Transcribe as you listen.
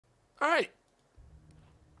Alright.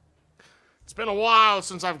 It's been a while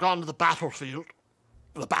since I've gone to the battlefield.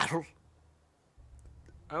 The battle.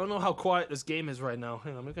 I don't know how quiet this game is right now.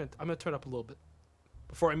 Hang on, I'm gonna turn it up a little bit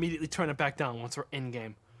before I immediately turn it back down once we're in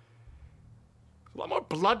game. A lot more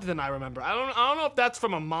blood than I remember. I don't know if that's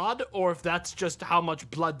from a mod or if that's just how much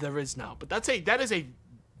blood there is now. But that is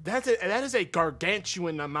a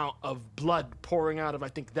gargantuan amount of blood pouring out of, I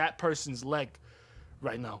think, that person's leg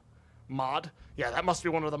right now. Mod? Yeah, that must be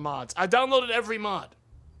one of the mods. I downloaded every mod.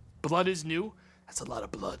 Blood is new. That's a lot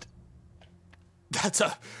of blood. That's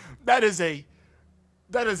a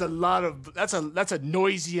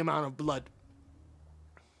noisy amount of blood.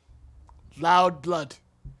 Loud blood.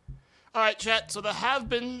 Alright, chat, so there have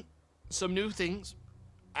been some new things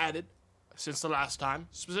added since the last time.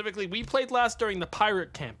 Specifically, we played last during the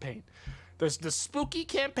pirate campaign. There's the spooky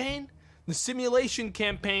campaign, the simulation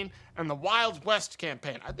campaign, and the Wild West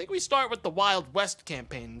campaign. I think we start with the Wild West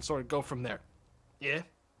campaign and sort of go from there. Yeah?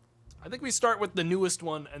 I think we start with the newest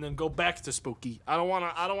one and then go back to spooky. I don't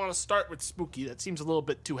wanna start with spooky. That seems a little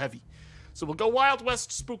bit too heavy. So we'll go Wild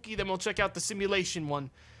West spooky, then we'll check out the simulation one.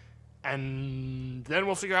 And then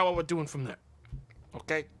we'll figure out what we're doing from there.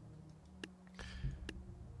 Okay?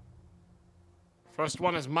 First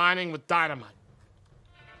one is mining with dynamite.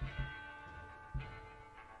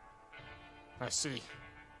 I see.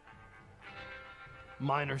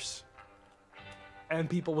 Miners. And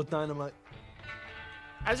people with dynamite.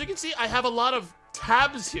 As you can see, I have a lot of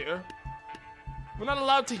tabs here. We're not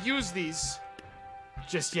allowed to use these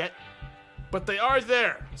just yet. But they are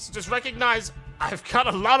there. So just recognize I've got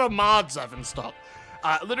a lot of mods I've installed.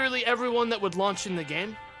 Literally everyone that would launch in the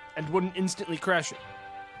game and wouldn't instantly crash it.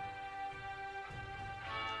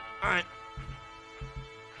 Alright.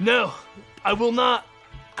 No, I will not.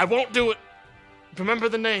 I won't do it. Remember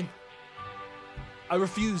the name. I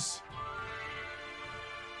refuse.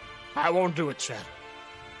 I won't do it, Chad.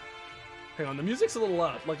 Hang on, the music's a little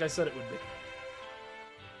loud, like I said it would be.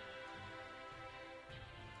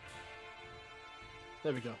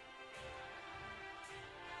 There we go.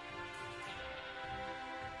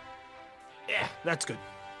 Yeah, that's good.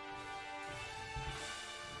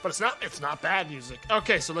 But it's not bad music.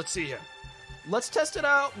 Okay, so let's see here. Let's test it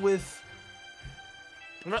out with...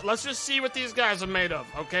 Let's just see what these guys are made of,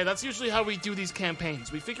 okay? That's usually how we do these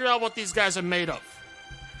campaigns. We figure out what these guys are made of.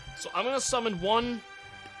 So I'm gonna summon one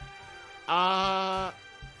guy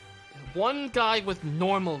with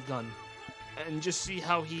normal gun and just see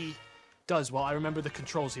how he does while I remember the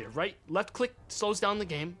controls here. Right, left click slows down the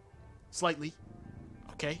game slightly.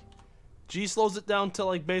 Okay. G slows it down to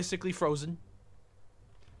like basically frozen.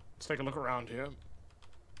 Let's take a look around here.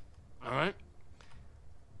 Alright.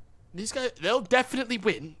 These guys, they'll definitely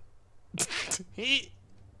win. He's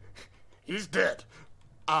dead.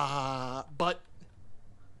 But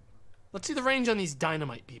let's see the range on these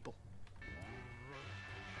dynamite people.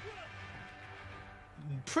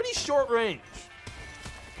 Pretty short range.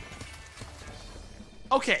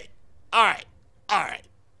 Okay. Alright. Alright.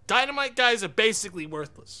 Dynamite guys are basically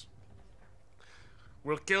worthless.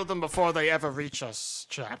 We'll kill them before they ever reach us,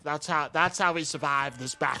 chap. That's how we survive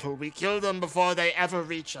this battle. We kill them before they ever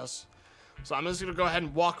reach us. So I'm just gonna go ahead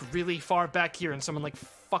and walk really far back here and summon like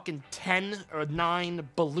fucking 10 or 9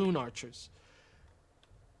 balloon archers.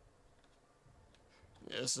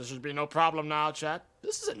 Yes, there should be no problem now, chat.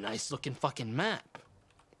 This is a nice looking fucking map.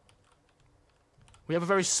 We have a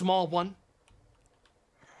very small one.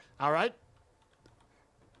 Alright.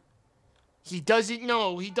 He doesn't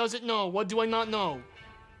know. He doesn't know. What do I not know?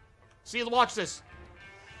 See, watch this.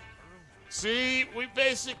 See, we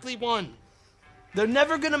basically won. They're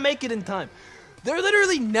never gonna make it in time. They're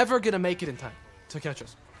literally never gonna make it in time to catch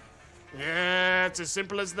us. Yeah, it's as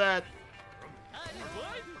simple as that.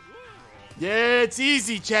 Yeah, it's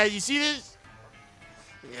easy, Chad. You see this?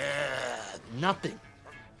 Yeah, nothing.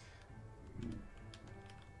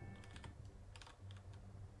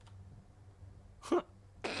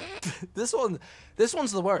 This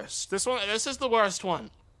one's the worst. This is the worst one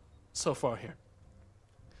so far here.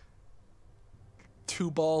 2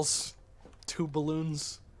 balls, 2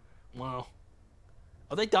 balloons. Wow.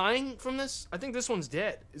 Are they dying from this? I think this one's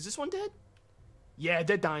dead. Is this one dead? Yeah,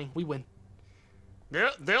 they're dying. We win.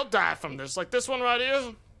 They'll die from this. Like this one right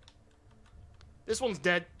here. This one's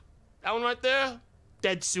dead. That one right there,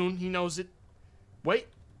 dead soon. He knows it. Wait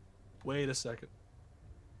a second.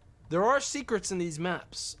 There are secrets in these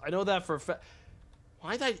maps. I know that for a fact.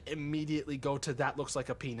 Why'd I immediately go to that looks like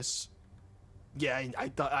a penis? Yeah, I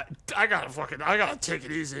thought I gotta take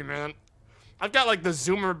it easy, man. I've got like the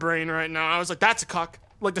zoomer brain right now. I was like, that's a cock.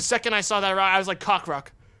 Like the second I saw that, I was like, cock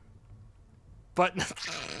rock. But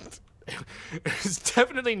It's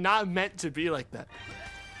definitely not meant to be like that.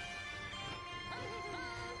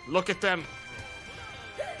 Look at them.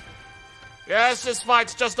 Yes, this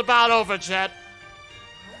fight's just about over, chat.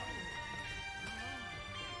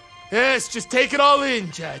 Yes, just take it all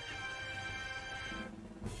in, chat.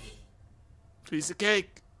 Piece of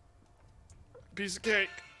cake. Piece of cake.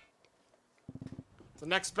 The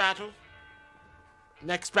next battle.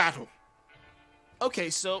 Next battle. Okay,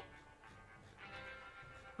 so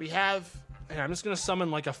we have... Hey, I'm just gonna summon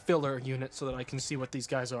like a filler unit so that I can see what these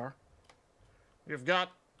guys are. We've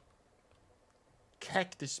got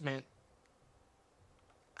Cactus Man.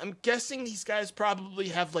 I'm guessing these guys probably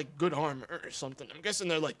have like good armor or something. I'm guessing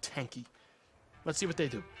they're like tanky. Let's see what they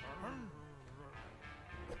do.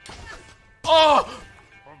 Oh!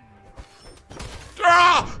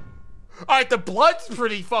 Ah! Alright, the blood's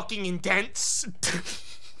pretty fucking intense.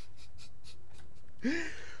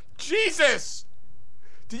 Jesus!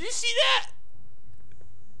 Did you see that?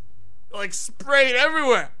 Like sprayed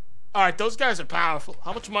everywhere. Alright, those guys are powerful.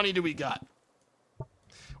 How much money do we got?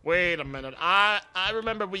 Wait a minute. I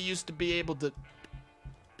remember we used to be able to...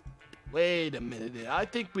 Wait a minute. I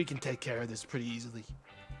think we can take care of this pretty easily.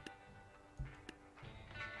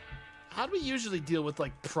 How do we usually deal with,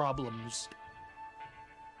 like, problems?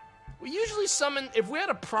 We usually summon... If we had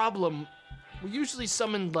a problem, we usually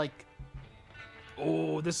summon, like...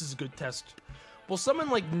 Oh, this is a good test. We'll summon,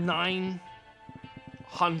 like, 900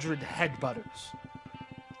 headbutters.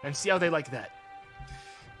 And see how they like that.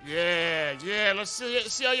 Yeah, let's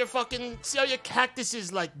see how your cactus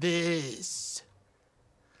is like this.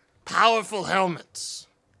 Powerful helmets.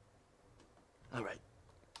 Alright.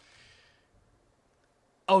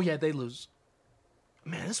 Oh yeah, they lose.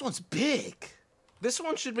 Man, this one's big. This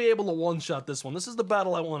one should be able to one-shot this one. This is the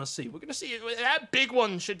battle I want to see. We're gonna see, that big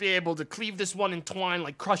one should be able to cleave this one in twine,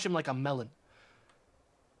 like crush him like a melon.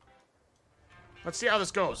 Let's see how this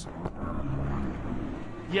goes.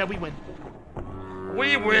 Yeah, we win.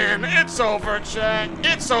 We win. It's over, chat.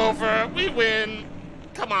 It's over. We win.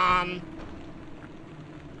 Come on.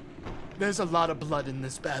 There's a lot of blood in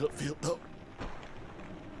this battlefield, though.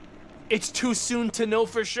 It's too soon to know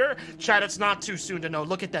for sure. Chat, it's not too soon to know.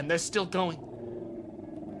 Look at them. They're still going.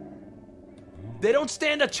 They don't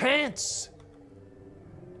stand a chance.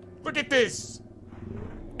 Look at this.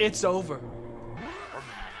 It's over.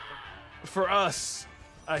 For us,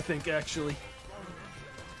 I think, actually.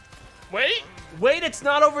 Wait, it's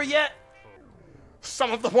not over yet.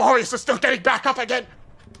 Some of the warriors are still getting back up again.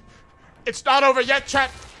 It's not over yet,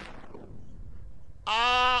 chat.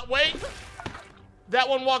 Wait. That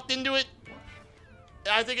one walked into it.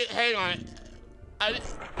 I think it, hang on.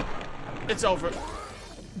 It's over.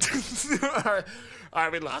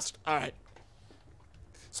 Alright, we lost. Alright.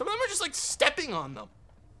 Some of them are just like stepping on them.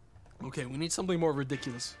 Okay, we need something more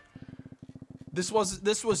ridiculous. This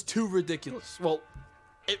was too ridiculous. Well,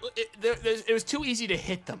 it was too easy to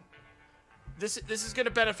hit them. This is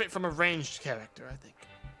gonna benefit from a ranged character, I think.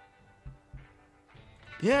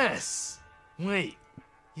 Yes. Wait.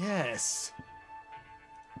 Yes.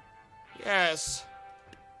 Yes.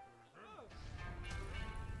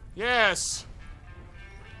 Yes.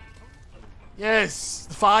 Yes.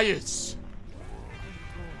 The fires.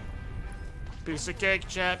 Piece of cake,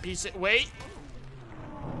 chat. Piece of... Wait.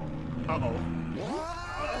 Uh-oh.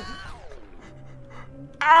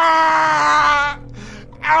 Ah!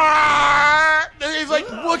 Ah! He's like,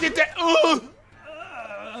 look at that. Ugh!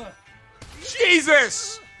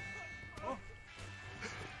 Jesus!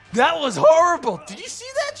 That was horrible. Did you see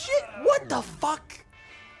that shit? What the fuck?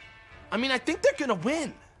 I mean, I think they're gonna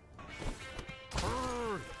win.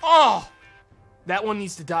 Oh! That one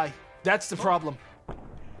needs to die. That's the problem.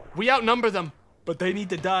 We outnumber them, but they need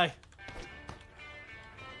to die.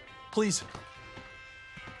 Please.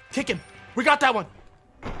 Kick him. We got that one.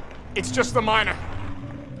 It's just the minor.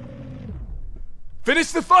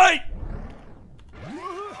 Finish the fight!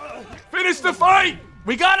 Finish the fight!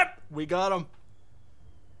 We got him! We got him.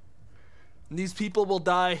 And these people will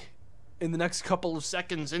die in the next couple of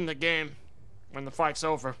seconds in the game when the fight's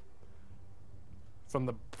over. From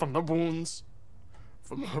the wounds.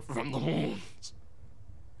 From the wounds.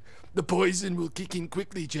 The poison will kick in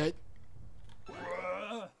quickly, Jet.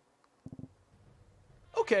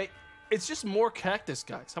 Okay, it's just more cactus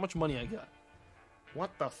guys. How much money I got?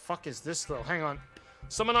 What the fuck is this though? Hang on.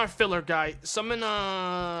 Summon our filler guy. Summon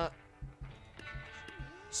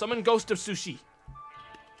Ghost of Sushi.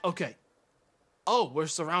 Okay. Oh, we're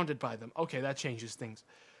surrounded by them. Okay, that changes things.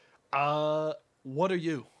 What are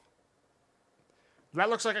you? That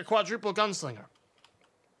looks like a quadruple gunslinger.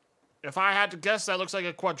 If I had to guess, that looks like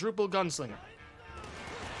a quadruple gunslinger.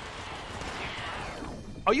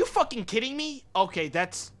 Are you fucking kidding me? Okay,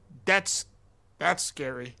 that's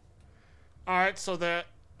scary. All right, so that.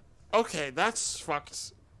 Okay, that's fucked.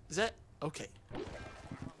 Is that okay?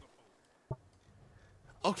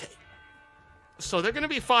 Okay. So they're gonna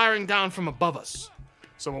be firing down from above us.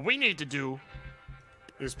 So what we need to do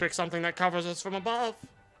is pick something that covers us from above.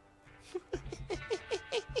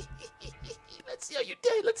 Let's see how you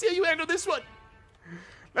did. Let's see how you handle this one.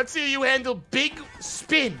 Let's see how you handle big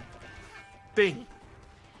spin thing.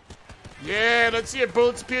 Yeah, let's see your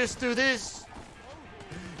bullets pierce through this.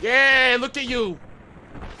 Yeah, look at you.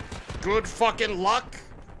 Good fucking luck.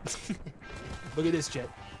 Look at this, Jet.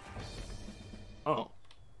 Oh.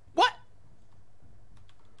 What?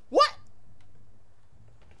 What?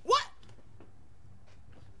 What?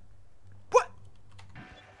 What?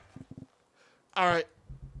 All right.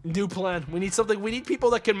 New plan. We need something. We need people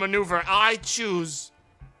that can maneuver. I choose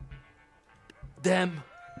them.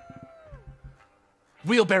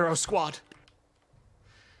 Wheelbarrow Squad.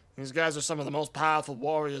 These guys are some of the most powerful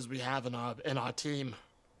warriors we have in our team.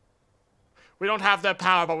 We don't have their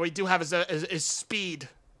power, but we do have is speed.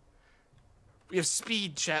 We have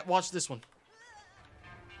speed, chat. Watch this one.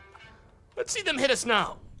 Let's see them hit us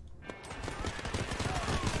now.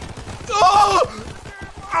 Oh!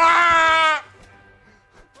 Ah!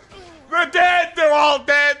 They're dead. They're all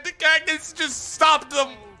dead. The cactus just stopped them.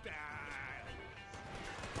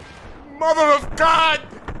 Mother of God!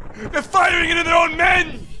 They're firing into their own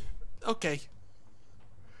men. Okay.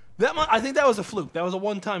 I think that was a fluke. That was a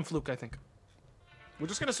one-time fluke, I think. We're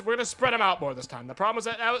gonna spread them out more this time. The problem is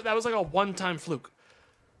that was like a one-time fluke.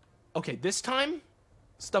 Okay, this time,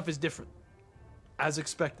 stuff is different. As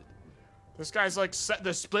expected. This guy's like,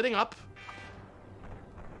 they're splitting up.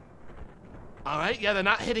 Alright, yeah, they're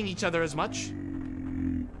not hitting each other as much.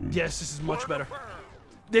 Yes, this is much better.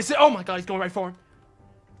 Oh my God, he's going right for him.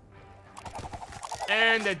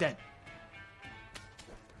 And they're dead.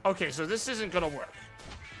 Okay, so this isn't gonna work.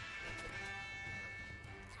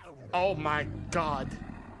 Oh my God.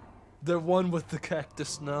 They're one with the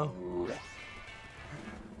cactus now.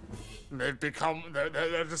 They've become,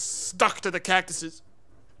 they're just stuck to the cactuses.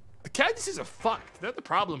 The cactuses are fucked. They're the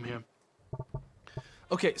problem here.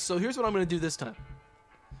 Okay, so here's what I'm gonna do this time.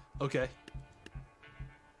 Okay.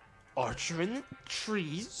 Archer in the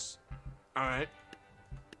trees. Alright.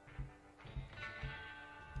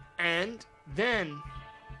 And then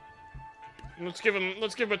let's give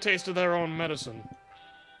them a taste of their own medicine.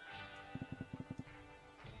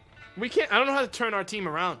 We can't, I don't know how to turn our team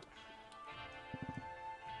around.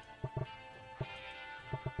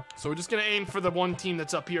 So we're just gonna aim for the one team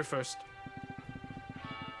that's up here first.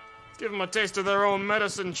 Let's give them a taste of their own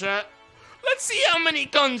medicine, chat. Let's see how many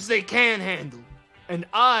guns they can handle. And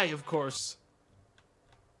I, of course,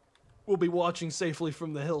 will be watching safely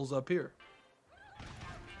from the hills up here.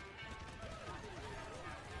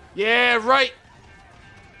 Yeah, right.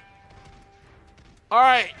 All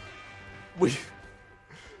right. We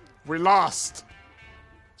lost.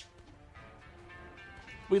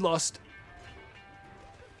 We lost.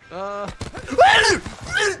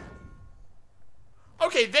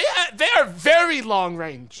 Okay, they are very long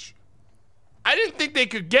range. I didn't think they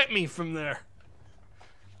could get me from there.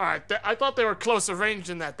 All right, I thought they were closer range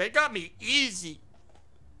than that. They got me easy.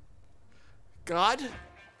 God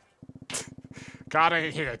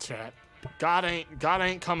ain't here, chat. God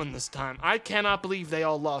ain't coming this time. I cannot believe they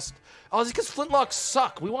all lost. Oh, it's because flintlocks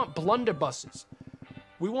suck. We want blunderbusses.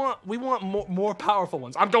 We want more powerful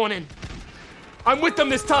ones. I'm going in. I'm with them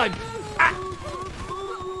this time. Ah.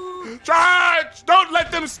 Charge! Don't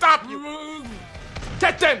let them stop you.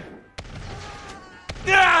 Get them.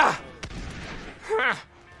 Yeah.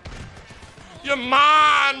 You're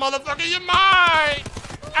mine, motherfucker. You're mine.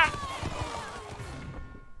 Ah.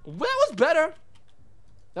 Well, that was better.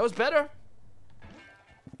 That was better.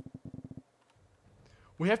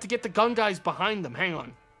 We have to get the gun guys behind them. Hang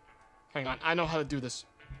on. Hang on. I know how to do this.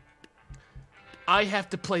 I have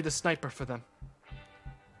to play the sniper for them.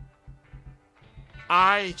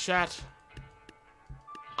 Chat.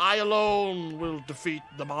 I alone will defeat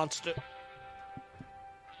the monster.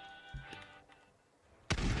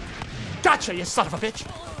 Gotcha, you son of a bitch!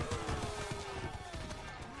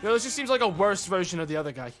 You know, this just seems like a worse version of the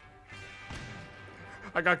other guy.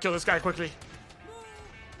 I gotta kill this guy quickly.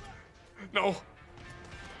 No.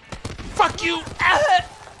 Fuck you!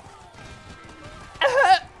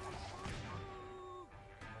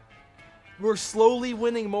 We're slowly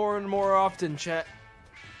winning more and more often, chat.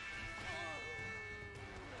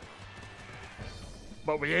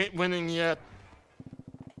 But we ain't winning yet.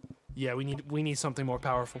 Yeah, we need something more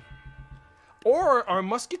powerful. Or are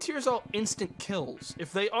musketeers all instant kills?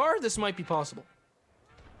 If they are, this might be possible.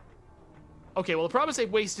 Okay, well, the problem is they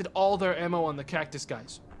wasted all their ammo on the cactus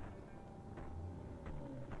guys.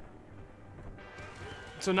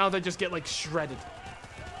 So now they just get, like, shredded.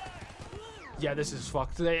 Yeah, this is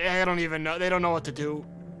fucked. They don't even know. They don't know what to do.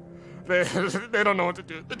 They don't know what to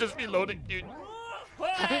do. They're just reloading, dude.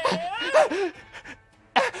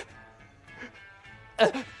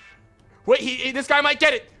 Wait, this guy might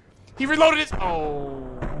get it. He reloaded his. Oh.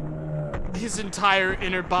 His entire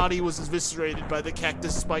inner body was eviscerated by the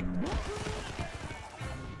cactus spike.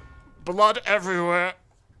 Blood everywhere.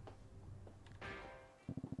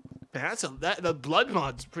 Man, the blood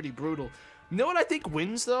mod's pretty brutal. You know what I think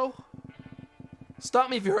wins though? Stop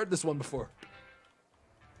me if you heard this one before.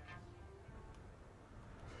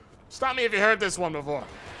 Stop me if you heard this one before.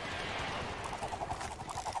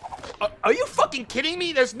 Are you fucking kidding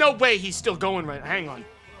me? There's no way he's still going right. Hang on.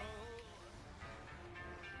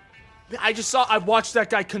 I watched that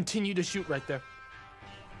guy continue to shoot right there.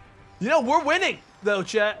 You know, we're winning though,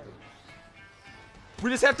 chat.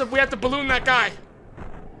 We have to balloon that guy.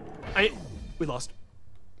 We lost.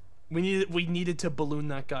 We needed to balloon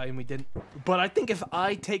that guy and we didn't. But I think if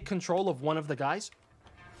I take control of one of the guys.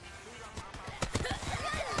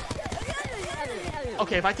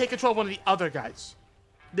 Okay, if I take control of one of the other guys.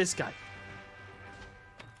 This guy.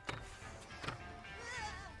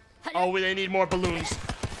 Oh, they need more balloons.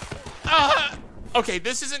 Okay,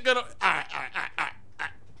 this isn't gonna.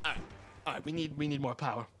 Alright, we need more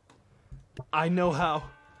power. I know how.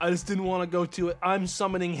 I just didn't want to go to it. I'm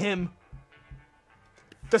summoning him.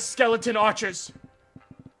 The skeleton archers.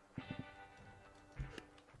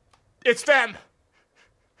 It's them.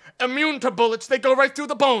 Immune to bullets. They go right through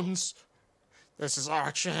the bones. This is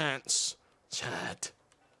our chance. Chat.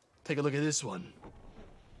 Take a look at this one.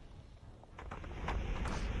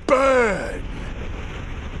 Burn!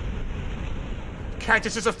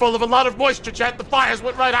 Cactuses are full of a lot of moisture, chat. The fires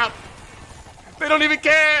went right out. They don't even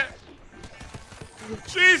care.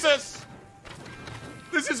 Jesus!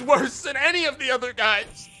 This is worse than any of the other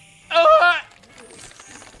guys.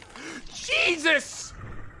 Jesus!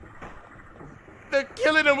 They're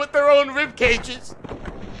killing them with their own rib cages.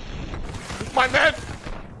 My man!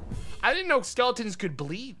 I didn't know skeletons could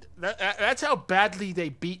bleed. That's how badly they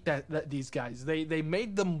beat these guys. They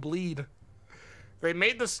made them bleed. They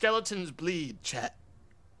made the skeletons bleed, chat.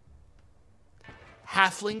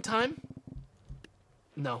 Halfling time?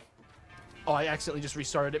 No. Oh, I accidentally just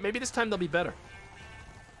restarted it. Maybe this time they'll be better.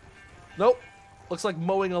 Nope. Looks like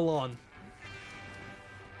mowing a lawn.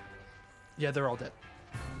 Yeah, they're all dead.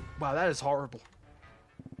 Wow, that is horrible.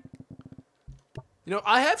 You know,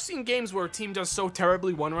 I have seen games where a team does so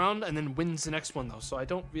terribly one round and then wins the next one, though, so I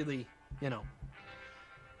don't really, you know.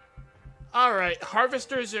 Alright,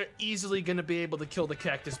 harvesters are easily going to be able to kill the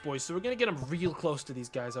cactus boys, so we're going to get them real close to these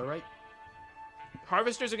guys, alright?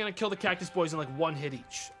 Harvesters are going to kill the cactus boys in like one hit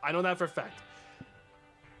each. I know that for a fact.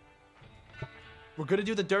 We're going to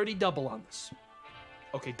do the dirty double on this.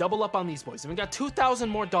 Okay, double up on these boys. And we got $2,000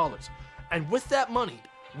 more. And with that money,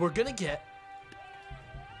 we're going to get...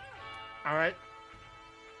 Alright.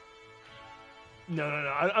 No.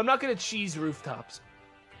 I'm not going to cheese rooftops.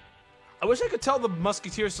 I wish I could tell the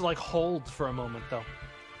musketeers to, like, hold for a moment, though.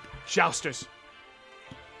 Jousters.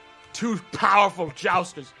 2 powerful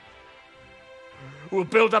jousters. Who will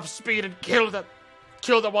build up speed and kill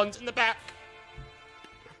the ones in the back.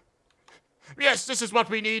 Yes, this is what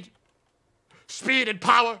we need. Speed and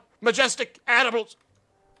power. Majestic animals.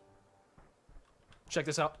 Check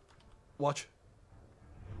this out. Watch.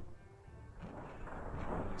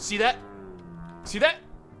 See that? See that?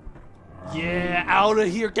 Yeah, out of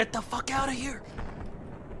here. Get the fuck out of here.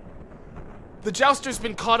 The jouster's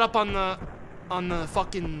been caught up on the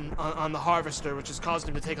harvester, which has caused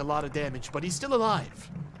him to take a lot of damage, but he's still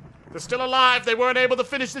alive. They're still alive. They weren't able to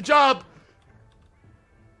finish the job.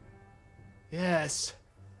 Yes.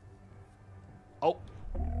 Oh.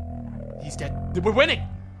 He's dead. We're winning.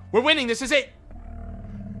 We're winning. This is it.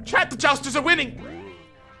 Chat, the jousters are winning.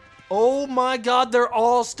 Oh my god, they're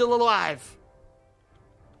all still alive.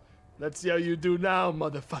 Let's see how you do now,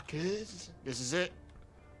 motherfuckers. This is it.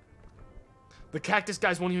 The cactus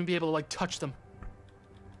guys won't even be able to, like, touch them.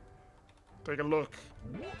 Take a look.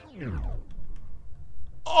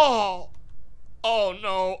 Oh! Oh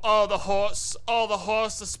no. Oh, the horse. Oh, the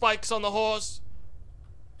horse. The spikes on the horse.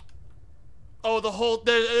 Oh, the whole...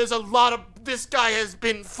 There's a lot of... This guy has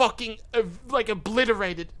been fucking, like,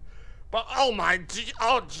 obliterated. But, oh my...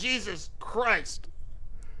 Oh, Jesus Christ.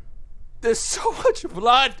 There's so much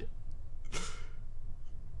blood.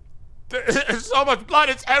 There's so much blood.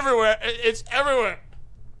 It's everywhere. It's everywhere.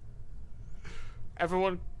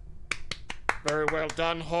 Everyone... Very well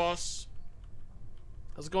done, horse.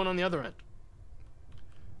 How's it going on the other end?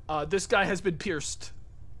 This guy has been pierced.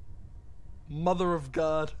 Mother of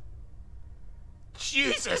God.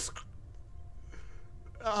 Jesus.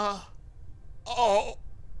 Oh.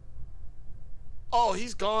 Oh,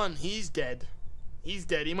 he's gone. He's dead. He's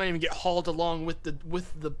dead. He might even get hauled along with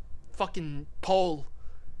the fucking pole.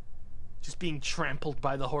 Just being trampled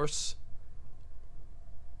by the horse.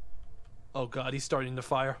 Oh God, he's starting to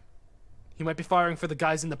fire. He might be firing for the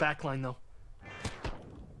guys in the back line though.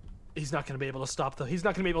 He's not gonna be able to stop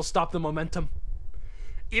the momentum.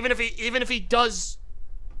 Even if he does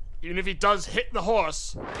hit the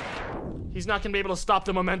horse, he's not gonna be able to stop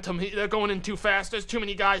the momentum. They're going in too fast. There's too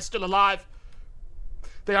many guys still alive.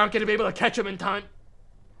 They aren't gonna be able to catch him in time.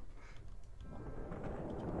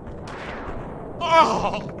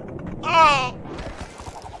 Oh! Oh!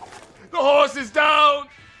 The horse is down!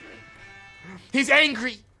 He's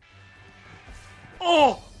angry!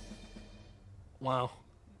 Oh! Wow.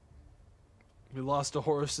 We lost a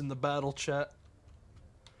horse in the battle, chat.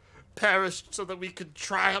 Perished so that we could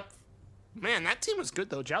triumph. Man, that team was good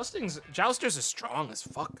though. Jousters are strong as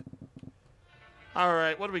fuck.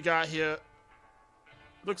 Alright, what do we got here?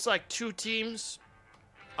 Looks like 2 teams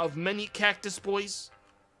of many cactus boys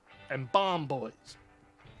and bomb boys.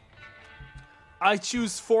 I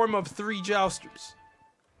choose form of 3 jousters.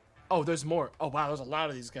 Oh, there's more. Oh wow, there's a lot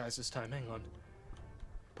of these guys this time. Hang on.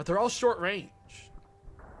 But they're all short range.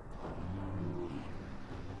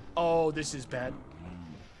 Oh, this is bad.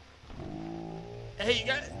 Hey, you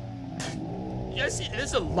guys see,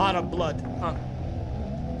 there's a lot of blood, huh?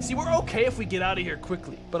 See, we're okay if we get out of here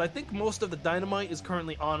quickly, but I think most of the dynamite is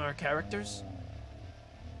currently on our characters.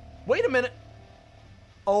 Wait a minute.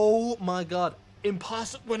 Oh my God.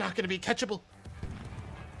 Impossible. We're not going to be catchable.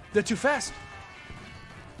 They're too fast.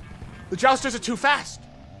 The jousters are too fast.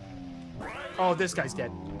 Oh, this guy's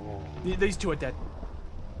dead. These 2 are dead.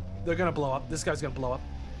 They're going to blow up. This guy's going to blow up.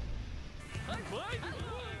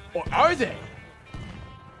 Or are they?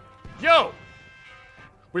 Yo!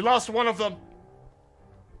 We lost one of them.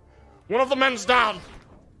 One of the men's down.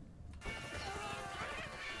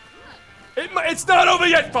 It's not over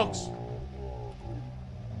yet, folks.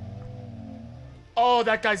 Oh,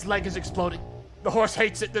 that guy's leg is exploding. The horse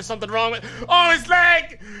hates it. There's something wrong with... Oh, his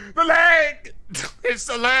leg! The leg! It's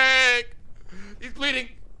the leg! He's bleeding.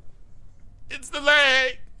 It's the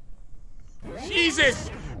leg! Jesus!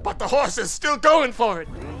 But the horse is still going for it.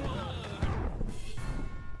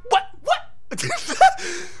 What?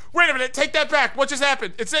 Wait a minute, take that back. What just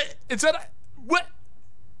happened? What?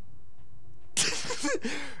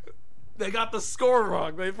 They got the score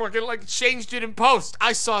wrong. They fucking like changed it in post.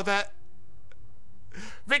 I saw that.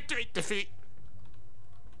 Victory, defeat.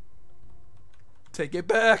 Take it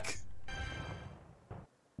back.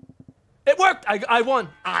 It worked. I won.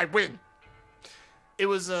 I win. It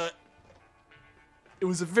was a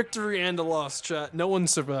victory and a loss, chat. No one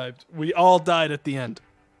survived. We all died at the end.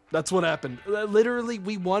 That's what happened. Literally,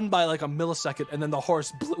 we won by like a millisecond, and then the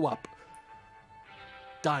horse blew up.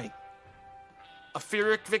 Dying. a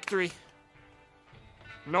Pyrrhic victory.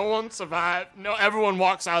 No one survived. No, everyone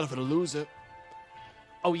walks out of it a loser.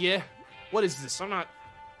 Oh yeah? What is this? I'm not...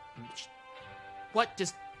 What,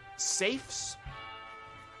 just safes?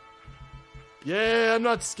 Yeah, I'm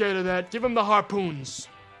not scared of that. Give them the harpoons.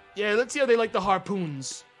 Yeah, let's see how they like the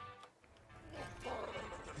harpoons.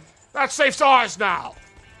 That safe's ours now.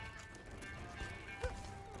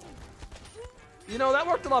 You know, that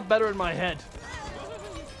worked a lot better in my head.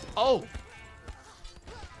 Oh.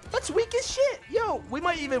 That's weak as shit. Yo, we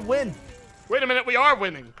might even win. Wait a minute, we are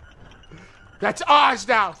winning. That's ours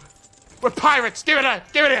now. We're pirates. Give it here.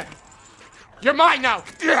 Give it here. You're mine now.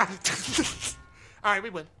 All right,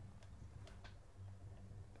 we win.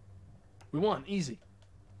 We won. Easy.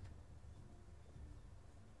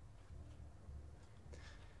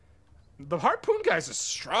 The harpoon guys are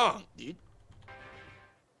strong, dude.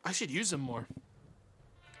 I should use them more.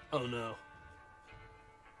 Oh no.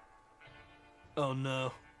 Oh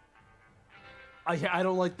no. I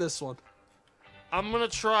don't like this one. I'm gonna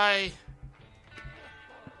try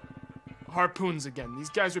harpoons again. These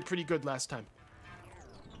guys were pretty good last time.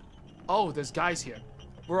 Oh, there's guys here.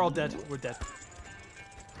 We're all dead. We're dead.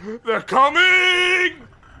 They're coming!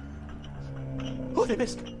 Oh, they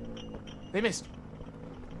missed. They missed.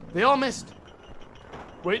 They all missed.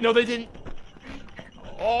 Wait, no, they didn't.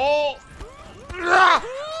 Oh!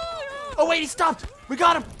 Oh, wait, he stopped. We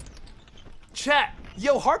got him. Chat.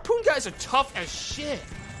 Yo, harpoon guys are tough as shit.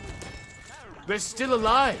 They're still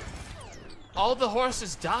alive. All the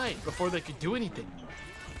horses died before they could do anything.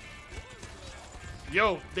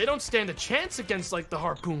 Yo, they don't stand a chance against, like, the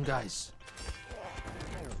harpoon guys.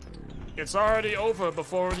 It's already over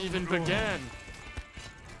before it even began.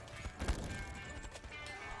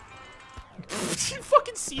 You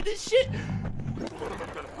fucking see this shit?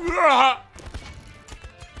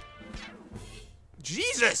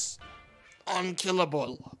 Jesus!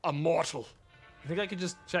 Unkillable. Immortal. You think I could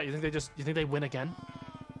just chat? You think they win again?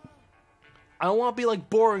 I don't want to be like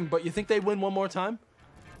boring, but you think they win one more time?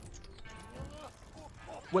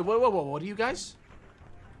 Wait, what are you guys?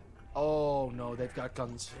 Oh no, they've got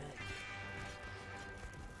guns.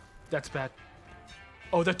 That's bad.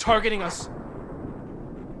 Oh, they're targeting us.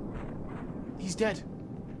 He's dead.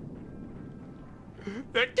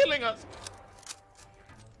 They're killing us.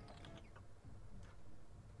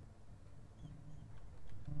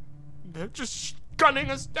 They're just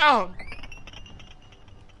gunning us down.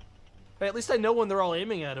 Hey, at least I know when they're all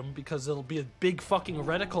aiming at him because it'll be a big fucking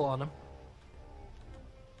reticle on him.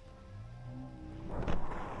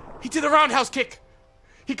 He did a roundhouse kick.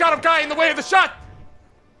 He got a guy in the way of the shot.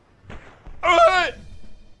 Oh,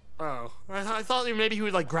 I thought maybe he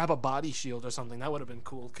would like grab a body shield or something. That would have been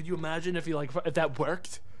cool. Could you imagine if if that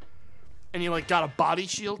worked? And he like got a body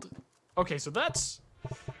shield? Okay, so that's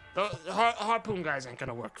the harpoon guys ain't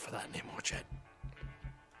gonna work for that anymore, Chet.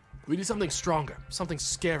 We need something stronger, something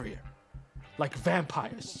scarier, like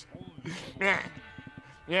vampires.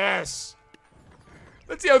 Yes.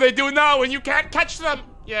 Let's see how they do now when you can't catch them.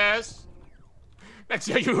 Yes. Let's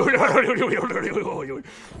see how you.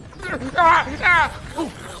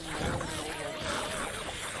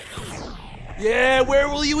 Yeah, where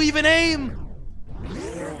will you even aim?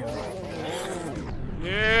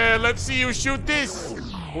 Yeah, let's see you shoot this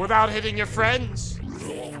without hitting your friends.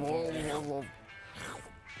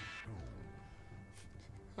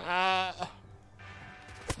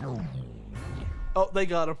 Oh, they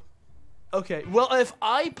got him. Okay, well, if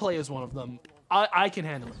I play as one of them, I can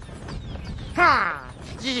handle it. Ha!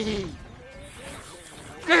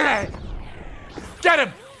 Get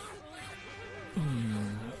him!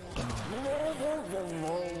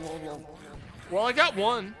 Well, I got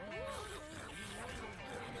one.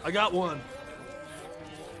 I got one.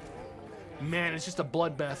 Man, it's just a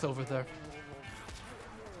bloodbath over there.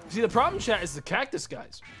 See, the problem, chat, is the cactus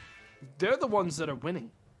guys. They're the ones that are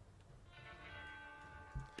winning.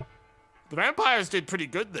 The vampires did pretty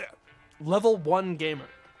good there. Level 1 gamer.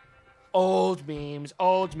 Old memes,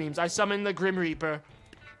 old memes. I summoned the Grim Reaper.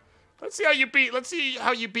 Let's see how you beat. Let's see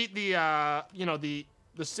how you beat the you know, the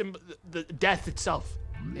death itself.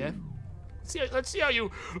 Yeah. Let's see how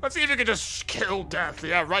you. Let's see if you can just kill death.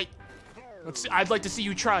 Yeah, right. Let's see. I'd like to see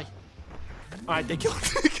you try. All right, they killed.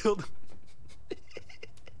 They killed him.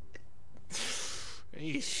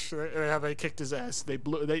 Eesh, they kicked his ass. They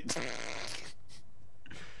blew. They.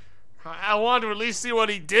 I wanted to at least see what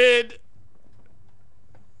he did.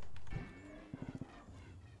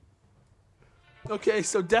 Okay,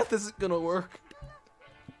 so death isn't gonna work.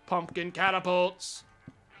 Pumpkin catapults.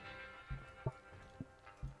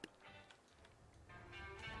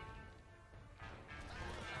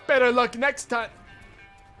 Better luck next time.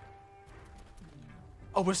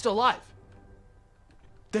 Oh, we're still alive.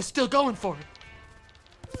 They're still going for it.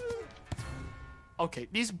 Okay,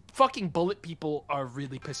 these fucking bullet people are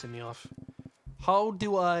really pissing me off. How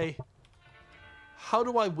do I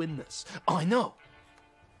win this? Oh, I know.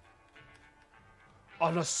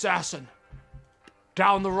 An assassin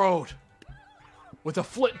down the road with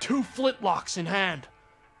two flintlocks in hand.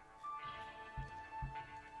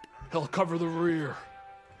 He'll cover the rear.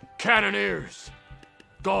 Cannoneers,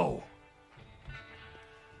 go.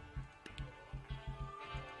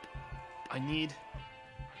 I need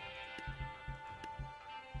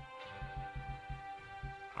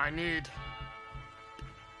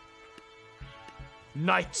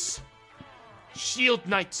knights, shield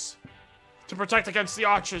knights, to protect against the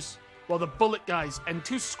archers, while the bullet guys, and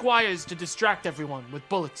 2 squires to distract everyone with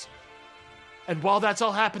bullets. And while that's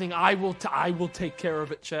all happening, I will take care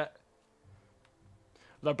of it, chat.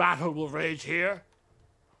 The battle will rage here,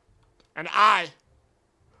 and I,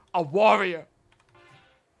 a warrior,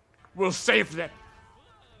 will save them.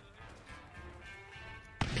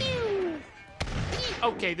 Pew!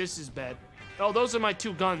 Okay, this is bad. Oh, those are my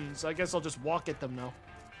 2 guns. I guess I'll just walk at them now.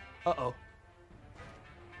 Uh-oh.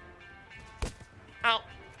 Ow.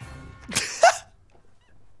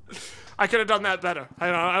 I could have done that better.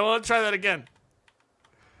 I want to try that again.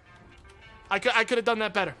 I could have done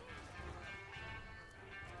that better.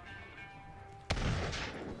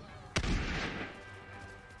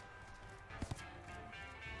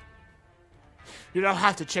 You don't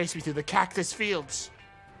have to chase me through the cactus fields.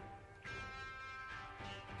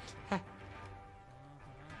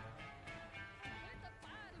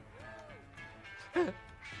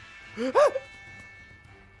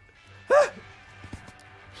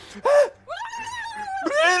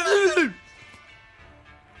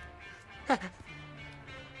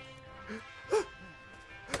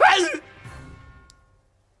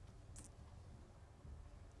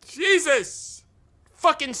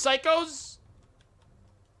 fucking psychos?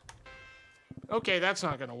 Okay, that's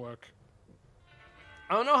not gonna work.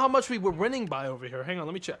 I don't know how much we were winning by over here. Hang on,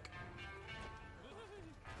 let me check.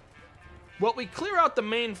 Well, we clear out the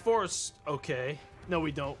main force. Okay. No,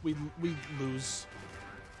 we don't. We lose.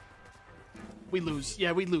 We lose.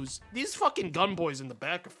 Yeah, we lose. These fucking gun boys in the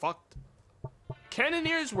back are fucked.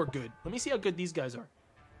 Cannoneers were good. Let me see how good these guys are.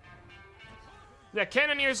 Yeah,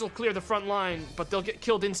 cannoneers will clear the front line, but they'll get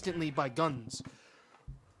killed instantly by guns.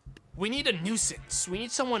 We need a nuisance. We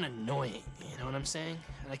need someone annoying. You know what I'm saying?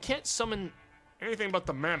 And I can't summon anything but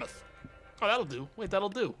the mammoth. Oh, that'll do. Wait, that'll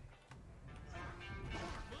do.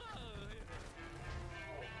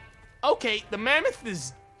 Okay, the mammoth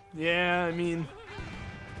is... Yeah, I mean...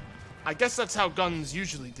 I guess that's how guns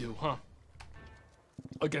usually do, huh?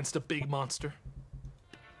 Against a big monster.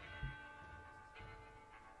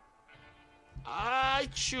 I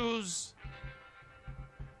choose...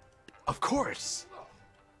 Of course.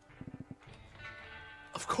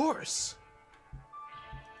 Of course.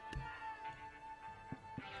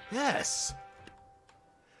 Yes.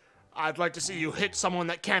 I'd like to see you hit someone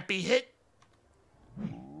that can't be hit.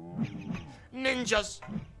 Ninjas.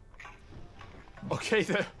 Okay,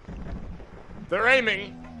 they're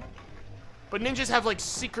aiming. But ninjas have, like,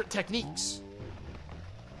 secret techniques.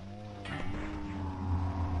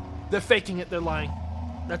 They're faking it, they're lying.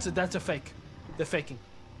 That's a fake. They're faking.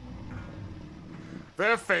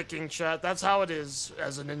 They're faking, chat. That's how it is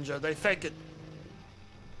as a ninja. They fake it.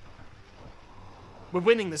 We're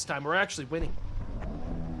winning this time. We're actually winning.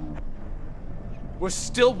 We're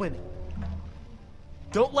still winning.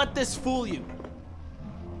 Don't let this fool you.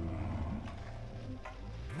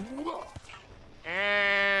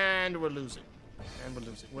 And we're losing. And we're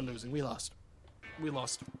losing. We're losing. We lost. We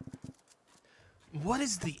lost. What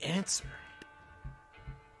is the answer?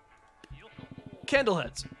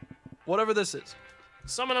 Candleheads. Whatever this is.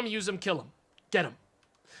 Summon them, use them, kill them. Get them.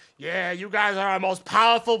 Yeah, you guys are our most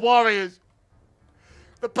powerful warriors.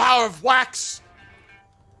 The power of wax.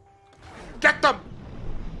 Get them.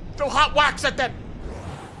 Throw hot wax at them.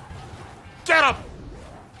 Get them.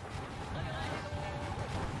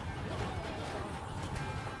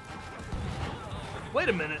 Wait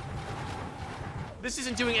a minute. This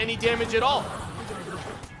isn't doing any damage at all.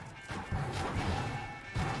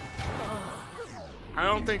 I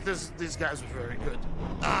don't think these guys were very good.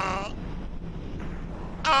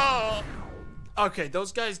 Okay,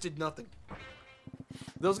 those guys did nothing.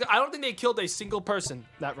 Those guys, I don't think they killed a single person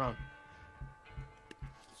that round.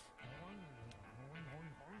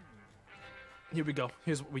 Here we go.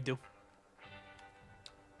 Here's what we do.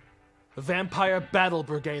 The Vampire Battle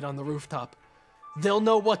Brigade on the rooftop. They'll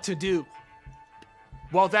know what to do.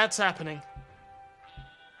 While that's happening,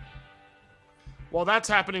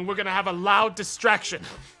 we're gonna have a loud distraction.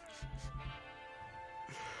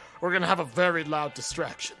 We're gonna have a very loud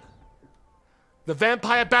distraction. The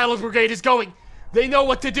Vampire Battle Brigade is going. They know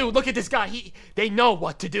what to do. Look at this guy. They know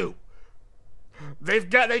what to do. They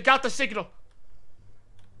got the signal.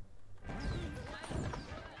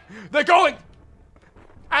 They're going.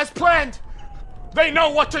 As planned. They know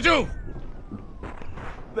what to do.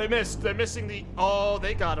 They missed. They're missing the... Oh,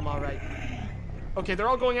 they got him all right. Okay, they're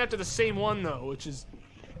all going after the same one, though, which is...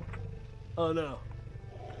 Oh, no.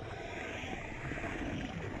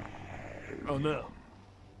 Oh, no.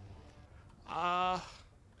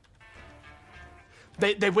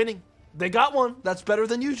 They're winning. They got one. That's better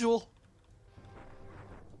than usual.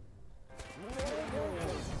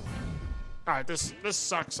 Alright, this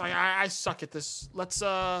sucks. I suck at this. Let's,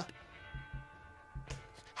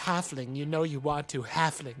 Halfling, you know you want to.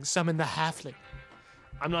 Halfling. Summon the halfling.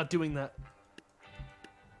 I'm not doing that.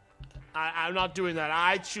 I'm not doing that.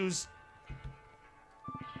 I choose...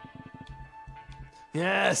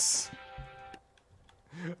 Yes!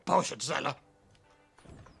 Potion seller.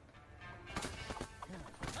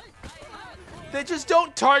 They just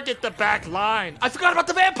don't target the back line. I forgot about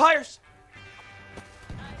the vampires!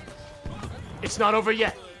 It's not over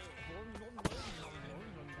yet.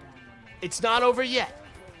 It's not over yet.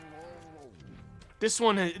 This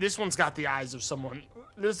one's got the eyes of someone.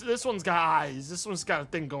 This one's got eyes. This one's got a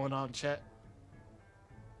thing going on, chat.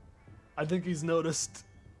 I think he's noticed.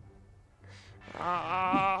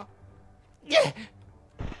 Yeah.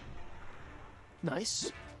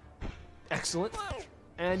 Nice. Excellent.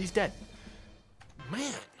 And he's dead.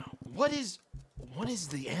 Man, what is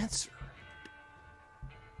the answer?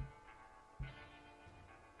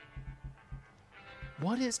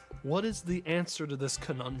 What is the answer to this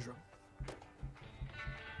conundrum?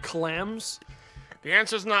 Clams? The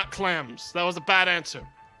answer's not clams. That was a bad answer.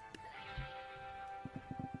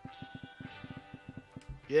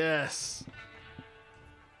 Yes.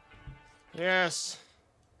 Yes.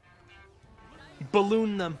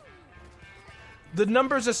 Balloon them. The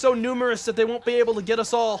numbers are so numerous that they won't be able to get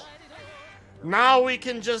us all. Now we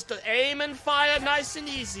can just aim and fire nice and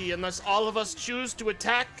easy unless all of us choose to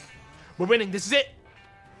attack. We're winning. This is it.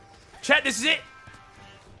 Chat, this is it.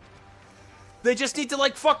 They just need to,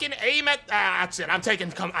 like, fucking Aim at... that's it. I'm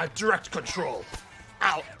taking direct control.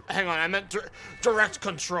 Ow. Hang on. I meant direct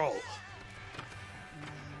control.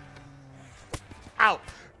 Ow.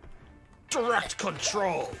 Direct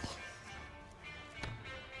control.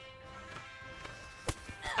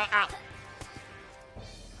 Ow.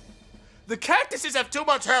 The cactuses have too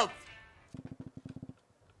much health.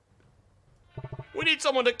 We need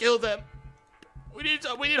someone to kill them. We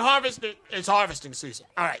need harvesting. It's harvesting season.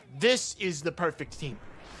 All right, this is the perfect team.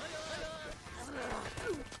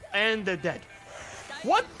 And they're dead.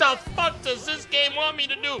 What the fuck does this game want me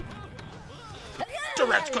to do?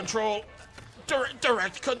 Direct control.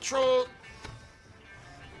 Direct control.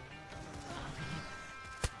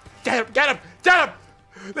 Get him! Get him! Get him!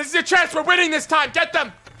 This is your chance. We're winning this time. Get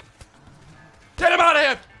them. Get him out of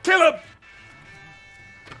here. Kill him.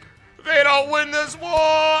 They don't win this war.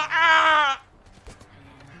 Ah!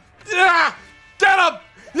 Yeah! Get him!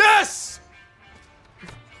 Yes!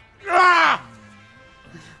 Ah!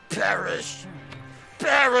 Perish!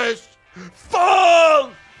 Perish!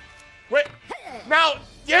 Fall! Wait! Now!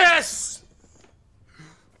 Yes!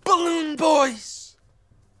 Balloon boys!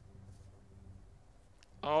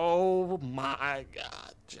 Oh my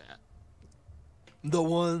god, chat. the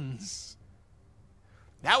ones.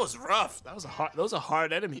 That was rough. Those are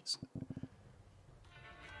hard enemies.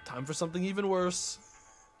 Time for something even worse.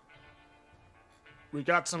 We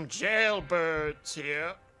got some jailbirds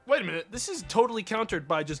here. Wait a minute, this is totally countered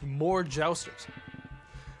by just more jousters.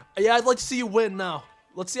 Yeah, I'd like to see you win now.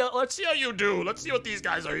 Let's see how you do. Let's see what these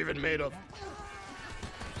guys are even made of.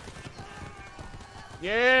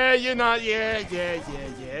 Yeah, you're not. Yeah.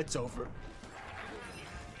 It's over.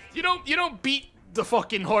 You don't beat the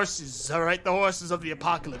fucking horses, all right? The horses of the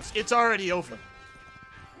apocalypse. It's already over.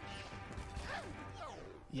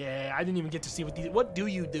 Yeah, I didn't even get to see what do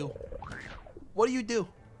you do? What do you do?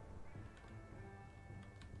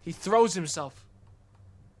 He throws himself.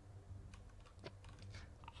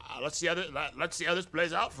 Let's see how this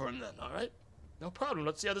plays out for him then. All right, no problem.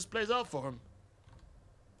 Let's see how this plays out for him.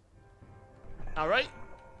 All right.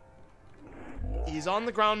 He's on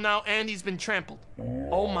the ground now, and he's been trampled.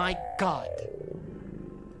 Oh my god.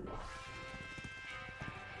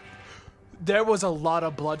 There was a lot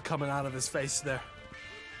of blood coming out of his face there.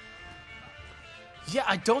 Yeah,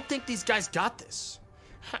 I don't think these guys got this.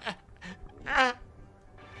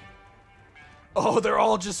 Oh, they're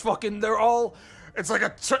all just fucking. They're all. It's like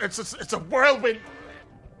it's a whirlwind.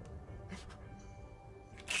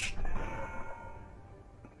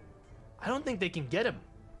 I don't think they can get him.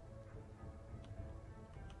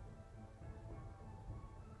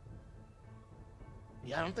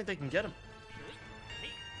 Yeah, I don't think they can get him.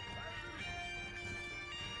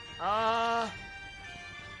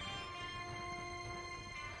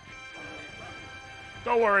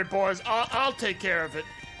 Don't worry, boys. I'll take care of it.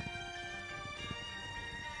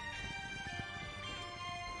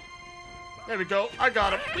 There we go. I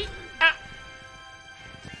got him.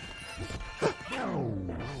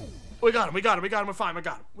 We got him. We're fine. We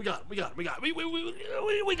got him.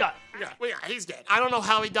 He's dead. I don't know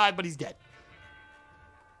how he died, but he's dead.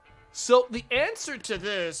 So the answer to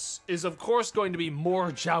this is, of course, going to be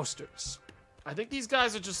more jousters. I think these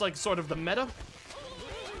guys are just like sort of the meta.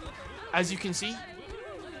 As you can see,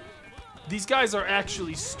 these guys are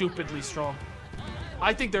actually stupidly strong.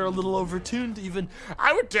 I think they're a little overtuned even.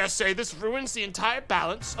 I would dare say this ruins the entire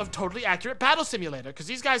balance of Totally Accurate Battle Simulator, because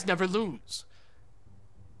these guys never lose.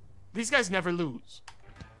 These guys never lose.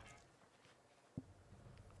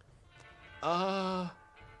 High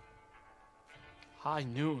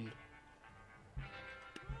noon.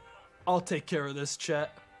 I'll take care of this,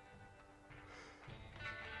 chat.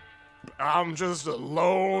 I'm just a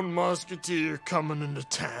lone musketeer coming into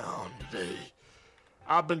town today.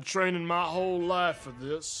 I've been training my whole life for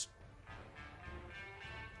this.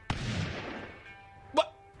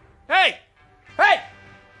 What? Hey! Hey!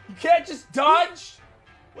 You can't just dodge!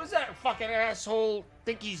 What's that fucking asshole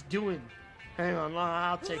think he's doing? Hang on,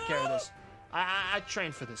 I'll take care of this. I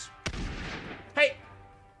trained for this. Hey!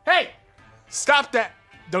 Hey! Stop that!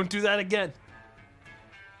 Don't do that again.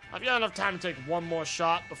 I've got enough time to take one more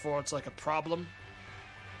shot before it's like a problem.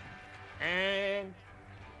 And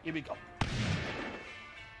here we go.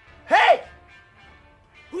 Hey!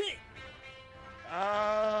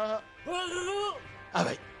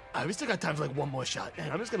 Alright, we still got time for like one more shot. And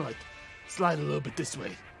I'm just gonna like slide a little bit this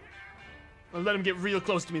way. I'll let him get real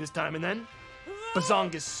close to me this time, and then...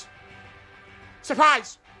 Bazongus.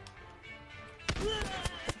 Surprise!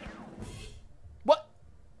 What?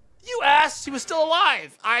 You ass! He was still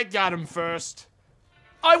alive! I got him first.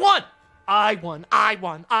 I won! I won.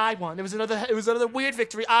 It was another weird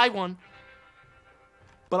victory. I won.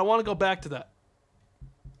 But I want to go back to that.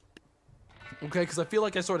 Okay, because I feel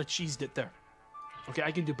like I sort of cheesed it there. Okay,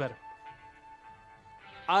 I can do better.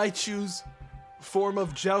 I choose form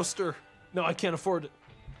of jouster. No, I can't afford it.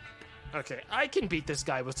 Okay, I can beat this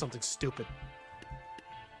guy with something stupid.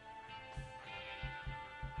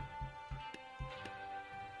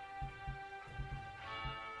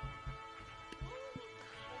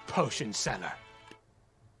 Potion seller.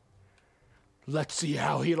 Let's see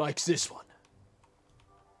how he likes this one.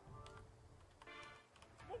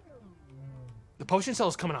 The potion cell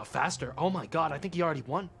is coming out faster. Oh my god, I think he already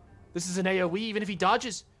won. This is an AoE, even if he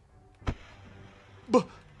dodges. Bruh.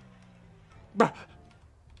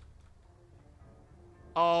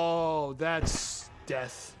 Oh, that's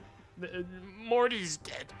death. Morty's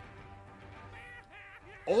dead.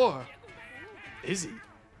 Or is he?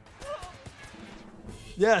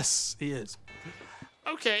 Yes, he is.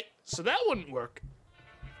 Okay, so that wouldn't work.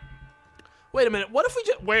 Wait a minute, what if we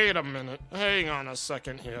just... Wait a minute, hang on a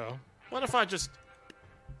second here. What if I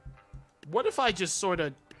just sort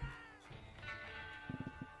of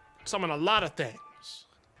summon a lot of things?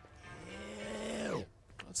 Ew.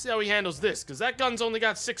 Let's see how he handles this, because that gun's only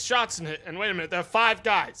got 6 shots in it, and wait a minute, there are 5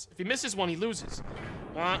 guys. If he misses one, he loses.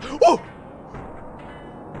 Oh!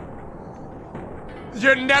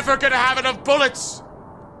 You're never gonna have enough bullets!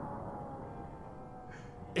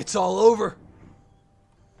 It's all over.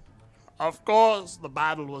 Of course, the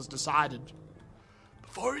battle was decided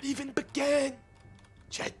before it even began.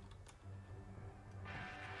 Chet.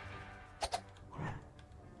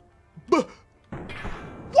 What?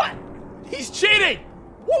 He's cheating!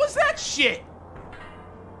 What was that shit?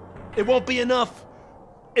 It won't be enough.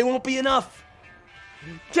 It won't be enough.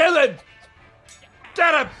 Kill him!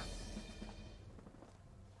 Get him!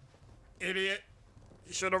 Idiot.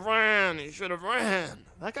 He should have ran. He should have ran.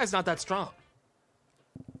 That guy's not that strong.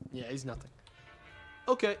 Yeah, he's nothing.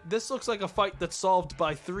 Okay, this looks like a fight that's solved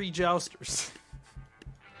by 3 jousters.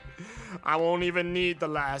 I won't even need the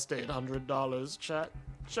last $800, chat.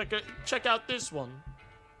 Check out this one.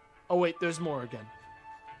 Oh wait, there's more again.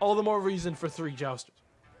 All the more reason for 3 jousters.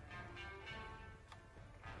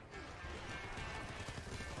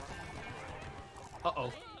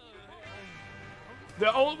 Uh-oh.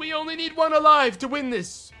 We only need 1 alive to win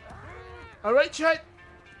this. Alright, chat?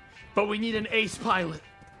 But we need an ace pilot.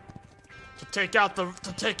 To take out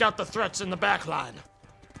the threats in the back line.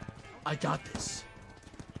 I got this.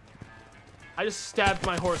 I just stabbed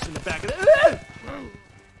my horse in the back of the...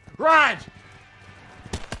 Ride!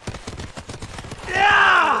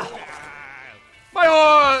 Yeah! My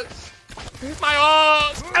horse! My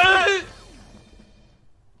horse!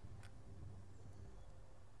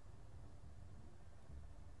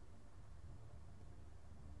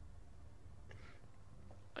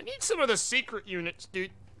 I need some of the secret units, dude.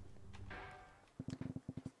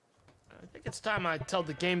 I think it's time I tell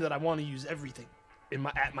the game that I want to use everything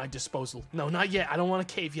at my disposal. No, not yet. I don't want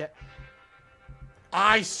to cave yet.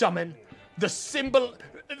 I summon the symbol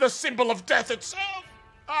of death itself.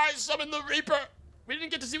 I summon the Reaper. We didn't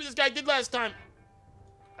get to see what this guy did last time.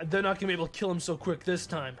 They're not gonna be able to kill him so quick this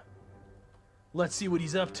time. Let's see what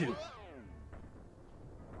he's up to.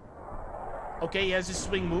 Okay, he has his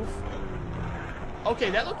swing move.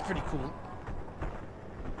 Okay, that looked pretty cool.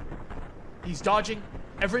 He's dodging.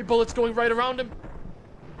 Every bullet's going right around him.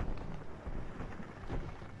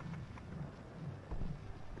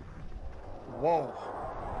 Whoa.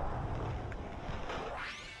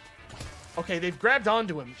 Okay, they've grabbed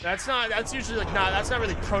onto him. That's usually like, that's not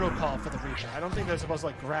really protocol for the Reaper. I don't think they're supposed to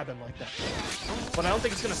like grab him like that. But I don't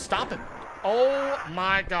think it's gonna stop him. Oh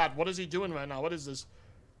my god, what is he doing right now? What is this?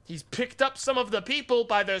 He's picked up some of the people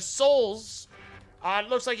by their souls. It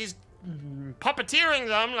looks like he's puppeteering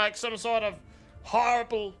them like some sort of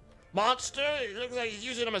horrible monster. It looks like he's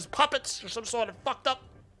using them as puppets or some sort of fucked up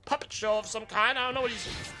puppet show of some kind. I don't know what he's...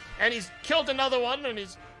 And he's killed another one and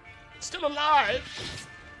he's still alive.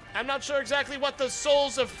 I'm not sure exactly what the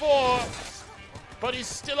souls are for, but he's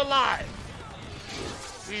still alive.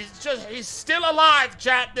 He's still alive,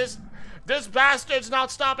 chat. This bastard's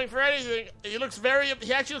not stopping for anything. He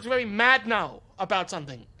actually looks very mad now about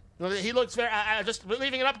something. He looks very, just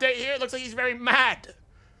leaving an update here, it looks like he's very mad.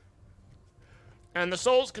 And the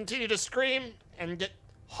souls continue to scream and get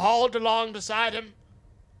hauled along beside him.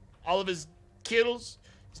 All of his kills.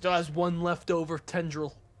 Still has 1 leftover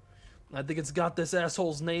tendril. I think it's got this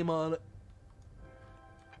asshole's name on it.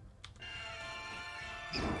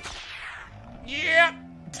 Yeah.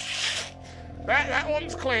 That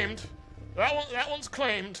one's claimed. That one's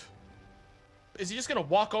claimed. Is he just gonna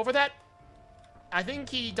walk over that? I think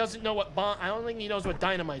he doesn't know what bomb. I don't think he knows what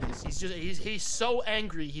dynamite is. He's so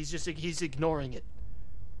angry. He's ignoring it.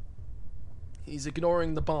 He's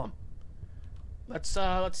ignoring the bomb. Let's see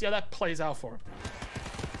how that plays out for him.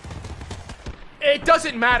 It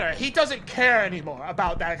doesn't matter. He doesn't care anymore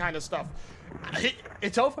about that kind of stuff.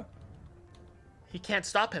 It's over. He can't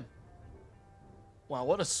stop him. Wow,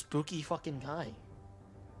 what a spooky fucking guy.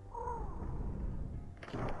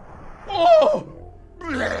 Oh!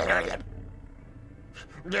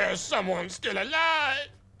 There's someone still alive.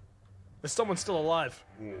 There's someone still alive.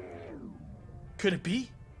 Could it be?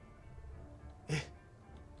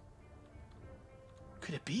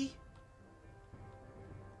 Could it be?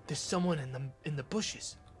 There's someone in the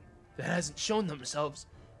bushes that hasn't shown themselves.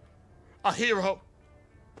 A hero,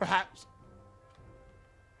 perhaps.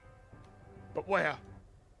 But where?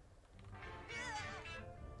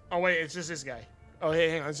 Oh wait, it's just this guy. Oh hey,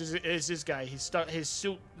 hang on, it's this guy. He's stuck. His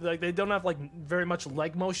suit, like they don't have like very much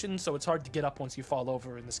leg motion, so it's hard to get up once you fall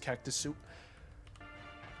over in this cactus suit.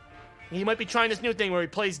 He might be trying this new thing where he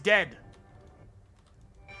plays dead.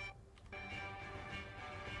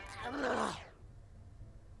 Oh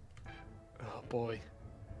boy.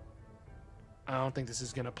 I don't think this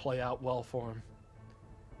is gonna play out well for him.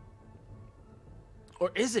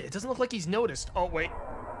 Or is it? It doesn't look like he's noticed. Oh wait.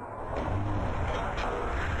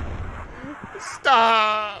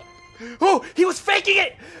 Stop! Oh, he was faking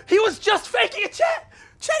it! He was just faking it, chat!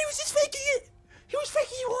 Chat, he was just faking it! He was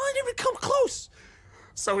faking he wanted him to come close!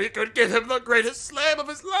 So he could give him the greatest slam of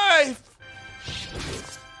his life!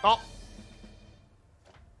 Oh.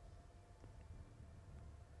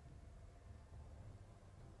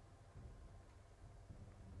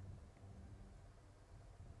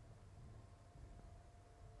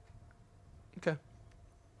 Okay.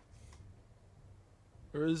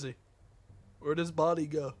 Where is he? Where'd his body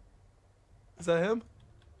go? Is that him?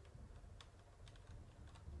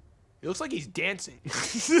 He looks like he's dancing.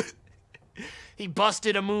 He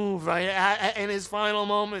busted a move right in his final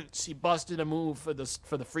moments. He busted a move for the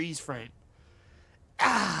freeze frame.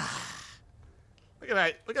 Ah! Look at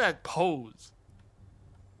that! Look at that pose.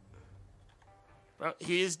 Well,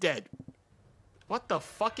 he is dead. What the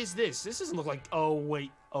fuck is this? This doesn't look like. Oh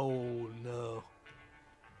wait. Oh no.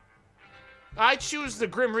 I choose the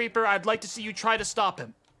Grim Reaper. I'd like to see you try to stop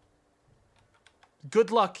him.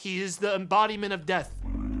 Good luck. He is the embodiment of death.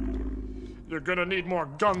 You're gonna need more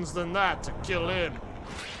guns than that to kill him.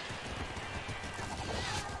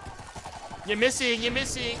 You're missing, you're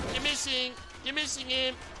missing, you're missing, you're missing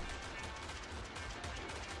him.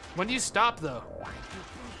 When do you stop, though?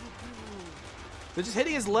 They're just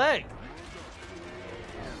hitting his leg.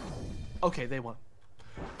 Okay, they won.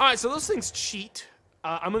 Alright, so those things cheat.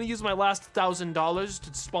 I'm gonna use my last $1,000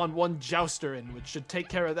 to spawn one jouster in, which should take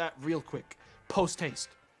care of that real quick. Post-haste.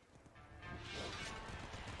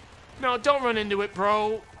 No, don't run into it,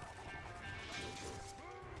 bro.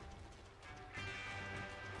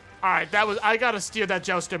 Alright, that was... I gotta steer that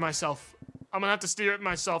jouster myself. I'm gonna have to steer it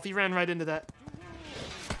myself. He ran right into that.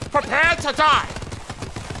 Prepare to die!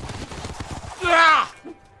 Ah!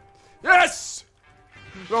 Yes!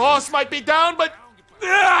 The horse might be down, but...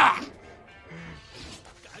 Ah!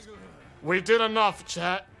 We did enough,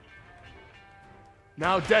 chat.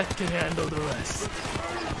 Now death can handle the rest.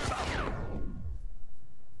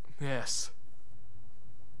 Yes.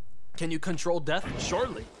 Can you control death?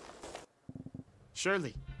 Surely.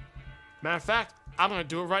 Surely. Matter of fact, I'm gonna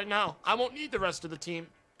do it right now. I won't need the rest of the team.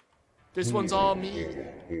 This one's all me.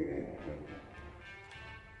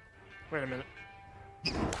 Wait a minute.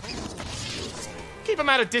 Keep him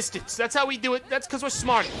at a distance. That's how we do it. That's because we're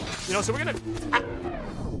smart. You know, so we're gonna...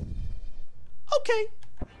 Okay.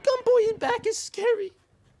 Gunboy in back is scary.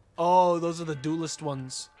 Oh, those are the duelist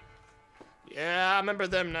ones. Yeah, I remember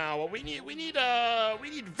them now. Well, we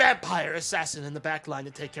need vampire assassin in the back line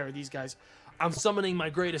to take care of these guys. I'm summoning my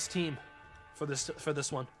greatest team for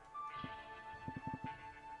this one.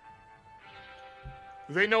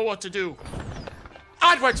 They know what to do.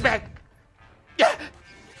 Onwards, man! Yeah!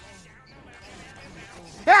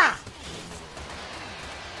 Yeah!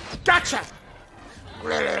 Gotcha!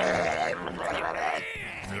 Where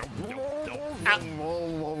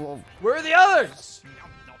are the others?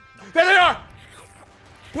 There they are!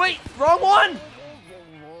 Wait, wrong one!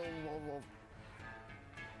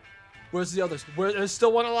 Where's the others? There's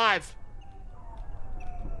still one alive.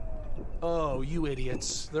 Oh, you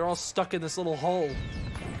idiots. They're all stuck in this little hole.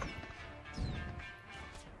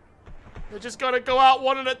 They're just gonna go out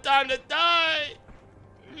one at a time to die.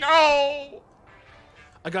 No!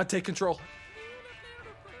 I gotta take control.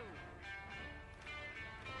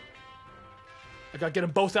 I gotta get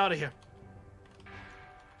them both out of here.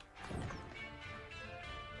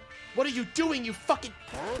 What are you doing, you fucking...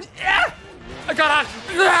 I got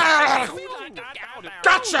on.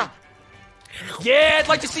 Gotcha! Yeah, I'd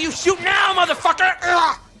like to see you shoot now,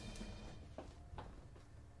 motherfucker!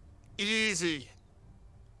 Easy.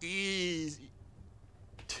 Easy.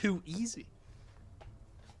 Too easy.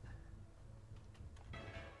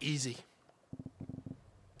 Easy.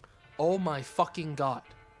 Oh my fucking god.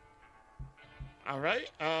 Alright,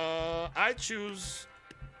 I choose...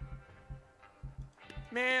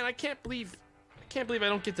 Man, I can't believe I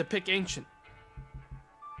don't get to pick Ancient.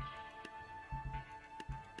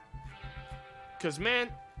 Cause man,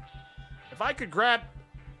 if I could grab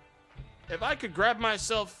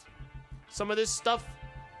myself some of this stuff,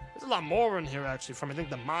 there's a lot more in here actually from I think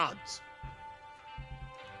the mods.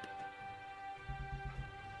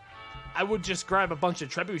 I would just grab a bunch of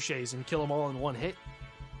trebuchets and kill them all in one hit.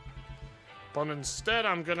 But instead,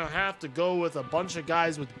 I'm gonna have to go with a bunch of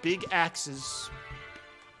guys with big axes.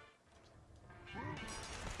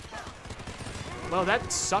 Well,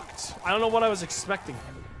 that sucked. I don't know what I was expecting.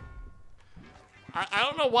 I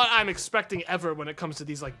don't know what I'm expecting Ever when it comes to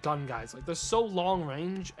these like gun guys, like they're so long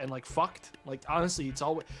range and like fucked. Like honestly, it's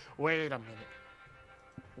always. Wait a minute.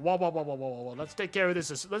 Whoa. Let's take care of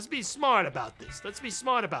this. Let's be smart about this.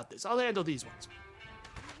 I'll handle these ones.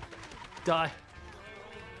 Die.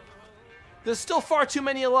 There's still far too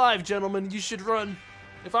many alive, gentlemen. You should run.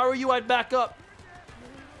 If I were you, I'd back up.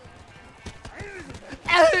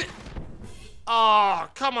 Oh,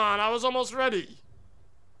 come on. I was almost ready.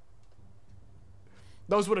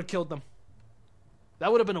 Those would have killed them.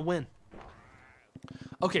 That would have been a win.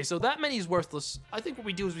 Okay, so that many is worthless. I think what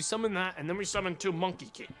we do is we summon that, And then we summon 2 Monkey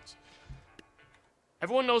Kings.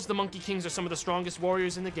 Everyone knows the Monkey Kings are some of the strongest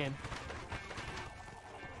warriors in the game.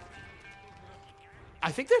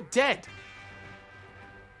 I think they're dead.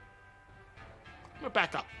 I'm gonna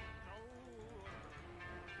back up.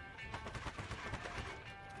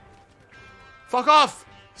 Fuck off!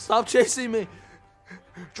 Stop chasing me.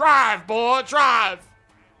 Drive, boy, drive!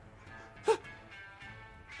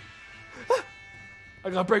 I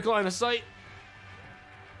gotta break line of sight.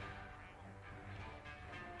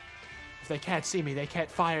 If they can't see me, they can't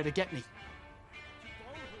fire to get me.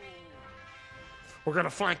 We're gonna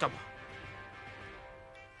flank them.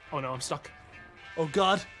 Oh no, I'm stuck. Oh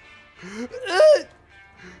god.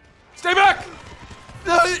 Stay back!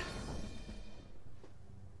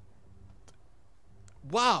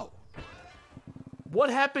 Wow. What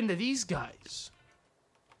happened to these guys?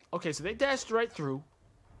 Okay, so they dashed right through.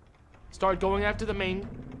 Started going after the main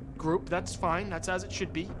group. That's fine. That's as it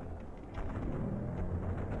should be.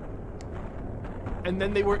 And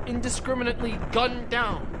then they were indiscriminately gunned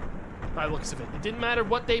down by the looks of it. It didn't matter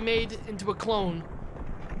what they made into a clone.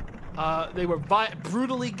 They were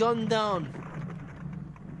brutally gunned down.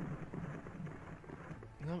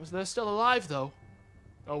 They're still alive, though.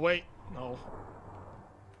 Oh, wait. No.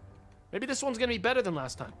 Maybe this one's gonna be better than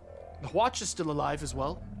last time. The Watch is still alive as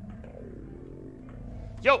well.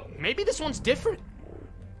 Yo, maybe this one's different.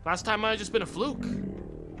 Last time might have just been a fluke.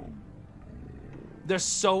 They're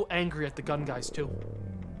so angry at the gun guys, too.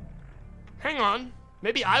 Hang on.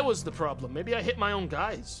 Maybe I was the problem. Maybe I hit my own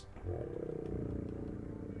guys.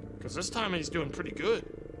 Because this time he's doing pretty good.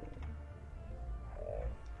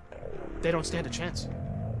 They don't stand a chance.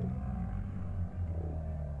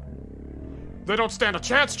 They don't stand a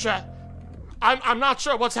chance, chat. I'm not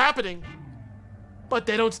sure what's happening. But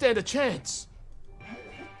they don't stand a chance.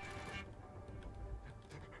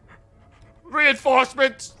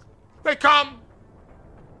 Reinforcements! They come!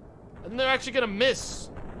 And they're actually gonna miss.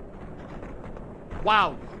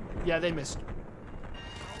 Wow. Yeah, they missed.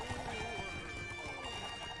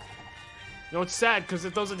 You know, it's sad, because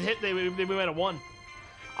if those had hit, they might have won.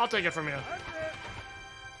 I'll take it from you.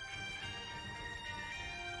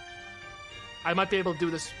 I might be able to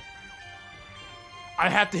do this. I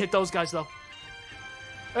have to hit those guys, though.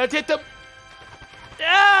 Let's hit them.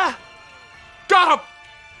 Yeah! Got him!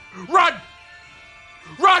 Run!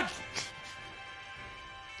 Run!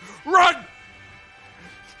 Run!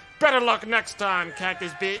 Better luck next time,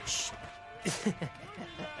 cactus bitch.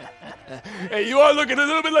 Hey, you are looking a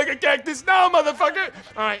little bit like a cactus now, motherfucker!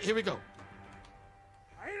 Alright, here we go.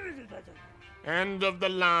 End of the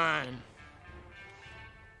line.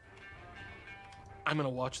 I'm gonna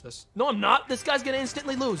watch this. No, I'm not. This guy's gonna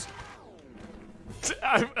instantly lose.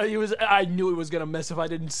 I knew it was gonna miss if I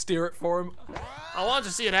didn't steer it for him. I wanted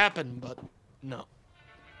to see it happen, but no.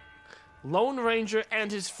 Lone Ranger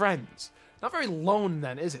and his friends. Not very lone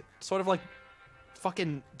then, is it? Sort of like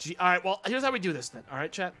Fucking G. All right, well, here's how we do this then. All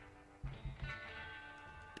right, chat.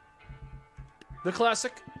 The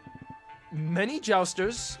classic. Many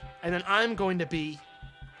jousters, and then I'm going to be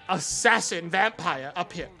assassin vampire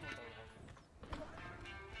up here.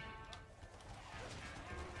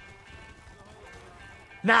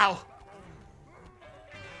 Now.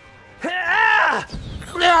 Alright,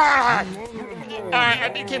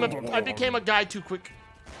 I became a guy too quick.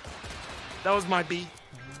 That was my B.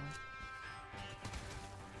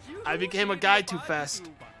 I became a guy too fast.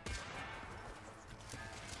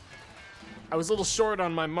 I was a little short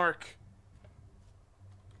on my mark.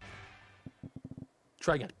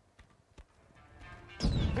 Try again.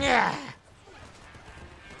 Yeah.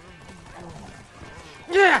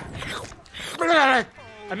 Yeah. I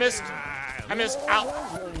missed. I missed.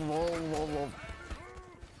 Ow.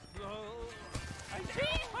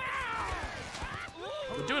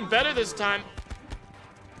 We're doing better this time.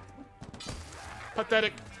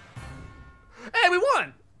 Pathetic. Hey, we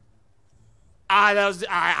won. I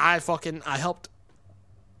helped.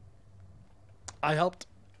 I helped.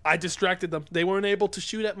 I distracted them. They weren't able to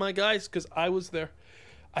shoot at my guys because I was there.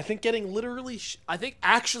 I think getting literally, I think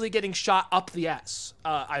actually getting shot up the ass.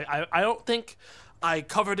 I don't think I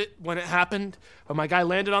covered it when it happened, but my guy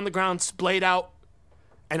landed on the ground, splayed out,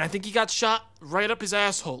 and I think he got shot right up his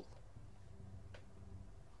asshole.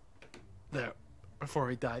 There, before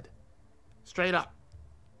he died. Straight up.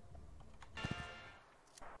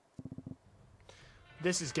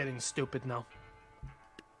 This is getting stupid now.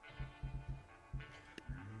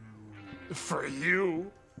 For you.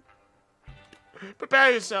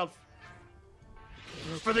 Prepare yourself.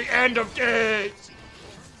 For the end of days.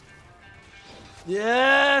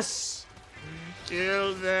 yes.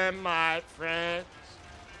 Kill them, my friends.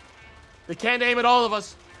 They can't aim at all of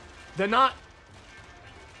us. They're not.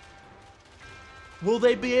 Will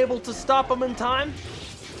they be able to stop them in time?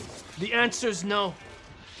 The answer's no.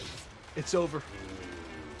 It's over.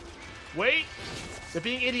 Wait. They're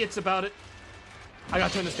being idiots about it. I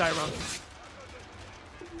gotta turn this guy around.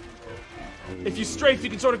 If you strafe, you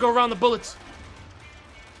can sort of go around the bullets.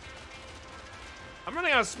 I'm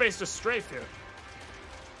running out of space to strafe here.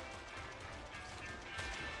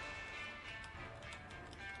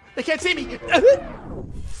 They can't see me.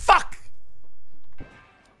 Fuck.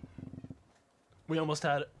 We almost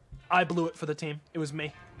had it. I blew it for the team. It was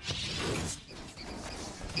me.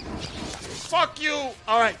 Fuck you.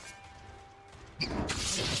 All right.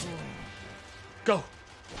 Go.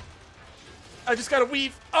 I just gotta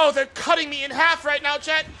weave. Oh, they're cutting me in half right now,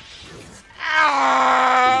 chat.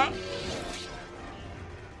 Ah!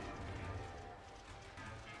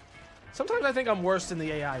 Sometimes I think I'm worse than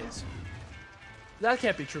the AI is. That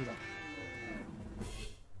can't be true, though.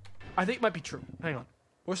 I think it might be true. Hang on.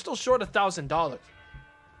 We're still short $1,000.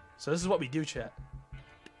 So this is what we do, chat.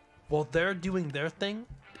 While they're doing their thing,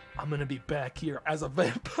 I'm gonna be back here as a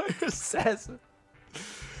vampire assassin.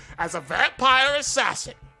 As a vampire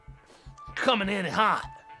assassin. Coming in hot.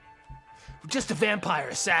 Just a vampire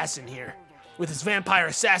assassin here. With his vampire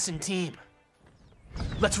assassin team.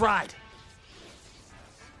 Let's ride.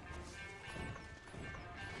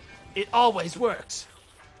 It always works.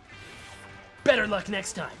 Better luck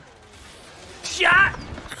next time. Shot!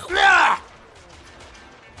 Ah!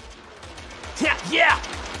 Yeah, yeah!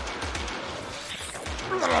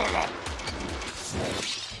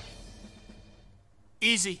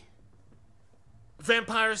 Easy.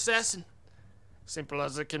 Vampire assassin. Simple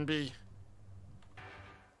as it can be.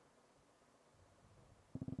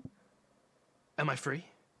 Am I free?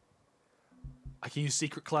 I can use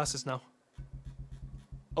secret classes now.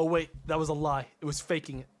 Oh wait, that was a lie. It was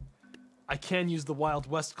faking it. I can use the Wild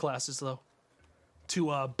West classes though.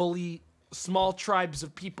 To bully small tribes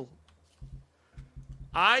of people.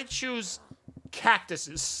 I choose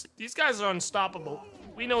cactuses. These guys are unstoppable.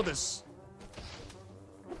 We know this.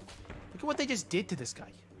 Look at what they just did to this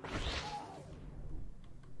guy.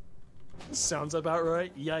 Sounds about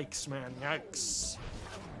right. Yikes, man. Yikes.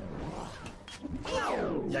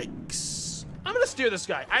 Yikes. I'm gonna steer this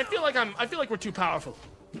guy. I feel like we're too powerful.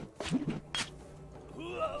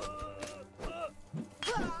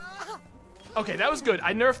 Okay, that was good.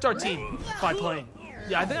 I nerfed our team by playing.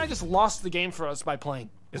 Yeah, I think I just lost the game for us by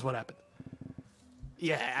playing, is what happened.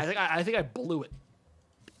 Yeah, I think I blew it.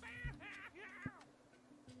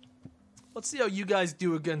 Let's see how you guys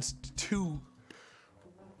do against two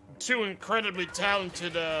incredibly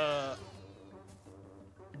talented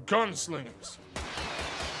gunslingers.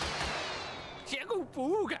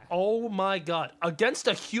 Oh my god. Against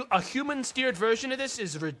a human-steered version of this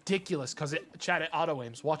is ridiculous, because it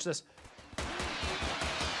auto-aims. Watch this.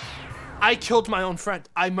 I killed my own friend.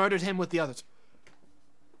 I murdered him with the others.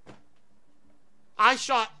 I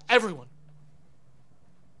shot everyone.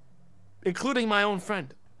 Including my own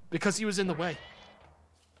friend. Because he was in the way.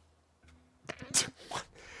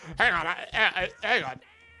 Hang on. Hang on.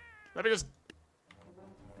 Let me just...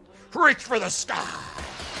 reach for the sky.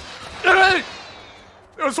 There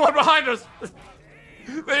was one behind us.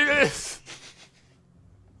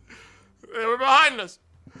 They were behind us.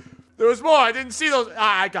 There was more. I didn't see those.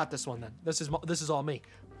 I got this one then. This is all me.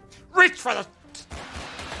 Reach for the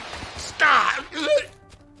sky.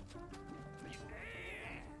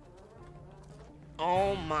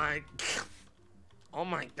 Oh my. Oh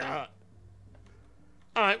my God.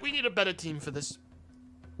 All right, we need a better team for this.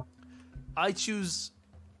 I choose.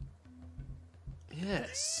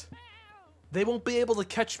 Yes. They won't be able to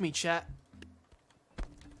catch me, chat.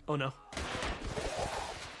 Oh no.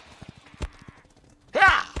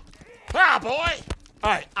 Yeah! Yeah, boy!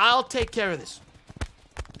 Alright, I'll take care of this.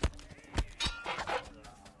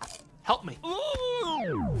 Help me.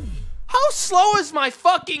 How slow is my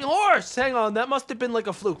fucking horse? Hang on, that must have been like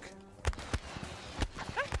a fluke.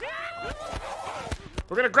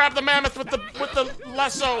 We're gonna grab the mammoth with the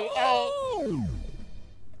lasso. Oh.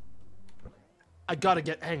 I gotta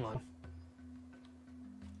get, hang on.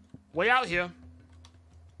 Way out here.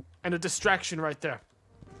 And a distraction right there.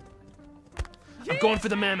 I'm going for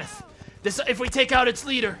the mammoth. If we take out its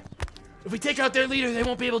leader, if we take out their leader, they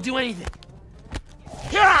won't be able to do anything.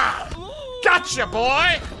 Yeah! Gotcha,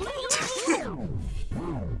 boy!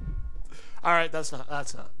 Alright, that's not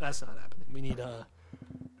happening.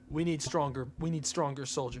 We need stronger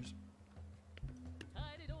soldiers.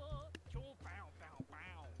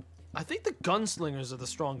 I think the gunslingers are the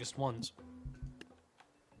strongest ones.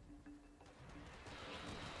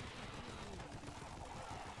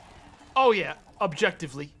 Oh yeah,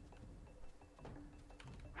 objectively.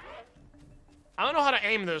 I don't know how to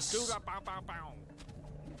aim this.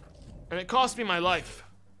 And it cost me my life.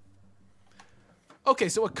 Okay,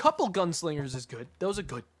 so a couple gunslingers is good. Those are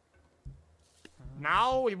good.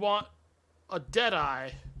 Now we want a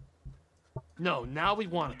Deadeye. No, now we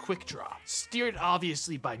want a quick draw. Steered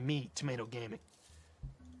obviously by me, Tomato Gaming.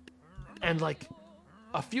 And like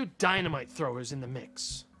a few dynamite throwers in the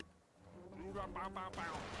mix.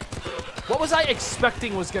 What was I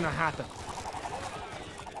expecting was gonna happen?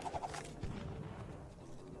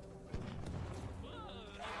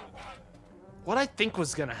 What I think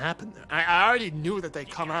was gonna happen there. I already knew that they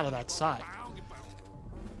come out of that side.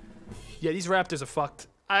 Yeah, these raptors are fucked.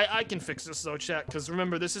 I can fix this though, chat, because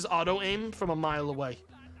remember, this is auto-aim from a mile away.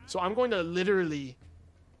 So I'm going to literally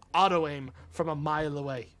auto-aim from a mile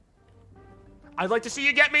away. I'd like to see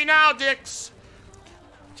you get me now, dicks!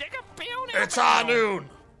 It's high noon!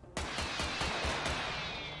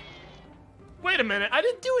 Wait a minute, I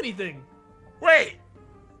didn't do anything! Wait!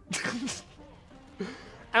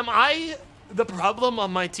 Am I the problem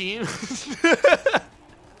on my team?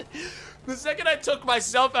 The second I took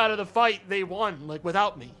myself out of the fight, they won, like,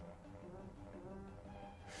 without me.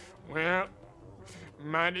 Well,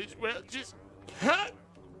 might as well just...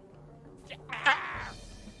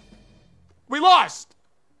 We lost!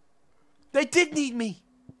 They did need me.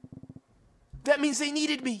 That means they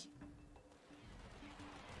needed me.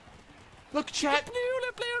 Look, chat.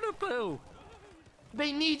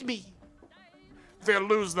 They need me. They'll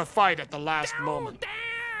lose the fight at the last moment.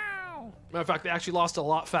 Matter of fact, they actually lost a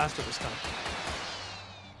lot faster this time.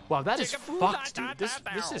 Wow, that is fucked, dude. This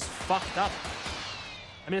is fucked up.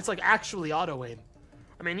 I mean, it's like actually auto-aim.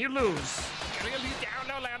 I mean, you lose.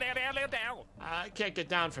 I can't get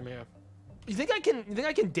down from here. You think I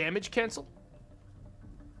can damage cancel?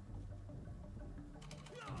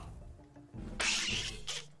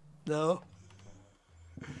 No.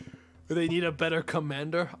 They need a better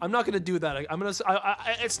commander. I'm not gonna do that. I'm gonna.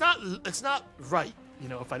 It's not right. You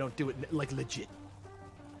know, if I don't do it like legit.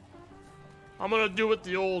 I'm gonna do it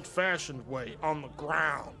the old-fashioned way, on the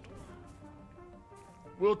ground.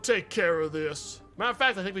 We'll take care of this. Matter of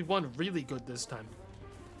fact, I think we won really good this time.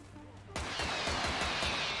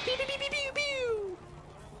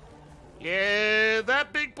 Yeah,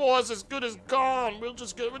 that big boy's as good as gone. We're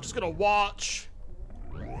just gonna watch.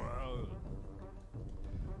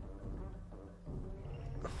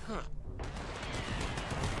 Huh.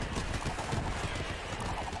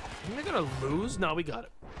 Are we gonna lose? No, we got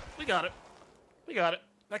it. We got it. We got it.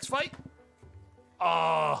 Next fight.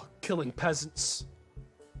 Oh, killing peasants.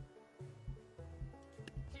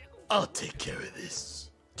 I'll take care of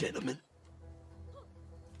this, gentlemen.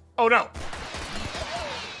 Oh no.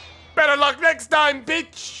 Better luck next time,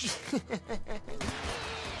 bitch.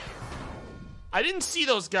 I didn't see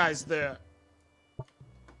those guys there.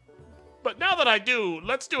 But now that I do,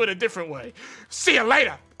 let's do it a different way. See you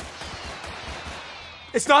later.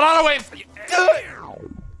 It's not auto aim.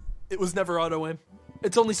 It was never auto aim.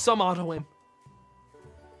 It's only some auto aim.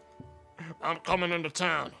 I'm coming into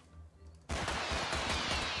town.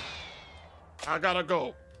 I gotta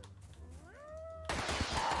go.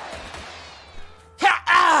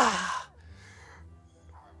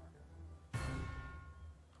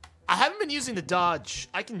 I haven't been using the dodge.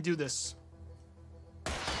 I can do this.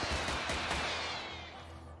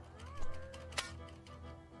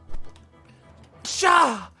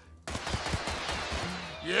 Sha!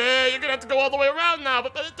 Yeah, you're gonna have to go all the way around now,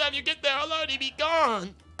 but by the time you get there, I'll already be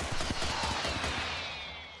gone.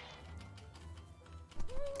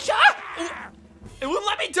 Sha! It wouldn't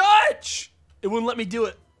let me dodge! It wouldn't let me do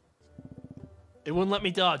it. It wouldn't let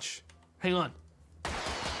me dodge. Hang on.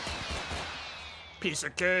 Piece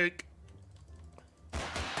of cake.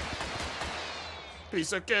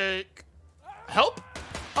 Piece of cake. Help?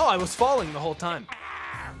 Oh, I was falling the whole time.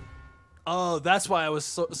 Oh, that's why I was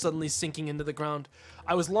suddenly sinking into the ground.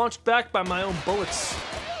 I was launched back by my own bullets.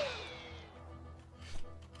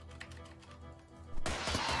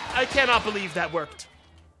 I cannot believe that worked.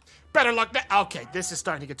 Better luck now. Okay, this is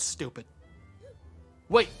starting to get stupid.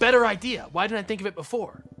 Wait, better idea. Why didn't I think of it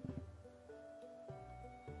before?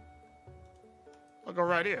 I'll go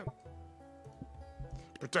right here.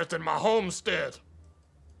 Protecting my homestead.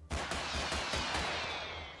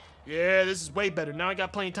 Yeah, this is way better. Now I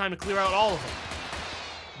got plenty of time to clear out all of them.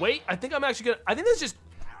 Wait, I think I'm actually gonna... I think this is just...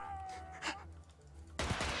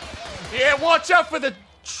 Yeah, watch out for the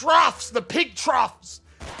troughs, the pig troughs.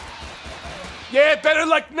 Yeah, better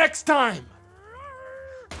luck next time.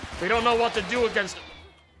 We don't know what to do against them.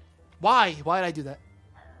 Why? Why did I do that?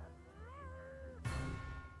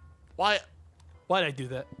 Why? Why did I do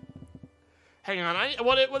that? Hang on.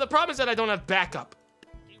 Well, the problem is that I don't have backup.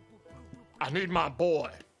 I need my boy.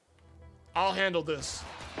 I'll handle this.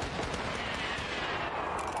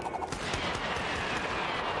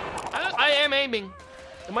 I am aiming.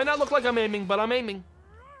 It might not look like I'm aiming, but I'm aiming.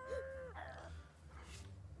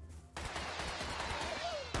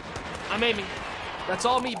 I'm aiming. That's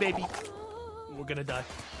all me, baby. We're gonna die.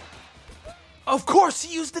 Of course,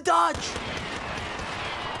 he used the dodge.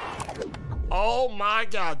 Oh my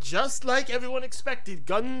god, just like everyone expected,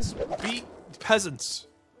 guns beat peasants.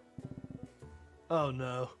 Oh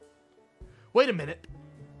no. Wait a minute.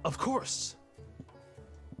 Of course.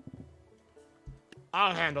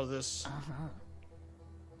 I'll handle this.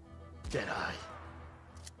 Deadeye.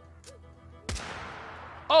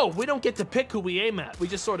 Oh, we don't get to pick who we aim at. We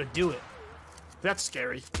just sort of do it. That's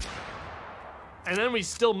scary. And then we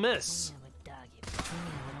still miss.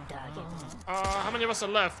 How many of us are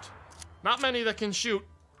left? Not many that can shoot.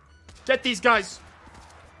 Get these guys.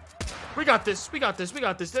 We got this. We got this. We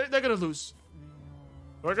got this. They're gonna lose.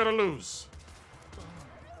 We're gonna lose.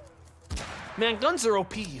 Man, guns are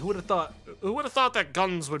OP. Who would have thought? Who would have thought that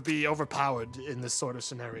guns would be overpowered in this sort of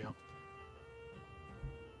scenario?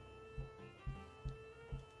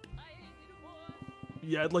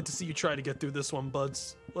 Yeah, I'd like to see you try to get through this one,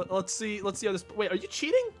 buds. Let's see how this... Wait, are you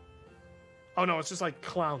cheating? Oh no, it's just like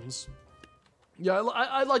clowns. Yeah,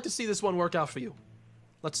 I'd like to see this one work out for you.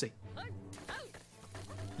 Let's see.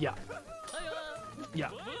 Yeah. Yeah.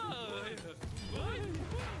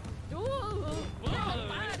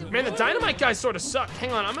 Man, the dynamite guys sort of suck.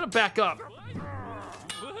 Hang on, I'm gonna back up.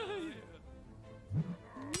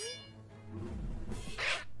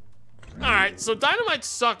 Alright, so dynamite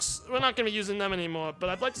sucks. We're not gonna be using them anymore, but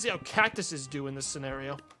I'd like to see how cactuses do in this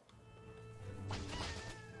scenario.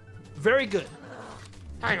 Very good.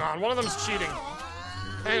 Hang on, one of them's cheating.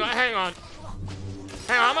 Hang on, hang on.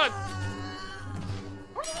 Hang on, I'm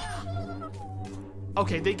gonna...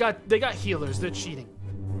 Okay, they got healers. They're cheating.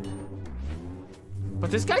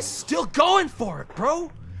 But this guy's still going for it,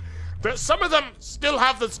 bro. Some of them still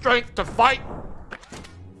have the strength to fight.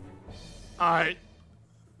 Alright.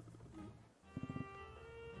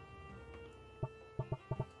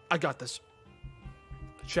 I got this.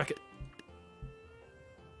 Check it.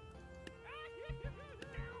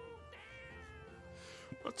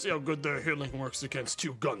 Let's see how good their healing works against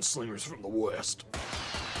two gunslingers from the west.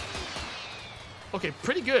 Okay,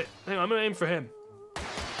 pretty good. Hang on, I'm gonna aim for him.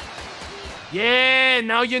 Yeah,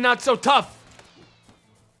 now you're not so tough.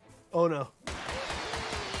 Oh no.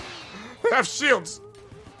 They have shields.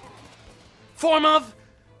 Form of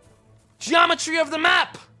geometry of the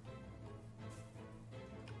map.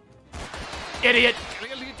 Idiot.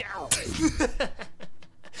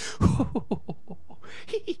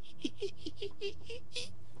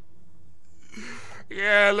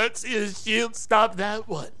 Yeah, let's see his shield stop that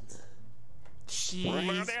one.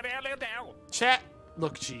 Cheese. Chat.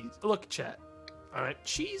 Look, cheese. Look, chat. All right.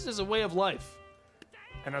 Cheese is a way of life.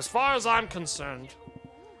 And as far as I'm concerned,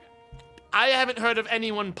 I haven't heard of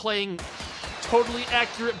anyone playing totally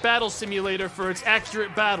accurate battle simulator for its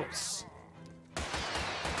accurate battles.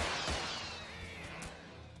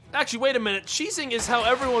 Actually, wait a minute. Cheesing is how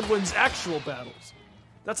everyone wins actual battles.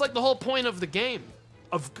 That's like the whole point of the game,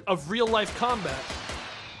 of real life combat,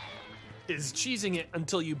 is cheesing it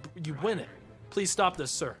until you win it. Please stop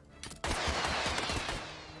this, sir.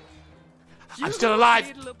 I'm still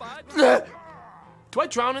alive. Do I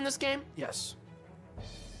drown in this game? Yes.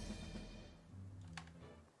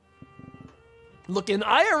 Look, in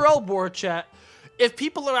IRL war chat, if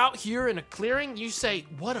people are out here in a clearing, you say,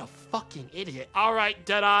 what a fucking idiot. All right,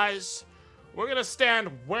 Deadeyes, we're gonna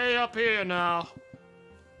stand way up here now.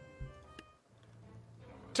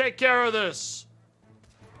 Take care of this.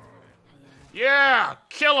 Yeah,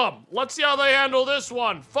 kill him. Let's see how they handle this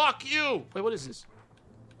one. Fuck you. Wait, what is this?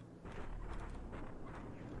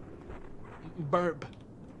 Burp.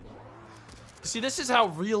 See, this is how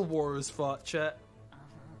real war is fought, chat.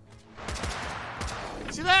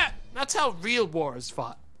 See that? That's how real war is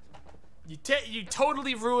fought. You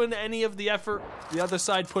totally ruin any of the effort the other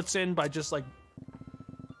side puts in by just like...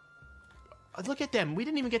 Look at them. We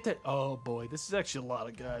didn't even get to... Oh boy, this is actually a lot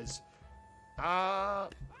of guys. I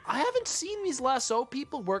haven't seen these lasso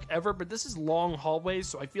people work ever, but this is long hallways,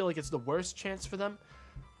 so I feel like it's the worst chance for them.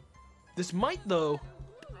 This might, though...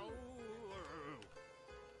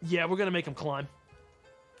 Yeah, we're gonna make them climb.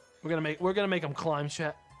 We're gonna make them climb,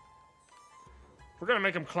 chat. We're gonna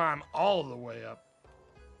make them climb all the way up.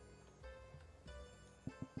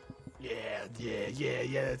 Yeah.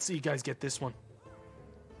 Let's see you guys get this one.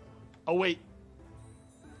 Oh wait.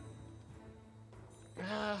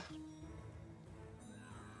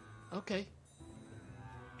 Okay.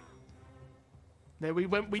 There we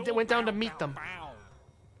went down to meet them.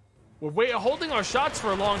 We're holding our shots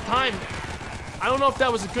for a long time. I don't know if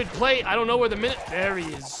that was a good play. I don't know where the minute... There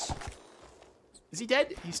he is. Is he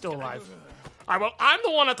dead? He's still alive. All right, well, I'm the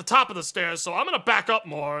one at the top of the stairs, so I'm gonna back up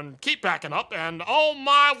more and keep backing up, and oh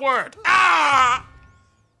my word. Ah!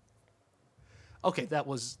 Okay, that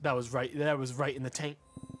was right. That was right in the tank.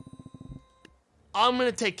 I'm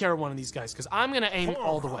gonna take care of one of these guys, because I'm gonna aim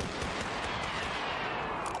all the way.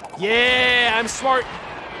 Yeah, I'm smart.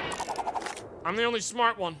 I'm the only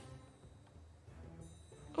smart one.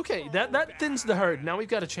 Okay, that thins the herd. Now we've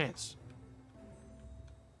got a chance.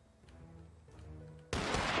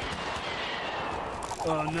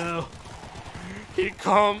 Oh no. He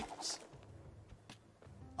comes.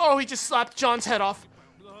 Oh, he just slapped John's head off.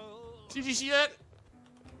 Did you see that?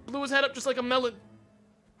 Blew his head up just like a melon.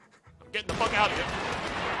 I'm getting the fuck out of here.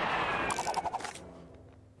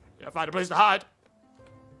 Gotta find a place to hide.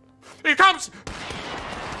 Here he comes!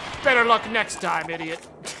 Better luck next time, idiot.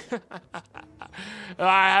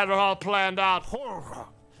 I had it all planned out.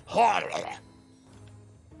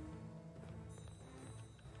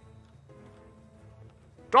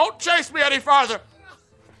 Don't chase me any farther!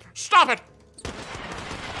 Stop it!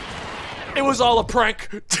 It was all a prank.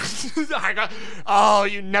 Oh,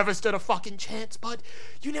 you never stood a fucking chance, bud.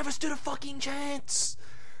 You never stood a fucking chance.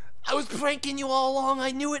 I was pranking you all along.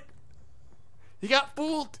 I knew it. You got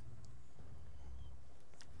fooled.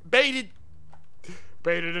 Baited.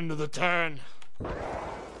 Baited into the turn.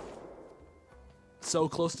 So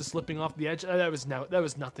close to slipping off the edge. That was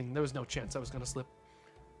nothing. There was no chance I was gonna slip.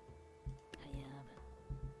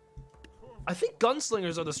 I think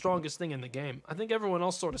gunslingers are the strongest thing in the game. I think everyone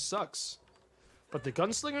else sort of sucks. But the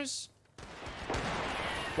gunslingers?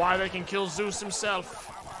 Why, they can kill Zeus himself.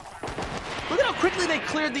 Look at how quickly they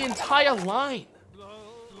cleared the entire line.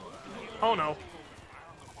 Oh no.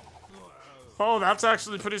 Oh, that's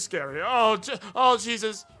actually pretty scary. Oh,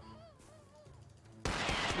 Jesus.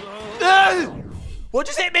 What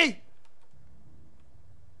just hit me?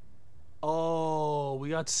 Oh, we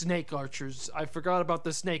got snake archers. I forgot about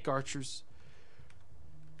the snake archers.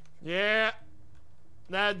 Yeah.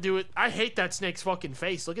 That'd do it. I hate that snake's fucking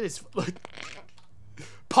face. Look at his...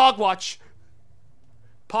 Pogwatch.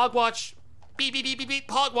 Pogwatch. Beep, beep, beep, beep, beep.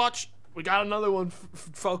 Pogwatch. We got another one,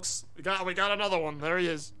 folks. We got another one. There he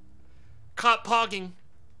is. Caught pogging.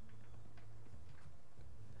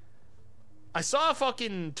 I saw a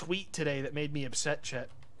fucking tweet today that made me upset, chat.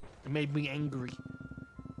 It made me angry.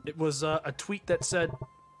 It was a tweet that said,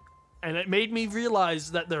 and it made me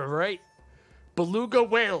realize that they're right. Beluga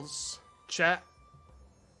whales, chat,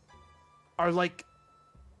 are like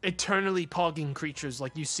eternally pogging creatures.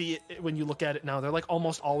 Like, you see it when you look at it now. They're like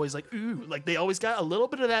almost always like, ooh, like they always got a little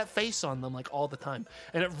bit of that face on them, like all the time.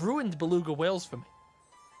 And it ruined beluga whales for me.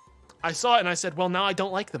 I saw it and I said, well, now I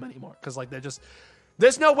don't like them anymore. Because like they're just,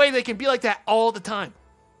 there's no way they can be like that all the time.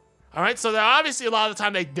 All right, so they're obviously a lot of the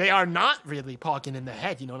time they are not really pogging in the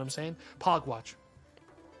head. You know what I'm saying? Pog watch.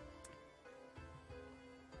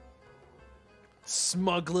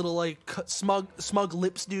 Smug little like smug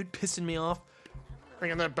lips, dude, pissing me off.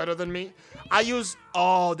 Thinking they're better than me. I use.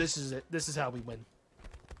 Oh, this is it. This is how we win.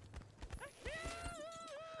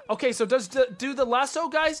 Okay, so do the lasso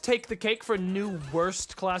guys take the cake for new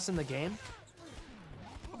worst class in the game?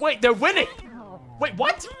 Wait, they're winning. Wait,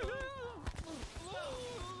 what?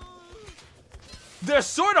 They're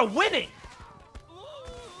sort of winning.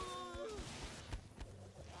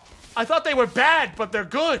 I thought they were bad, but they're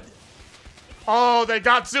good. Oh, they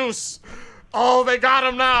got Zeus. Oh, they got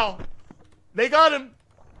him now. They got him.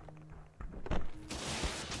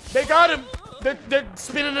 They got him. They're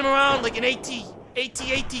spinning him around like an AT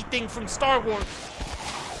thing from Star Wars.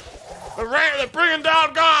 They're bringing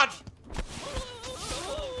down God.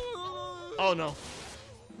 Oh, no.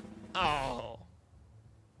 Oh.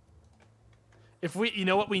 If we, you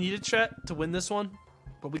know what we needed, chat, to win this one,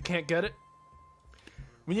 but we can't get it?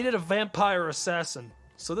 We needed a vampire assassin.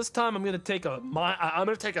 So this time I'm gonna take a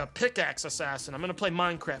pickaxe assassin. I'm gonna play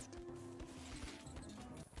Minecraft.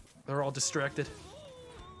 They're all distracted.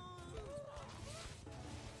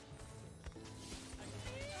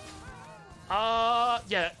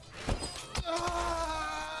 Yeah.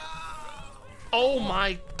 Oh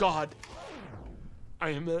my God.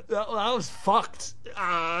 That was fucked.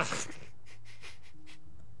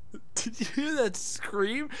 Did you hear that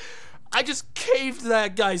scream? I just caved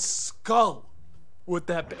that guy's skull with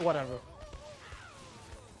that. Whatever.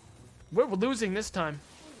 We're losing this time.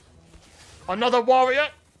 Another warrior.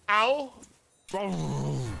 Ow.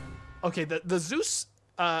 Okay, the Zeus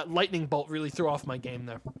lightning bolt really threw off my game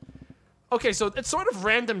there. Okay, so it's sort of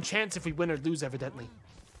random chance if we win or lose, evidently.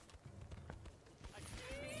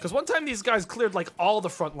 Because one time these guys cleared like all the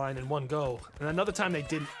front line in one go, and another time they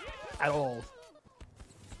didn't at all.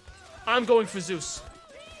 I'm going for Zeus.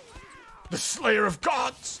 The Slayer of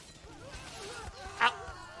Gods. Ow.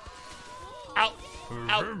 Ow.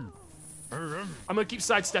 Ow. I'm gonna keep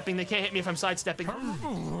sidestepping. They can't hit me if I'm sidestepping.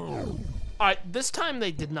 Alright, this time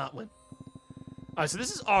they did not win. Alright, so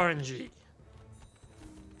this is RNG.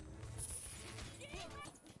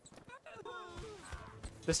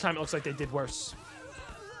 This time it looks like they did worse.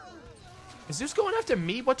 Is Zeus going after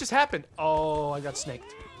me? What just happened? Oh, I got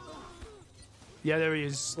snaked. Yeah, there he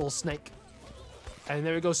is, little snake. And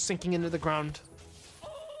there he goes, sinking into the ground.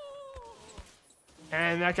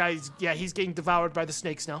 And that guy's, yeah, he's getting devoured by the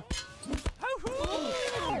snakes now.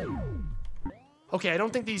 Okay, I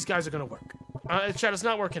don't think these guys are gonna work. Chad, it's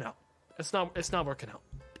not working out. It's not working out.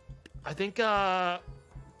 I think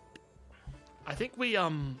we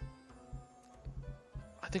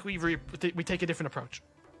take a different approach.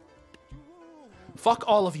 Fuck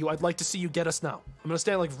all of you. I'd like to see you get us now. I'm gonna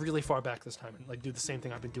stand like really far back this time and like do the same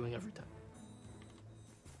thing I've been doing every time.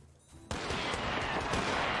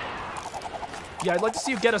 Yeah, I'd like to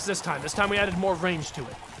see you get us this time. This time we added more range to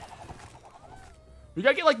it. We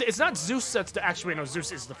gotta get like it's not Zeus that's the actually no,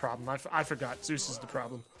 Zeus is the problem. I forgot. Zeus is the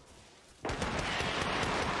problem.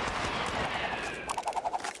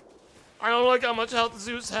 I don't like how much health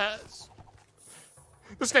Zeus has.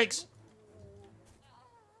 The snakes.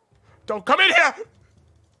 Don't come in here!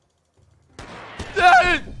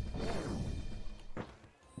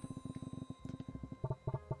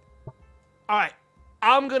 Alright,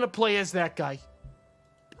 I'm gonna play as that guy.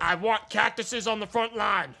 I want cactuses on the front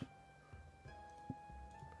line.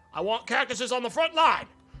 I want cactuses on the front line.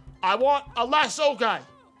 I want a lasso guy.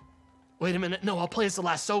 Wait a minute, no, I'll play as the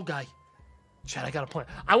lasso guy. Chad, I got a plan.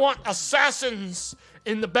 I want assassins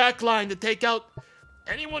in the back line to take out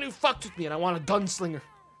anyone who fucked with me, and I want a gunslinger.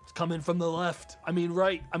 It's coming from the left. I mean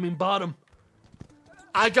right. I mean bottom.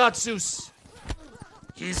 I got Zeus.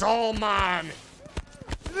 He's all mine.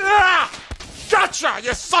 Ah! Gotcha,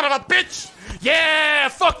 you son of a bitch! Yeah,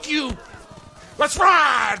 fuck you! Let's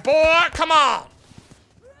ride, boy! Come on!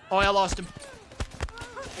 Oh, I lost him.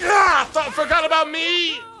 Yeah, forgot about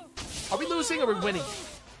me! Are we losing or are we winning?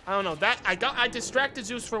 I don't know. I distracted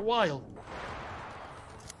Zeus for a while.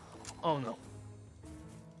 Oh no.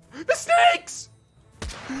 The snakes!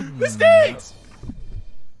 The snakes!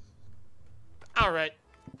 Alright.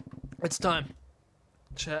 It's time.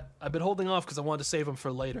 Chat, I've been holding off because I wanted to save them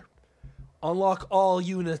for later. Unlock all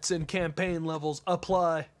units in campaign levels.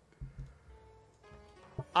 Apply.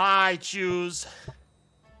 I choose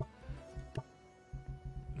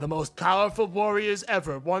the most powerful warriors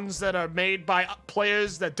ever. Ones that are made by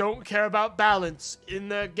players that don't care about balance in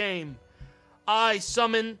their game. I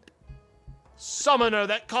summon Summoner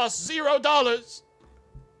that costs $0.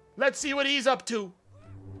 Let's see what he's up to.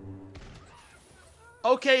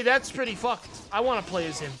 Okay, that's pretty fucked. I want to play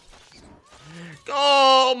as him.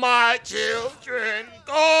 Go, my children,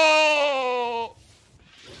 go!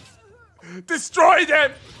 Destroy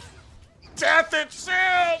them! Death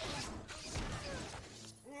itself!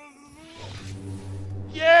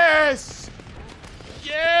 Yes!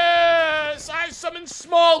 Yes! I summon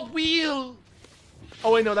small wheel!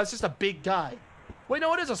 Oh wait, no, that's just a big guy. Wait,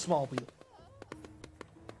 no, it is a small wheel.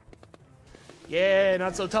 Yeah,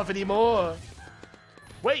 not so tough anymore.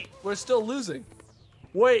 Wait, we're still losing.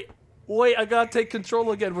 Wait, I gotta take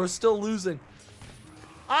control again. We're still losing.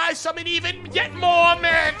 I summon even yet more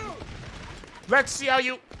men! Let's see how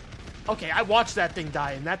you... Okay, I watched that thing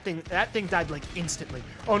die, and that thing died, like, instantly.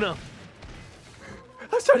 Oh, no.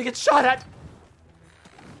 I was trying to get shot at!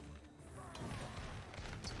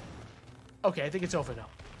 Okay, I think it's over now.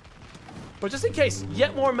 But just in case,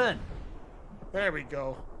 yet more men. There we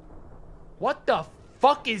go. What the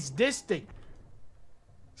fuck is this thing?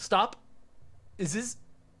 Stop. Is this...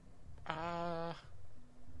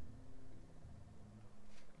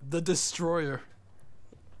 The Destroyer.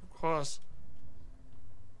 Of course.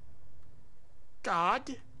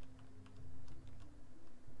 God?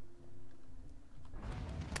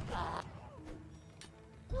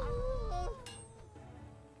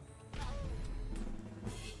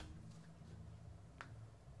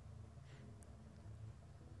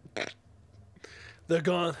 They're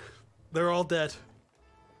gone. They're all dead.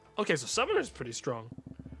 Okay, so Summoner's pretty strong.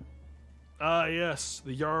 Ah, yes.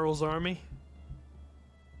 The Jarl's army.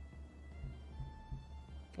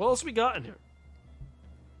 What else we got in here?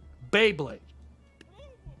 Beyblade.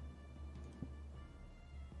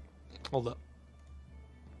 Hold up.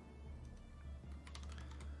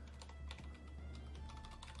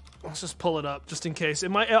 Let's just pull it up, just in case.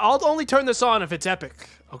 I'll only turn this on if it's epic,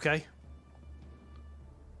 okay?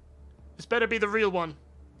 This better be the real one.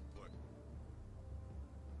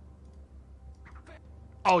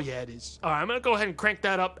 Oh yeah, it is. All right, I'm gonna go ahead and crank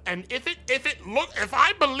that up, and if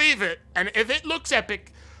I believe it, and if it looks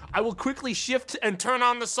epic, I will quickly shift and turn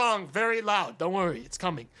on the song very loud. Don't worry, it's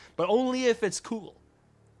coming, but only if it's cool.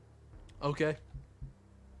 Okay.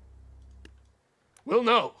 We'll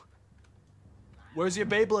know. Where's your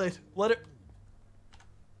Beyblade? Let it...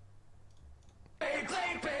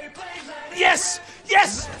 Yes!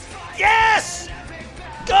 Yes! Yes!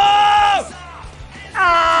 Go!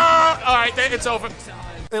 Ah! All right, then it's over.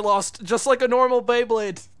 They lost, just like a normal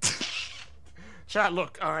Beyblade. Chat,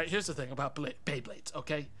 look. All right, here's the thing about Beyblades,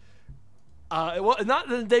 okay?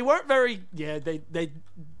 They weren't very... Yeah,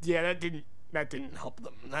 that didn't help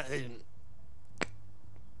them. They didn't.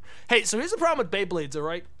 Hey, so here's the problem with Beyblades, all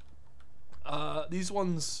right? These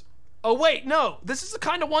ones... Oh, wait, no. This is the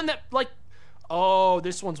kind of one that, like... Oh,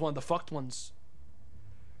 this one's one of the fucked ones.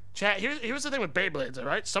 Chat, here's the thing with Beyblades, all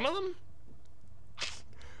right? Some of them...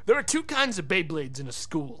 There were two kinds of Beyblades in a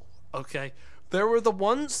school, okay? There were the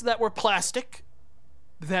ones that were plastic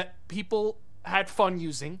that people had fun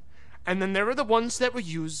using, and then there were the ones that were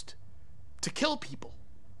used to kill people.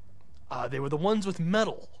 They were the ones with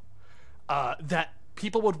metal that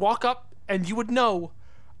people would walk up and you would know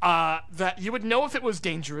if it was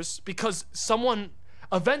dangerous because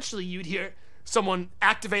eventually you'd hear someone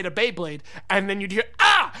activate a Beyblade, and then you'd hear,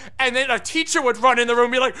 ah! And then a teacher would run in the room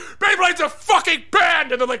and be like, Beyblades are fucking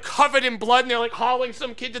banned! And they're like covered in blood, and they're like hauling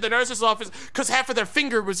some kid to the nurse's office because half of their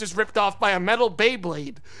finger was just ripped off by a metal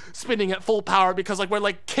Beyblade spinning at full power because like we're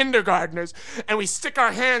like kindergartners and we stick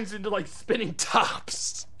our hands into like spinning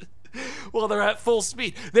tops while they're at full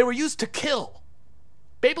speed. They were used to kill.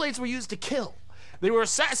 Beyblades were used to kill. They were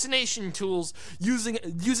assassination tools using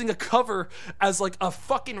a cover as like a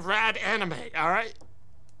fucking rad anime, alright?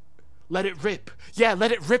 Let it rip. Yeah,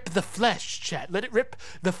 let it rip the flesh, chat. Let it rip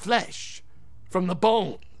the flesh from the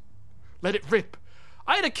bone. Let it rip.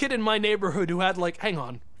 I had a kid in my neighborhood who had like, hang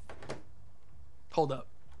on. Hold up.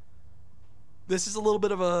 This is a little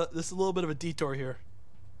bit of a detour here.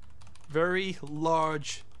 Very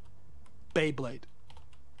large Beyblade.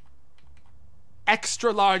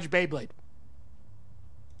 Extra large Beyblade.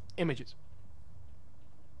 Images.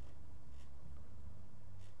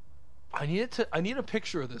 I need a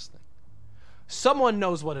picture of this thing. Someone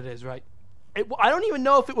knows what it is, right? I don't even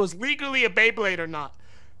know if it was legally a Beyblade or not.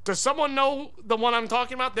 Does someone know the one I'm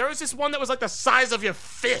talking about? There was this one that was like the size of your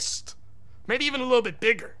fist. Maybe even a little bit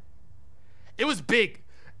bigger. It was big.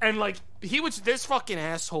 And like this fucking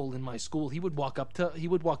asshole in my school, he would walk up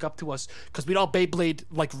to us because we'd all Beyblade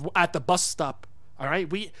like at the bus stop. All right,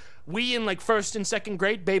 we in like first and second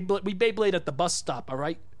grade, we Beyblade at the bus stop. All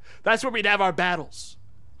right, that's where we'd have our battles.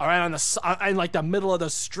 All right, in like the middle of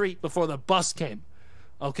the street before the bus came.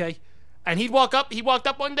 Okay, And he walked up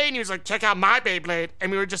one day and he was like, check out my Beyblade.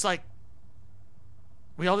 And we were just like,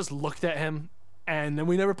 we all just looked at him, and then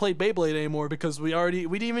we never played Beyblade anymore because we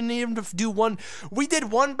didn't even need him to do one. We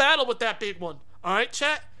did one battle with that big one. All right,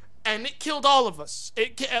 chat? And it killed all of us.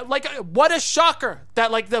 What a shocker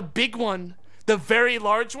that like the big one, the very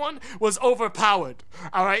large one, was overpowered.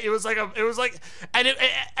 All right, it was like, and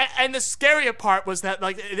the scarier part was that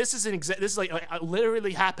like this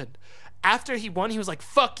literally happened. After he won, he was like,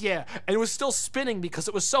 fuck yeah. And it was still spinning because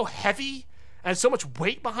it was so heavy and so much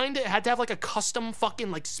weight behind it. It had to have like a custom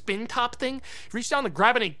fucking like spin top thing. He reached down to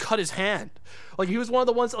grab it and he cut his hand. Like he was one of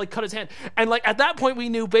the ones that like cut his hand. And like at that point we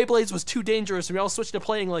knew Beyblades was too dangerous and we all switched to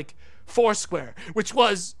playing like Foursquare, which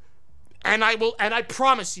was, and I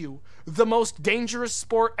promise you, the most dangerous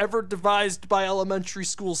sport ever devised by elementary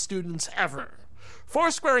school students ever.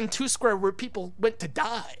 Foursquare and Two-Square where people went to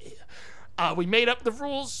die. We made up the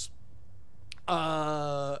rules.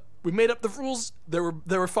 There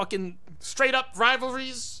were fucking straight up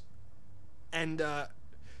rivalries, and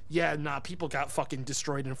yeah, nah, people got fucking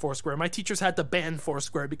destroyed in Foursquare. My teachers had to ban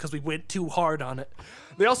Foursquare because we went too hard on it.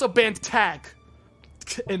 They also banned tag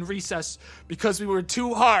in recess because we were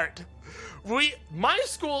too hard. My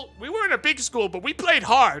school, we were in a big school, but we played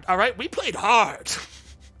hard. All right, we played hard.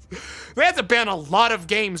 They had to ban a lot of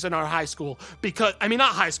games in our high school because, I mean,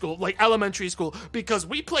 not high school, like elementary school, because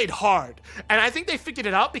we played hard. And I think they figured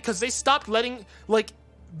it out because they stopped letting, like,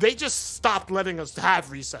 they just stopped letting us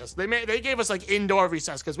have recess. They gave us like indoor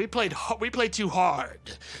recess because we played too hard.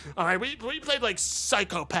 All right, we played like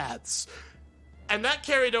psychopaths, and that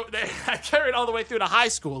carried all the way through to high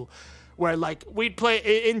school, where like we'd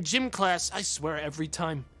play in gym class. I swear, every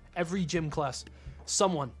gym class,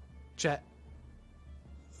 someone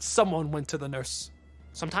went to the nurse.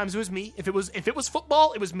 Sometimes it was me. If it was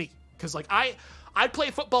football, it was me. Cause like I play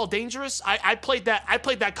football dangerous. I played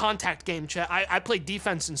that contact game, chat. I played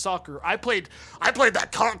defense in soccer. I played that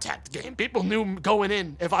contact game. People knew going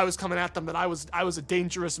in if I was coming at them that I was a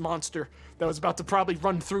dangerous monster that was about to probably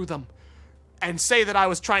run through them and say that I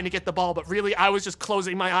was trying to get the ball, but really I was just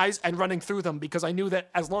closing my eyes and running through them because I knew that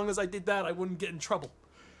as long as I did that, I wouldn't get in trouble.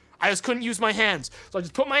 I just couldn't use my hands. So I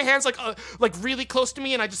just put my hands like really close to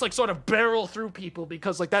me and I just like sort of barrel through people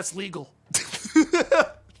because like that's legal.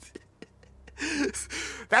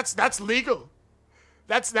 That's legal.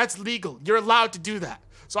 That's legal. You're allowed to do that.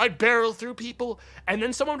 So I'd barrel through people and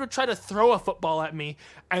then someone would try to throw a football at me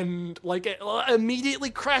and like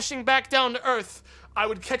immediately crashing back down to earth, I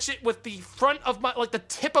would catch it with the front of my, like the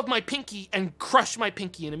tip of my pinky and crush my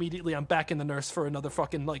pinky, and immediately I'm back in the nurse for another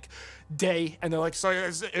fucking like day. And they're like, so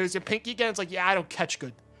is your pinky again? It's like, yeah, I don't catch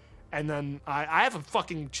good. And then I have a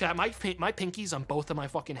fucking chat. My pinkies on both of my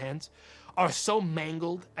fucking hands are so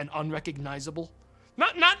mangled and unrecognizable.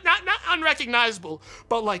 Not unrecognizable,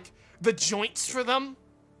 but like the joints for them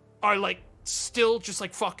are like still just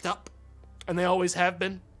like fucked up, and they always have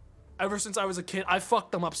been. Ever since I was a kid, I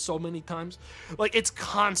fucked them up so many times. Like, it's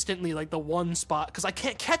constantly, like, the one spot, because I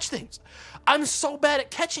can't catch things. I'm so bad at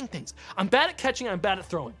catching things. I'm bad at catching, I'm bad at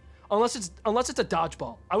throwing. Unless it's a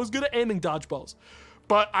dodgeball. I was good at aiming dodgeballs.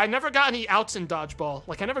 But I never got any outs in dodgeball.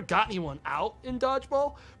 Like, I never got anyone out in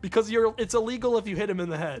dodgeball, because it's illegal if you hit him in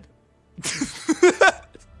the head. People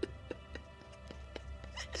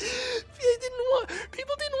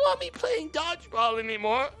didn't want me playing dodgeball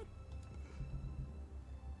anymore.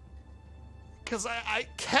 Because I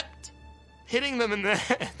kept hitting them in the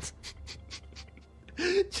head.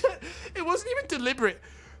 It wasn't even deliberate.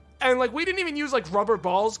 And like we didn't even use like rubber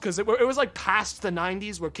balls because it was like past the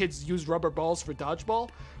 90s where kids used rubber balls for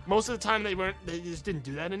dodgeball. Most of the time they just didn't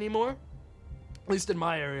do that anymore. At least in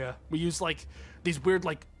my area. We used like these weird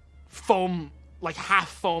like foam, like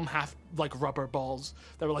half like rubber balls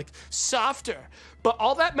that were like softer. But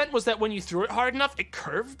all that meant was that when you threw it hard enough, it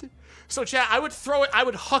curved. So chat, I would throw it, I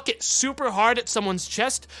would huck it super hard at someone's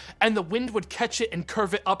chest, and the wind would catch it and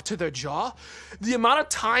curve it up to their jaw. The amount of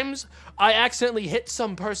times I accidentally hit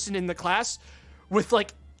some person in the class with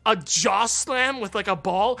like a jaw slam with like a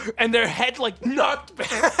ball, and their head like knocked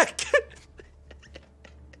back.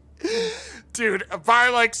 Dude, by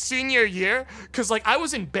like senior year, cause like I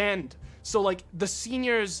was in band, so like the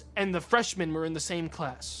seniors and the freshmen were in the same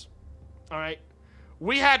class. All right,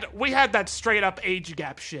 we had that straight up age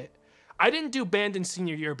gap shit. I didn't do band in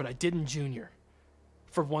senior year, but I did in junior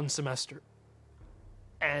for one semester.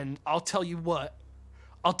 And I'll tell you what,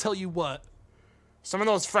 some of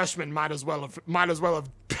those freshmen might as well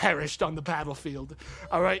have perished on the battlefield.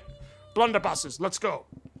 All right, blunderbusses, let's go.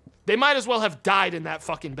 They might as well have died in that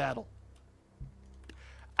fucking battle.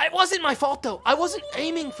 It wasn't my fault though. I wasn't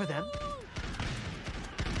aiming for them.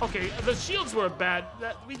 Okay, the shields were bad.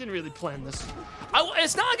 We didn't really plan this.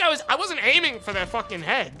 It's not like I wasn't aiming for their fucking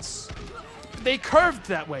heads. They curved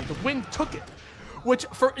that way. The wind took it. Which,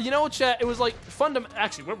 you know, chat, it was like fun to...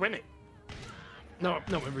 Actually, we're winning. No,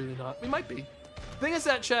 we're really not. We might be. The thing is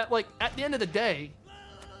that, chat, like, at the end of the day,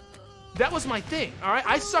 that was my thing, all right?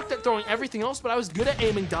 I sucked at throwing everything else, but I was good at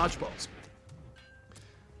aiming dodgeballs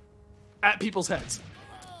at people's heads.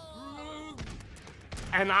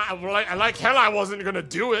 And like hell, I wasn't gonna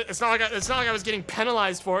do it. It's not like I was getting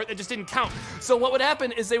penalized for it. It just didn't count. So what would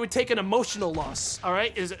happen is they would take an emotional loss. All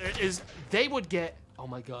right, is they would get. Oh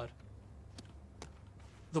my God.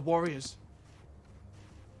 The Warriors.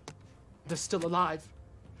 They're still alive.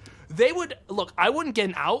 They would look. I wouldn't get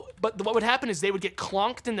an out, but what would happen is they would get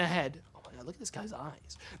clonked in the head. Oh my God, look at this guy's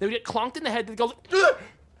eyes. They would get clonked in the head. They'd go. Ugh!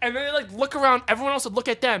 And then they like look around, everyone else would look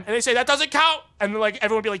at them, and they say, that doesn't count! And then like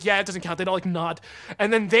everyone would be like, yeah, it doesn't count. They'd all like nod.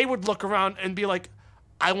 And then they would look around and be like,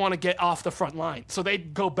 I want to get off the front line. So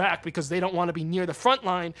they'd go back because they don't want to be near the front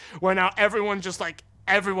line where now everyone just like,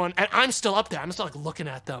 everyone, and I'm still up there. I'm still like looking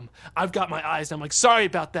at them. I've got my eyes and I'm like, sorry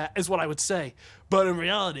about that, is what I would say. But in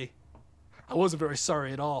reality, I wasn't very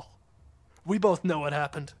sorry at all. We both know what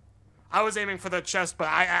happened. I was aiming for the chest, but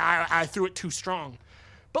I threw it too strong.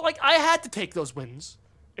 But like, I had to take those wins.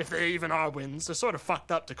 If they even are wins. They're sort of fucked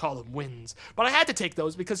up to call them wins. But I had to take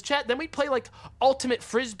those because, chat, then we'd play like ultimate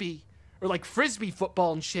frisbee or like frisbee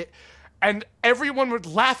football and shit. And everyone would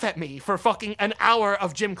laugh at me for fucking an hour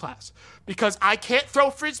of gym class because I can't throw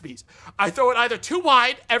frisbees. I throw it either too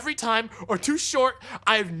wide every time or too short.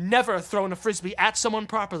 I've never thrown a frisbee at someone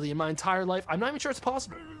properly in my entire life. I'm not even sure it's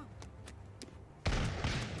possible.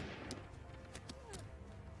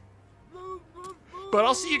 But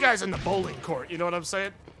I'll see you guys in the bowling court, you know what I'm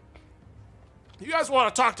saying? You guys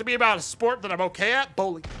want to talk to me about a sport that I'm okay at?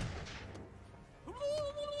 Bowling.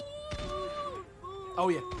 Oh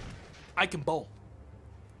yeah, I can bowl.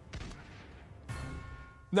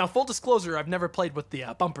 Now, full disclosure, I've never played with the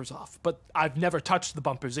bumpers off, but I've never touched the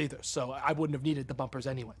bumpers either, so I wouldn't have needed the bumpers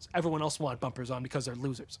anyways. Everyone else wanted bumpers on because they're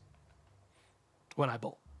losers when I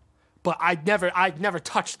bowl. But I've never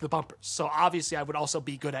touched the bumpers, so obviously I would also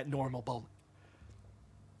be good at normal bowling.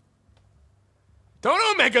 Don't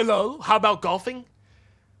know, Megalo. How about golfing?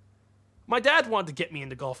 My dad wanted to get me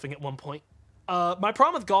into golfing at one point. My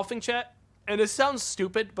problem with golfing, chat, and it sounds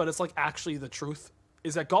stupid, but it's like actually the truth,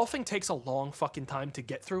 is that golfing takes a long fucking time to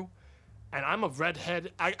get through. And I'm a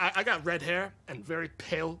redhead. I got red hair and very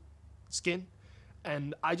pale skin.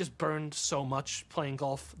 And I just burned so much playing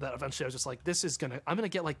golf that eventually I was just like, I'm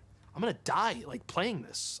gonna die like playing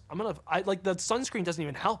this. Like the sunscreen doesn't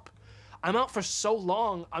even help. I'm out for so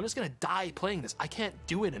long, I'm just gonna die playing this. I can't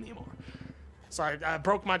do it anymore. Sorry, I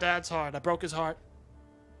broke my dad's heart. I broke his heart.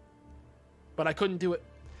 But I couldn't do it.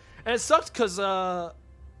 And it sucked because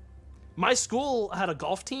my school had a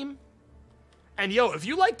golf team. And yo, if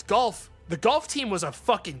you liked golf, the golf team was a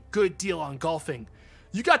fucking good deal on golfing.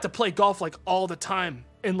 You got to play golf like all the time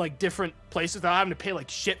in like different places without having to pay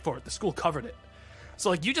like shit for it. The school covered it.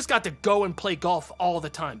 So like you just got to go and play golf all the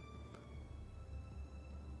time.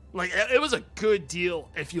 Like, it was a good deal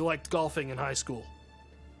if you liked golfing in high school.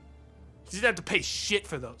 You didn't have to pay shit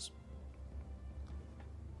for those.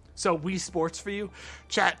 So, Wii Sports for you?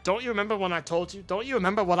 Chat, don't you remember when I told you? Don't you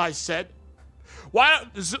remember what I said?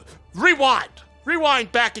 Rewind!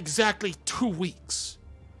 Rewind back exactly 2 weeks.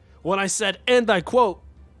 When I said, and I quote,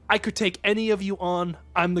 I could take any of you on.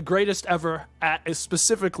 I'm the greatest ever at,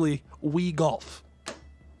 specifically, Wii Golf.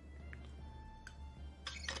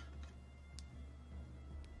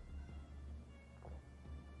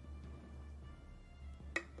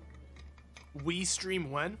 Wii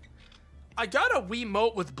stream when? I got a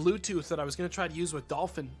Wiimote with Bluetooth that I was gonna try to use with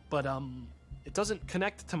Dolphin, but it doesn't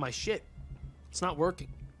connect to my shit. It's not working.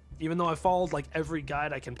 Even though I followed like every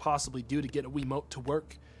guide I can possibly do to get a Wiimote to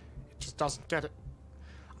work, it just doesn't get it.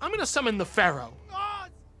 I'm gonna summon the Pharaoh.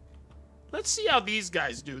 Let's see how these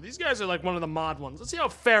guys do. These guys are like one of the mod ones. Let's see how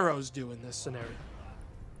Pharaohs do in this scenario.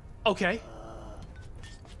 Okay.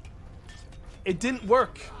 It didn't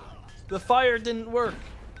work. The fire didn't work.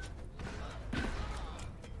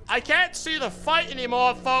 I can't see the fight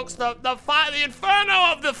anymore, folks. The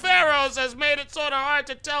inferno of the pharaohs has made it sort of hard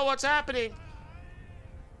to tell what's happening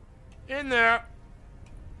in there.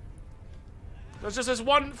 There's just this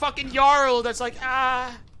one fucking Jarl that's like,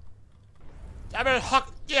 I better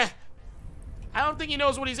huck, yeah. I don't think he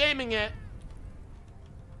knows what he's aiming at.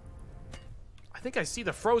 I think I see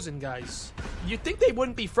the frozen guys. You'd think they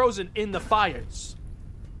wouldn't be frozen in the fires,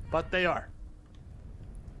 but they are.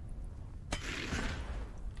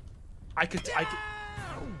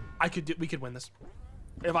 we could win this.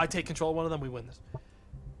 If I take control of one of them, we win this.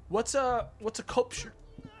 What's a cope shirt?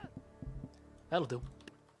 That'll do.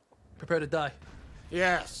 Prepare to die.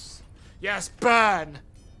 Yes. Yes, burn.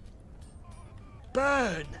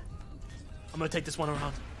 Burn. I'm gonna take this one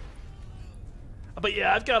around. But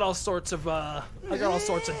yeah, I've got all sorts of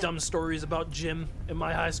dumb stories about gym in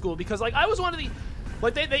my high school because like I was one of the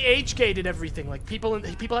like they age gated everything. Like people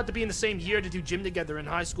had to be in the same year to do gym together in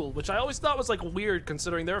high school, which I always thought was like weird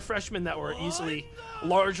considering there were freshmen that were easily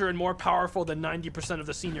larger and more powerful than 90% of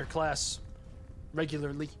the senior class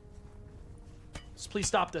regularly. So please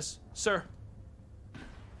stop this, sir.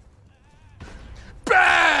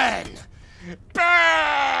 Burn!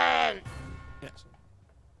 Burn! Yes.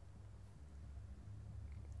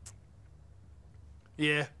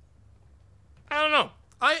 Yeah. I don't know.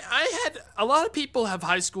 I had a lot of people have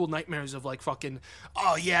high school nightmares of like fucking,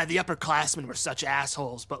 oh yeah, the upperclassmen were such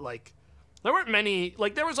assholes, but like there weren't many.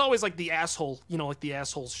 Like there was always like the asshole, you know, like the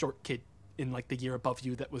asshole short kid in like the year above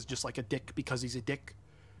you that was just like a dick because he's a dick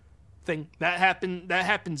thing. That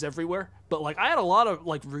happens everywhere. But like I had a lot of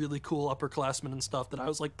like really cool upperclassmen and stuff that I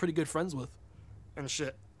was like pretty good friends with and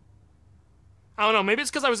shit. I don't know, maybe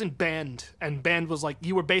it's because I was in band, and band was like,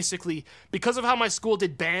 you were basically, because of how my school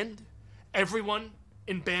did band, everyone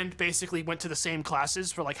in band basically went to the same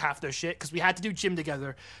classes for like half their shit, because we had to do gym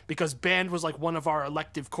together, because band was like one of our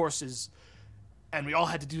elective courses, and we all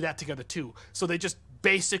had to do that together too. So they just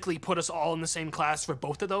basically put us all in the same class for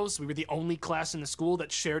both of those. We were the only class in the school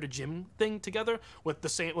that shared a gym thing together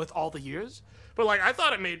with all the years. But like, I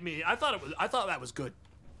thought that was good.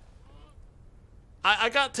 I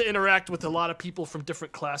got to interact with a lot of people from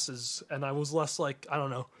different classes, and I was less like, I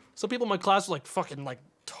don't know. Some people in my class were like fucking like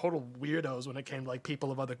total weirdos when it came to like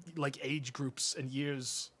people of other like age groups and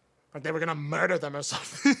years. Like they were gonna murder them or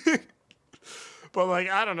something. But like,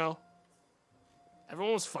 I don't know.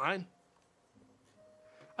 Everyone was fine.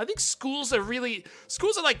 I think schools are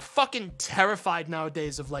like fucking terrified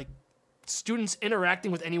nowadays of like students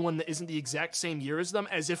interacting with anyone that isn't the exact same year as them,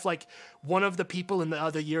 as if like one of the people in the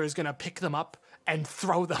other year is gonna pick them up and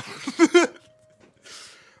throw them.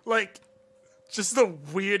 Like, just the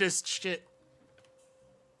weirdest shit.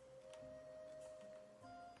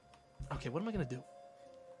 Okay, what am I gonna do?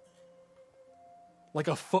 Like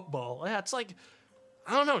a football. Yeah, it's like,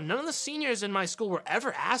 I don't know, none of the seniors in my school were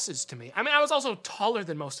ever asses to me. I mean, I was also taller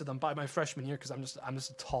than most of them by my freshman year, because I'm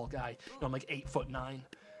just a tall guy. You know, I'm like 8'9".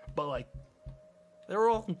 But like, they were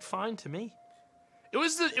all fine to me. It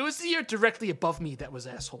was the year directly above me that was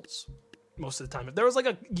assholes. Most of the time. If there was like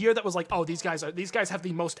a year that was like, oh, these guys have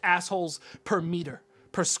the most assholes per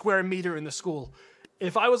square meter in the school.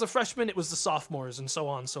 If I was a freshman, it was the sophomores, and so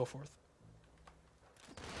on and so forth.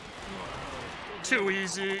 Too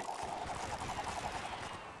easy.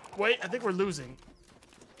 Wait, I think we're losing.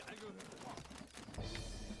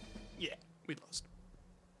 Yeah, we lost.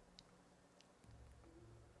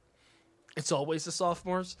 It's always the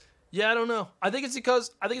sophomores? Yeah, I don't know. I think it's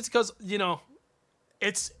because, you know,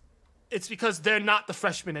 it's because they're not the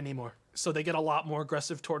freshmen anymore. So they get a lot more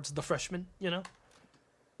aggressive towards the freshmen, you know?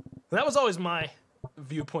 That was always my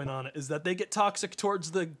viewpoint on it, is that they get toxic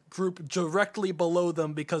towards the group directly below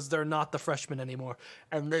them because they're not the freshmen anymore.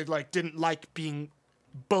 And they like didn't like being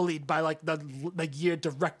bullied by like the year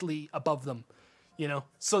directly above them, you know?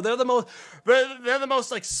 So they're the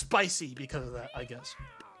most like spicy because of that, I guess.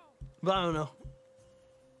 But I don't know.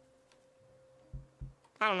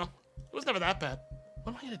 It was never that bad.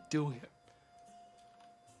 What am I gonna do here?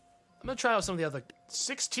 I'm gonna try out some of the other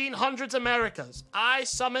 1600s Americas. I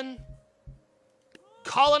summon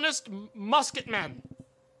colonist musketmen.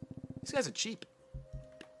 These guys are cheap.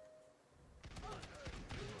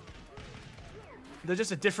 They're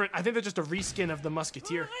just I think they're just a reskin of the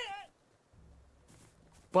musketeer.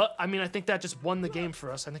 But I mean, I think that just won the game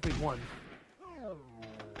for us. I think we won.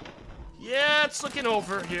 Yeah, it's looking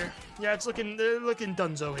over here. Yeah, it's looking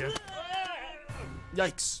dunzo here.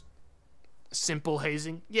 Yikes. Simple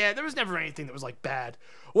hazing. Yeah, there was never anything that was like bad.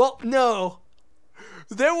 Well, no.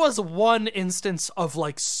 There was one instance of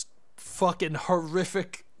like fucking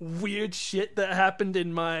horrific weird shit that happened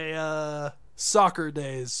in my soccer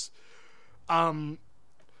days. When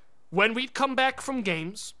we'd come back from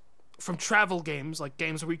games, from travel games, like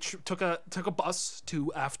games where we took a bus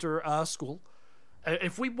to after school,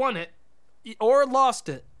 if we won it or lost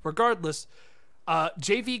it, regardless,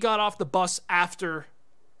 JV got off the bus after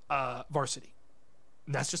varsity.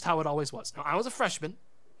 And that's just how it always was. Now, I was a freshman.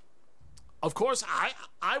 Of course,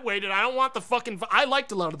 I waited. I don't want the fucking... I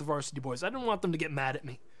liked a lot of the varsity boys. I didn't want them to get mad at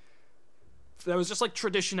me. That was just like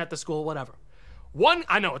tradition at the school, whatever.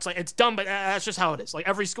 I know, it's dumb, but that's just how it is. Like,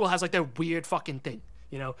 every school has like their weird fucking thing,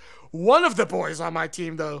 you know? One of the boys on my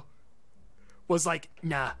team, though, was like,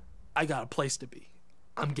 nah, I got a place to be.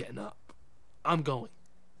 I'm getting up. I'm going.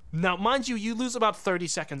 Now, mind you, you lose about 30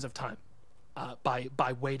 seconds of time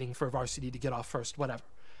by waiting for varsity to get off first, whatever.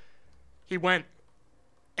 He went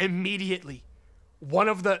immediately. One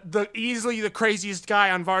of the easily the craziest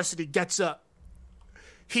guy on varsity gets up.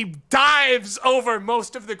 He dives over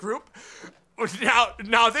most of the group.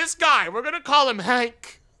 Now this guy, we're going to call him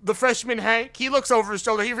Hank, the freshman Hank. He looks over his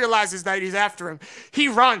shoulder. He realizes that he's after him. He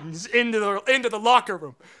runs into the locker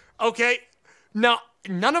room. Okay? Now,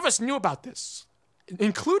 none of us knew about this,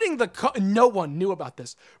 including no one knew about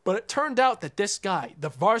this. But it turned out that this guy, the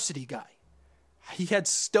varsity guy, he had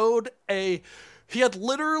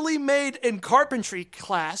literally made in carpentry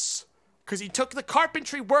class, because he took the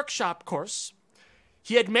carpentry workshop course,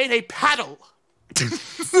 he had made a paddle.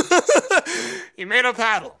 He made a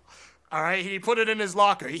paddle. All right, he put it in his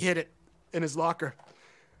locker. He hid it in his locker.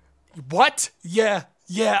 What? Yeah,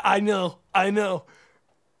 I know.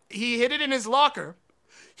 He hid it in his locker.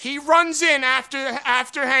 He runs in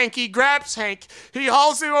after Hank. He grabs Hank. He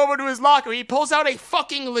hauls him over to his locker. He pulls out a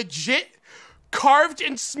fucking legit, carved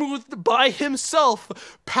and smoothed by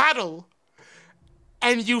himself paddle.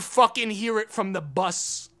 And you fucking hear it from the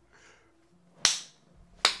bus.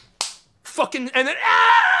 Fucking, and then,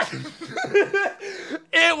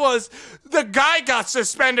 it was, the guy got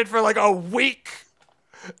suspended for like a week.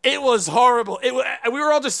 It was horrible. We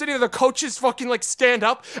were all just sitting there, the coaches fucking like stand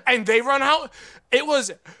up and they run out. They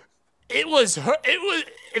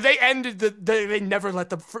ended they never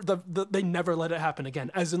let they never let it happen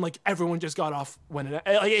again. As in like everyone just got off when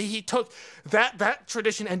he took that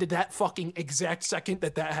tradition ended that fucking exact second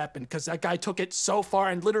that happened. Cause that guy took it so far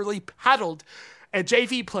and literally paddled a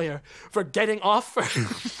JV player for getting off.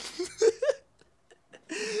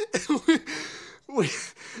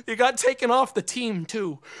 He got taken off the team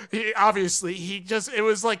too. It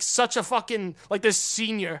was like such a fucking, like this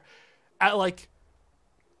senior at like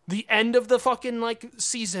the end of the fucking like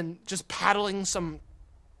season, just paddling some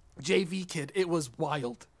JV kid. It was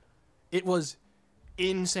wild. It was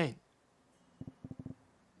insane.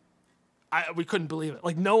 We couldn't believe it.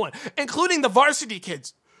 Like no one, including the varsity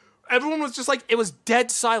kids. Everyone was just like, it was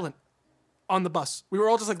dead silent on the bus. We were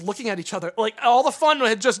all just like looking at each other. Like all the fun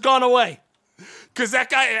had just gone away. Cause that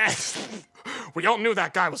guy, we all knew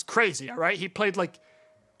that guy was crazy, all right? He played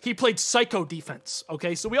psycho defense,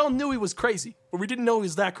 okay? So we all knew he was crazy, but we didn't know he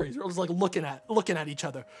was that crazy. We were just like looking at each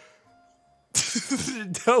other.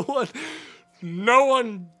 No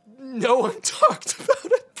one talked about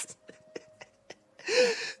it.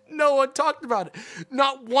 No one talked about it.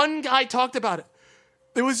 Not one guy talked about it.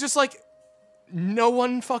 It was just like, no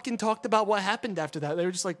one fucking talked about what happened after that. They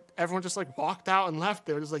were just like, everyone just like walked out and left.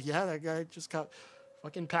 They were just like, yeah, that guy just got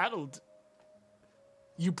fucking paddled.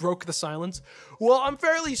 You broke the silence? Well, I'm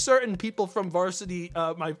fairly certain people from varsity,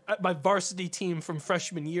 my varsity team from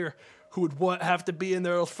freshman year who would have to be in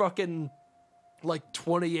their fucking like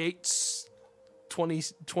 28s,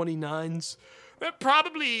 29s. They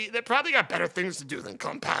probably got better things to do than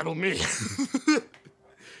come paddle me.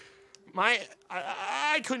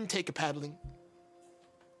 I couldn't take a paddling.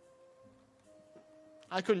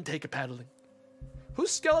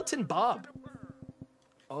 Who's Skeleton Bob?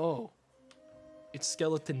 Oh. It's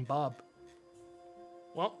Skeleton Bob.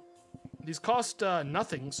 Well, these cost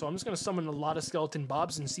nothing, so I'm just going to summon a lot of Skeleton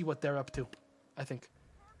Bobs and see what they're up to, I think.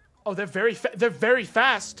 Oh, they're very fast. They're very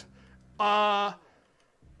fast.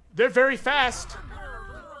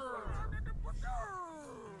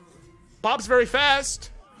 Bob's very fast.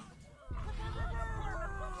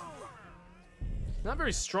 Not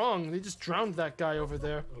very strong. They just drowned that guy over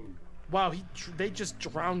there. Wow, they just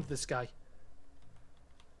drowned this guy.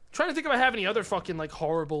 Trying to think if I have any other fucking like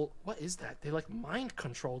horrible. What is that? They like mind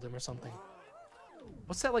controlled him or something.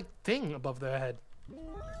 What's that like thing above their head?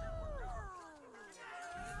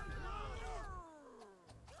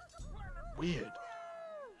 Weird.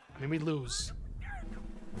 I mean, we lose.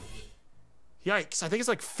 Yikes! I think it's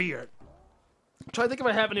like fear. I'm trying to think if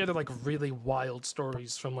I have any other like really wild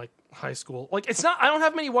stories from like high school. Like it's not. I don't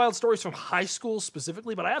have many wild stories from high school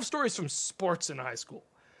specifically, but I have stories from sports in high school,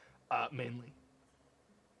 mainly.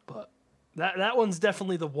 But that one's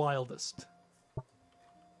definitely the wildest.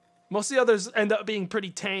 Most of the others end up being pretty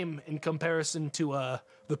tame in comparison to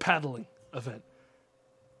the paddling event.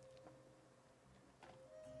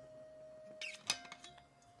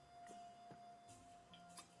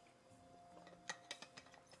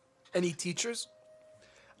 Any teachers?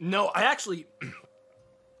 No, I actually,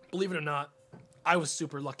 believe it or not, I was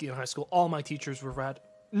super lucky in high school. All my teachers were rad.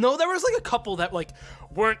 No, there was like a couple that like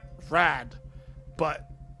weren't rad, but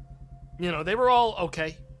you know, they were all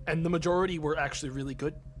okay. And the majority were actually really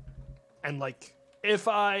good. And like, if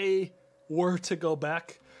I were to go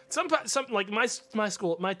back, some like my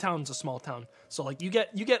school, my town's a small town, so like you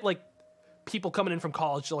get like people coming in from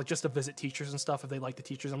college to like just to visit teachers and stuff if they like the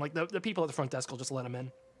teachers, and like the people at the front desk will just let them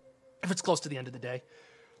in if it's close to the end of the day.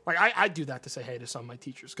 Like I do that to say hey to some of my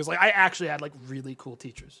teachers because like I actually had like really cool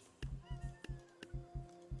teachers.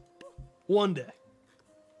 One day,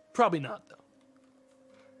 probably not though.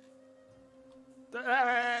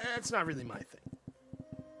 That's not really my thing.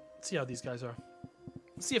 Let's see how these guys are.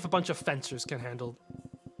 Let's see if a bunch of fencers can handle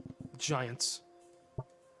giants.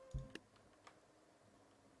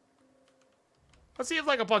 Let's see if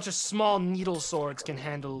like a bunch of small needle swords can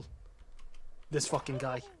handle this fucking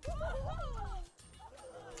guy.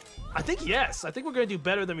 I think yes. I think we're gonna do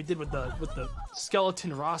better than we did with the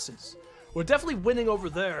skeleton Rosses. We're definitely winning over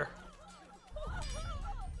there.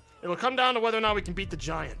 It'll come down to whether or not we can beat the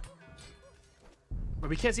giant.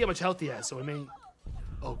 But we can't see how much health he has, so we may...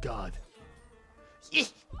 Oh, God.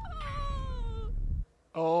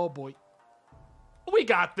 Oh, boy. We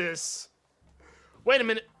got this. Wait a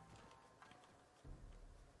minute.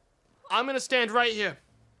 I'm gonna stand right here.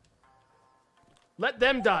 Let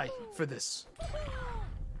them die for this.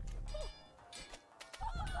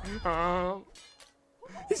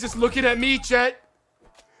 He's just looking at me, Chet.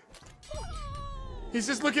 He's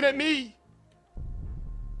just looking at me.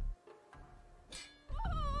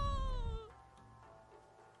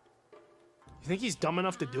 You think he's dumb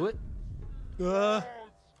enough to do it? Oh.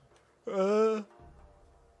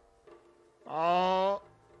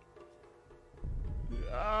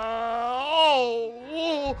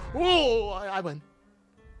 I win.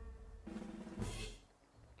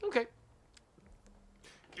 Okay.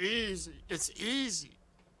 Easy. It's easy.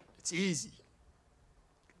 It's easy.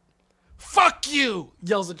 Fuck you!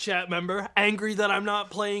 Yells a chat member, angry that I'm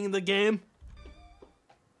not playing the game.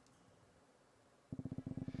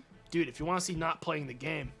 Dude, if you want to see not playing the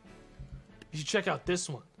game, you should check out this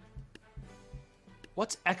one.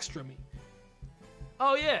 What's extra mean?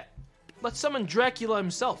 Oh yeah, let's summon Dracula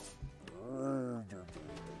himself.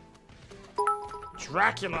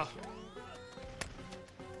 Dracula.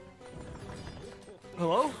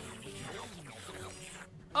 Hello?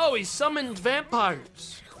 Oh, he summoned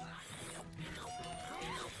vampires.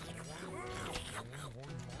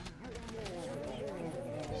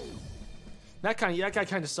 That guy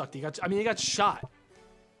kind of sucked. He got shot.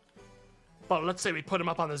 But let's say we put him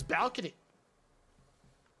up on this balcony.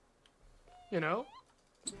 You know?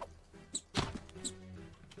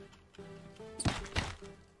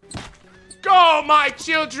 Go, my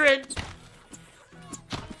children!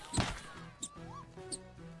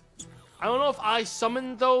 I don't know if I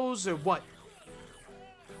summoned those or what.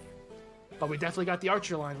 But we definitely got the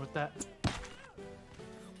archer line with that.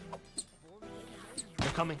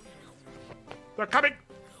 They're coming. They're coming!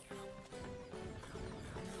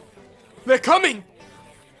 They're coming!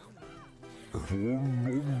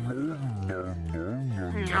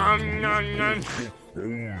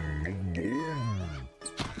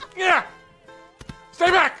 Yeah! Stay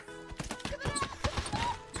back!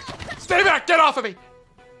 Stay back! Get off of me!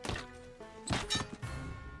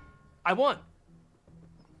 I won.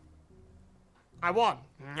 I won.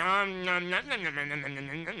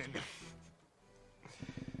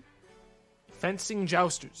 Fencing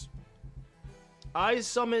jousters. I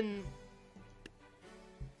summon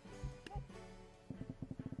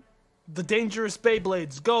the dangerous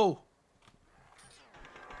Beyblades. Go!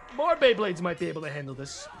 More Beyblades might be able to handle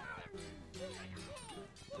this.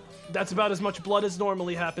 That's about as much blood as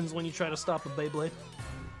normally happens when you try to stop a Beyblade.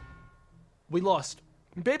 We lost.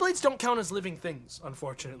 Beyblades don't count as living things,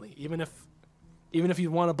 unfortunately, even if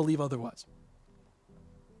you want to believe otherwise.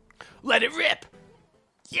 Let it rip!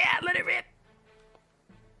 Yeah, let it rip!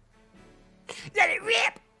 Let it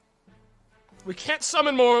rip! We can't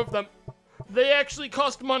summon more of them. They actually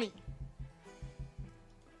cost money.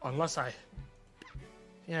 Unless I...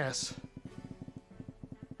 Yes.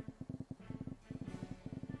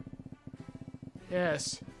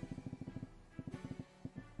 Yes.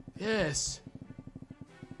 Yes.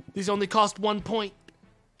 These only cost 1 point.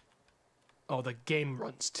 Oh, the game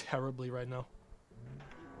runs terribly right now.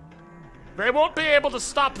 They won't be able to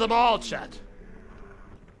stop them all, chat.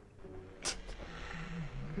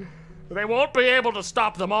 They won't be able to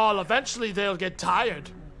stop them all. Eventually they'll get tired.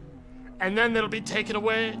 And then they'll be taken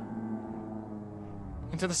away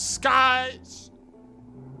into the skies,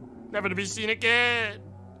 never to be seen again.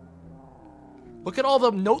 Look at all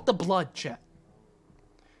them. Note the blood, chat.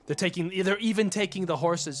 They're even taking the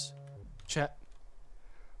horses, chat.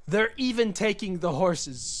 They're even taking the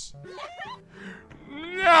horses.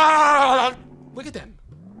 Look at them.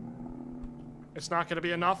 It's not gonna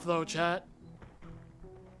be enough though, chat.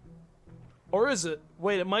 Or is it?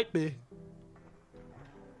 Wait, it might be.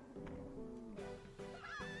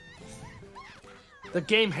 The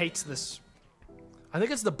game hates this. I think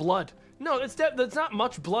it's the blood. No, there's not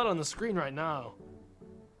much blood on the screen right now.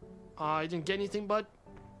 I didn't get anything, bud.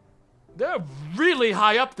 They're really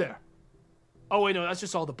high up there. Oh wait, no, that's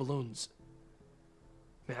just all the balloons.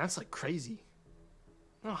 Man, that's like crazy.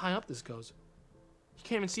 I don't know how high up this goes. You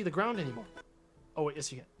can't even see the ground anymore. Oh wait,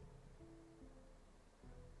 yes you can.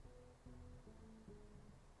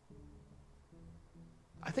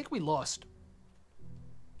 I think we lost.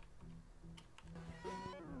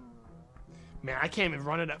 Man, I can't even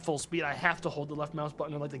run it at full speed. I have to hold the left mouse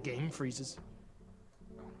button or like the game freezes.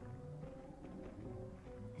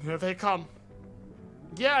 Here they come.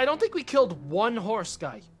 Yeah, I don't think we killed one horse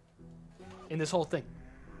guy in this whole thing.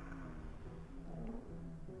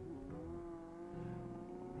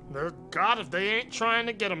 God, if they ain't trying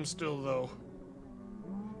to get him still, though.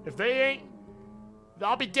 If they ain't...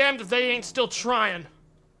 I'll be damned if they ain't still trying.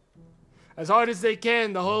 As hard as they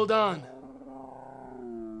can to hold on.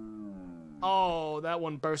 Oh, that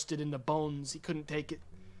one bursted into bones. He couldn't take it.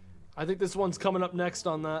 I think this one's coming up next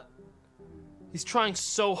on that. He's trying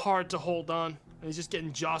so hard to hold on, and he's just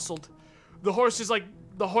getting jostled. The horse's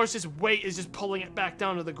weight is just pulling it back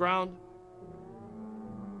down to the ground.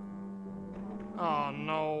 Oh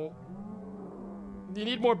no. You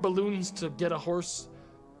need more balloons to get a horse.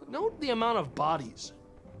 Note the amount of bodies.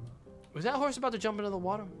 Was that horse about to jump into the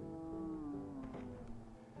water?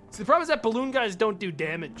 See, the problem is that balloon guys don't do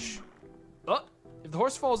damage. Oh, if the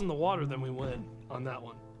horse falls in the water, then we win on that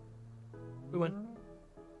one. We win.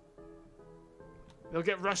 They'll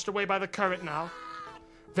get rushed away by the current now.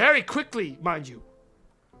 Very quickly, mind you.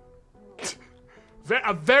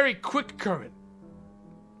 A very quick current.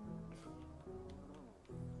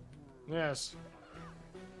 Yes.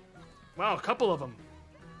 Wow, a couple of them.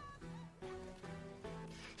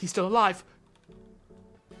 He's still alive.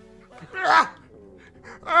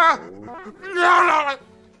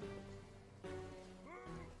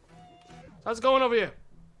 How's it going over here?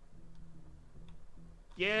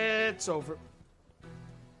 Yeah, it's over.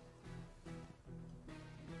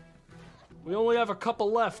 We only have a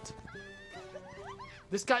couple left.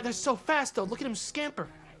 This guy, they're so fast though. Look at him scamper.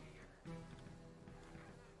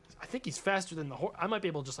 I think he's faster than the horse. I might be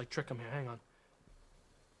able to just like trick him here. Hang on.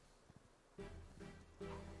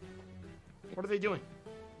 What are they doing?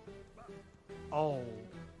 Oh.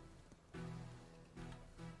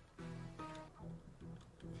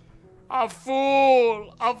 A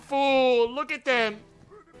fool! A fool! Look at them!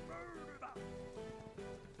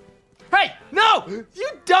 Hey! No! You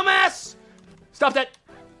dumbass! Stop that!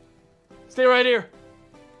 Stay right here.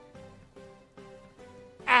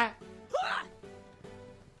 Ah!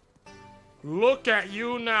 Look at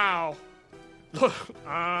you now!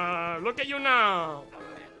 Look at you now!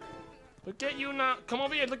 Look at you now! Come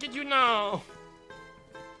over here! Look at you now!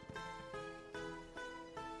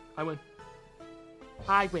 I win.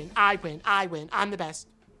 I win, I win, I win. I'm the best.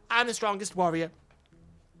 I'm the strongest warrior.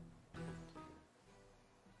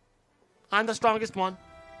 I'm the strongest one.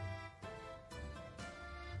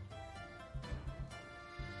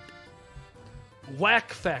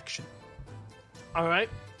 Whack faction. Alright.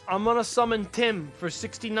 I'm gonna summon Tim for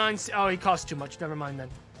 69. Oh, he costs too much. Never mind then.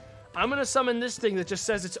 I'm gonna summon this thing that just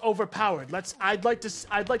says it's overpowered. I'd like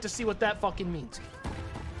to see what that fucking means.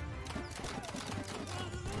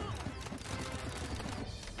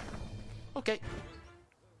 Okay.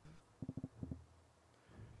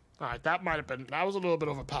 All right, that was a little bit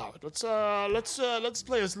overpowered. Let's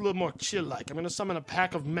play this a little more chill-like. I'm gonna summon a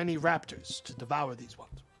pack of many raptors to devour these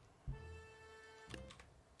ones.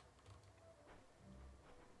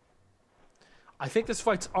 I think this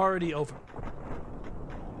fight's already over.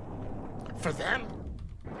 For them?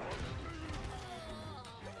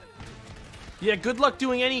 Yeah, good luck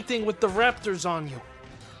doing anything with the raptors on you.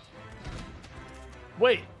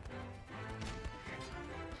 Wait.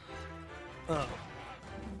 Oh.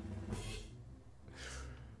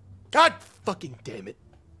 God fucking damn it.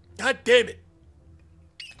 God damn it.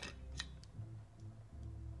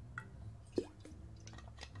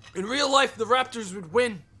 In real life, the raptors would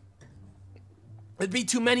win. There'd be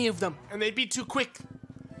too many of them, and they'd be too quick.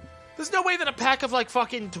 There's no way that a pack of like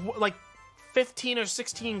fucking like 15 or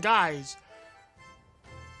 16 guys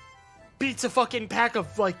beats a fucking pack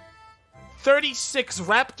of like 36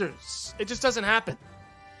 raptors. It just doesn't happen.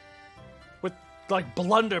 With like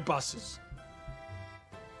blunderbusses.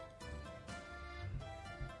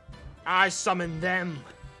 I summon them.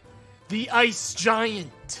 The Ice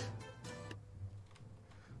Giant.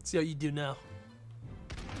 Let's see how you do now.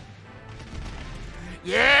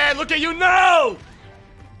 Yeah, look at you now!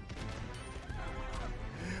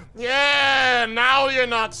 Yeah, now you're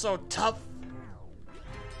not so tough.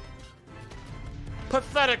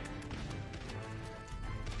 Pathetic.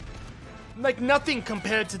 Like nothing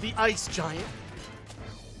compared to the ice giant.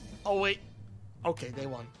 Oh, wait. Okay, they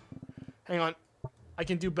won. Hang on. I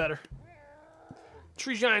can do better.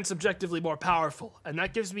 Tree giant's objectively more powerful, and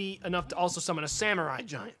that gives me enough to also summon a samurai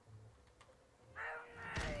giant.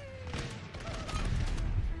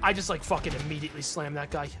 I just like fucking immediately slam that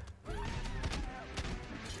guy.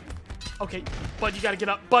 Okay, Bud, you gotta get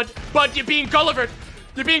up. Bud, you're being Gullivered.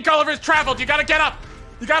 You're being Gulliver's traveled. You gotta get up.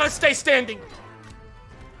 You gotta stay standing.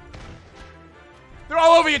 They're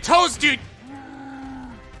all over your toes, dude.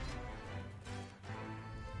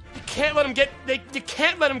 You can't let them get. You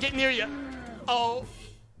can't let them get near you. Oh.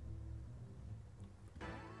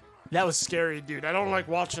 That was scary, dude. I don't like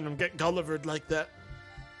watching them get Gullivered like that.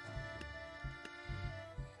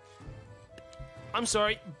 I'm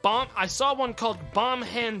sorry. I saw one called Bomb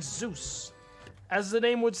Hand Zeus. As the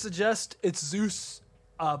name would suggest, it's Zeus,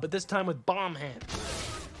 but this time with bomb hand.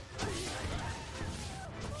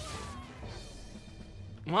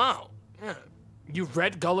 Wow. Yeah. You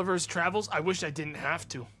read Gulliver's Travels? I wish I didn't have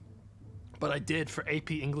to. But I did. For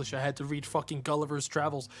AP English, I had to read fucking Gulliver's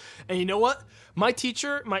Travels. And you know what? My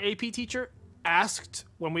teacher, my AP teacher, asked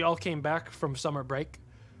when we all came back from summer break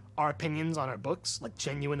our opinions on our books, like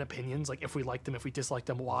genuine opinions, like if we liked them, if we disliked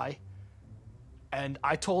them, why. And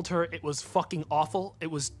I told her it was fucking awful.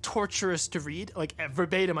 It was torturous to read. Like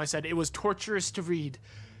verbatim, I said it was torturous to read.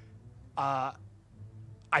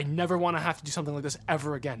 I never want to have to do something like this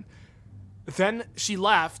ever again. Then she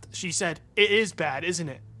laughed. She said, "It is bad, isn't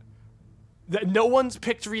it? That no one's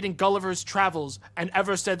picked reading Gulliver's Travels and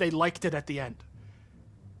ever said they liked it at the end.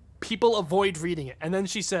 People avoid reading it." And then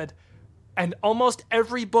she said, "And almost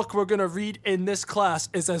every book we're gonna read in this class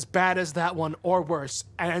is as bad as that one or worse."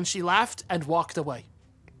 And she laughed and walked away.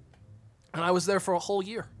 And I was there for a whole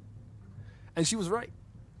year. And she was right.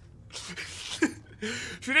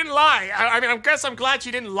 She didn't lie. I mean, I guess I'm glad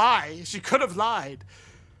she didn't lie. She could have lied.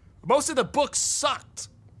 Most of the books sucked.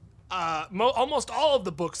 Almost all of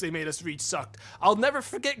the books they made us read sucked. I'll never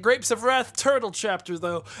forget Grapes of Wrath Turtle chapter,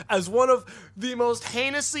 though, as one of the most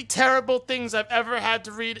heinously terrible things I've ever had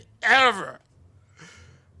to read, ever.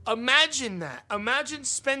 Imagine that. Imagine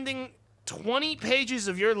spending 20 pages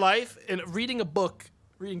of your life in reading a book,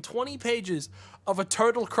 reading 20 pages of a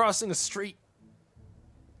turtle crossing a street.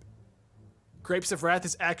 Grapes of Wrath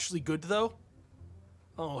is actually good, though.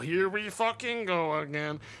 Oh, here we fucking go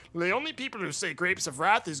again. The only people who say Grapes of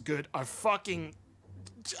Wrath is good are fucking...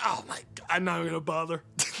 Oh my god, I'm not gonna bother.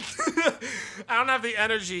 I don't have the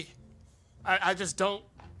energy. I just don't.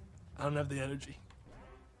 I don't have the energy.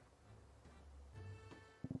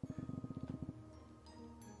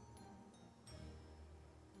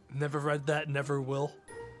 Never read that, never will.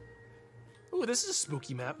 Ooh, this is a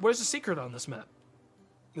spooky map. Where's the secret on this map?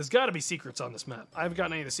 There's gotta be secrets on this map. I haven't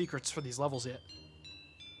gotten any of the secrets for these levels yet.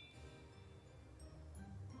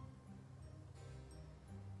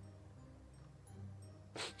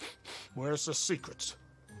 Where's the secrets?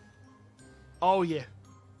 Oh, yeah.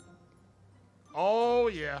 Oh,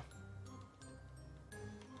 yeah.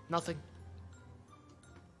 Nothing.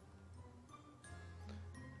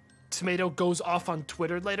 Tomato goes off on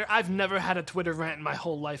Twitter later. I've never had a Twitter rant in my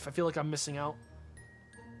whole life. I feel like I'm missing out.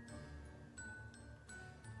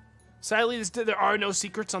 Sadly, there are no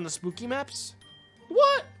secrets on the spooky maps.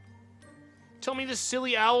 What? Tell me this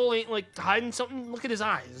silly owl ain't, like, hiding something? Look at his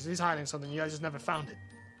eyes. He's hiding something. You guys just never found it.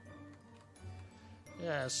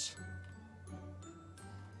 Yes.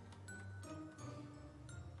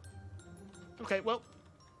 Okay, well.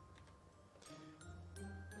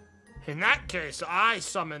 In that case, I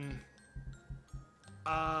summon...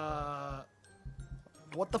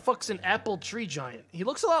 What the fuck's an apple tree giant? He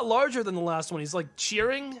looks a lot larger than the last one. He's, like,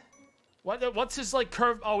 cheering. What's his, like,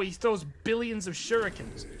 curve? Oh, he throws billions of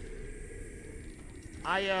shurikens.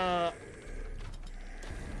 I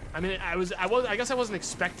mean, I guess I wasn't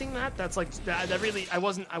expecting that. That's like, that really, I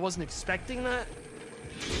wasn't expecting that.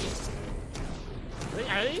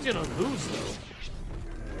 I think he's gonna lose, though.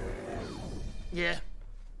 Yeah.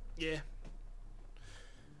 Yeah.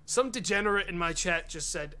 Some degenerate in my chat just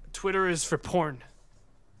said, Twitter is for porn.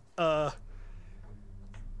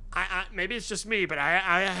 Maybe it's just me, but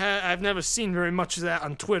I've never seen very much of that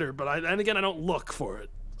on Twitter, but and again, I don't look for it.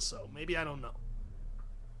 So, maybe I don't know.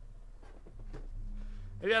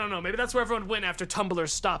 Maybe I don't know. Maybe that's where everyone went after Tumblr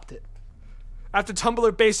stopped it. After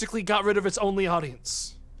Tumblr basically got rid of its only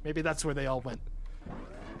audience. Maybe that's where they all went.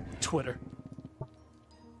 Twitter.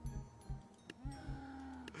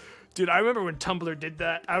 Dude, I remember when Tumblr did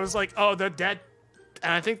that. I was like, oh, they're dead.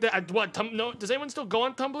 And I think that, no, does anyone still go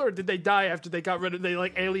on Tumblr, or did they die after they got rid of, they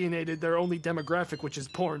like alienated their only demographic, which is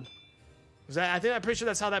porn? I'm pretty sure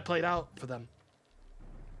that's how that played out for them.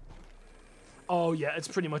 Oh yeah, it's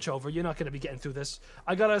pretty much over. You're not gonna be getting through this.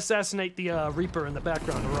 I gotta assassinate the Reaper in the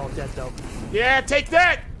background. We're all dead though. Yeah, take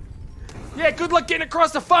that! Yeah, good luck getting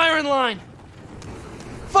across the firing line!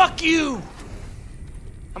 Fuck you!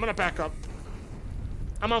 I'm gonna back up.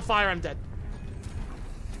 I'm on fire, I'm dead.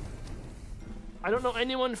 I don't know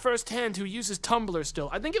anyone firsthand who uses Tumblr still.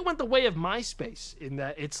 I think it went the way of MySpace in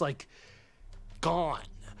that it's like gone.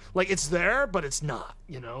 Like it's there, but it's not,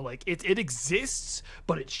 you know? Like it exists,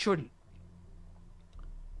 but it shouldn't.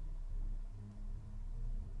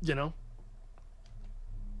 You know?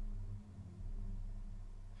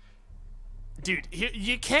 Dude,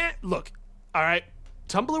 you can't look, all right?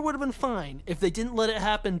 Tumblr would have been fine if they didn't let it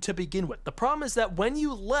happen to begin with. The problem is that when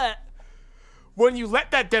you let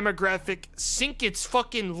that demographic sink its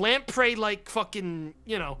fucking lamprey like fucking,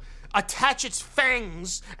 you know, attach its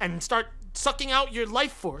fangs and start sucking out your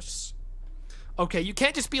life force. Okay, you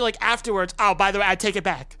can't just be like afterwards, oh, by the way, I take it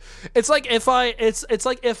back. It's like if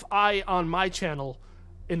I on my channel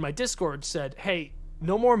in my Discord said, hey,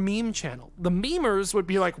 no more meme channel. The memers would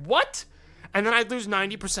be like, what? And then I'd lose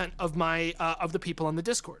 90% of my of the people on the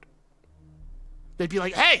Discord. They'd be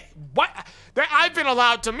like, hey, what? I've been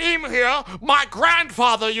allowed to meme here. My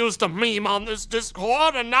grandfather used to meme on this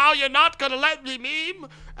Discord, and now you're not gonna let me meme?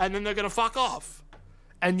 And then they're gonna fuck off.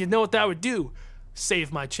 And you know what that would do?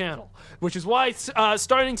 Save my channel. Which is why,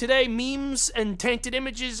 starting today, memes and tainted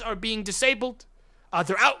images are being disabled.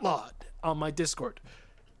 They're outlawed on my Discord.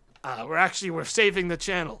 We're saving the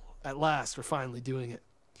channel. At last, we're finally doing it.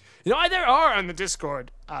 You know, there are on the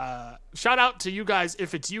Discord, shout out to you guys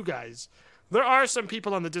if it's you guys. There are some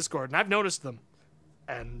people on the Discord, and I've noticed them.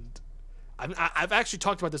 And I've actually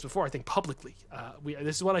talked about this before, I think publicly.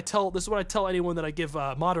 This is what I tell anyone that I give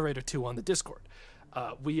a moderator to on the Discord.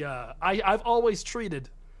 I've always treated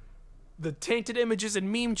the tainted images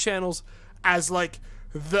and meme channels as like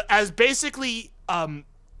basically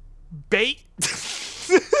bait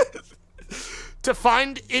to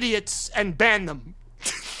find idiots and ban them.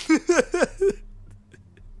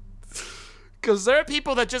 Because there are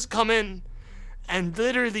people that just come in and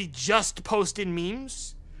literally just post in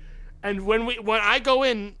memes, and when I go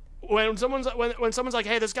in, when someone's like,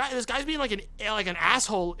 hey, this guy's being like an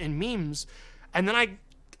asshole in memes, and then I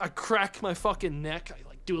crack my fucking neck, I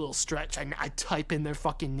like do a little stretch, I type in their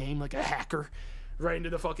fucking name like a hacker right into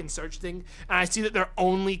the fucking search thing, and I see that their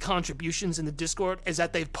only contributions in the Discord is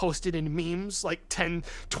that they've posted in memes like 10,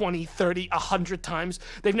 20, 30, 100 times.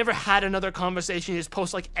 They've never had another conversation. They just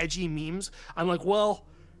post like edgy memes. I'm like, well,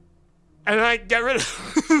 and then I get rid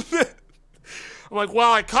of it. I'm like,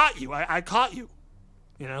 well, I caught you. I caught you.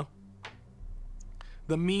 You know?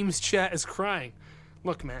 The memes chat is crying.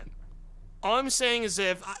 Look, man. All I'm saying is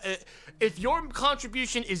if your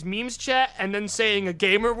contribution is memes chat and then saying a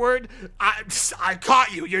gamer word, I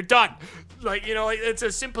caught you. You're done. Like, you know, like, it's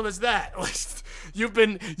as simple as that. You've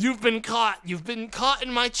been caught. You've been caught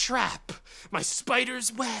in my trap, my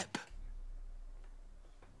spider's web.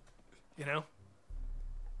 You know?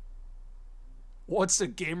 What's a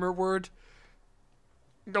gamer word?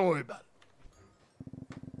 Don't worry about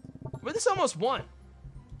it. But this almost won.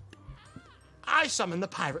 I summon the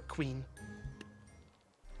Pirate Queen.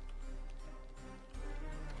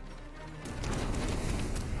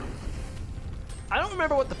 I don't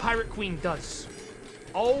remember what the Pirate Queen does.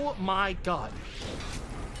 Oh my god.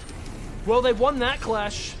 Well, they won that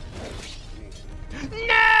clash.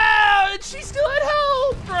 No! She still had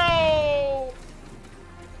health, bro!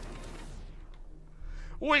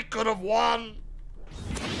 We could have won.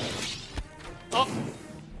 Oh.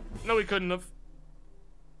 No, we couldn't have.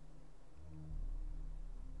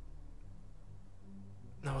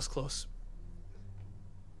 That was close.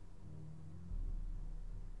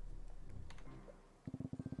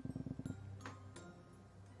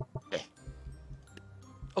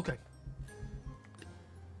 Okay.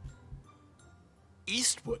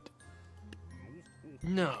 Eastwood.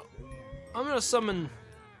 No. I'm gonna summon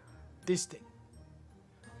this thing.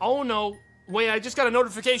 Oh no. Wait, I just got a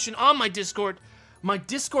notification on my Discord. My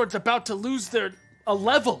Discord's about to lose a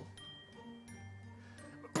level.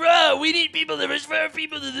 Bro, we need people to refer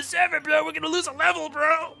people to the server, bro. We're gonna lose a level,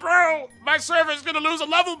 bro. Bro, my server's gonna lose a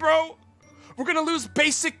level, bro. We're gonna lose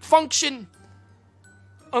basic function.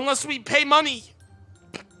 Unless we pay money.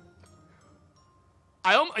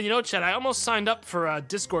 You know, Chad, I almost signed up for a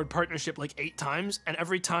Discord partnership like 8 times, and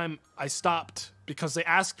every time I stopped because they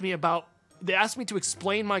asked me to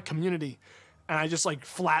explain my community, and I just like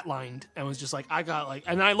flatlined and was just like, I got like,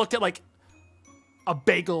 and then I looked at like a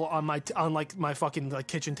bagel on my my fucking like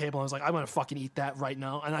kitchen table, and I was like, I'm gonna fucking eat that right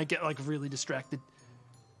now, and I get like really distracted.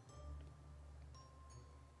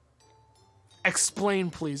 Explain,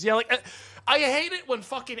 please. Yeah, like I hate it when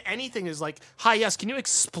fucking anything is like, hi, yes, can you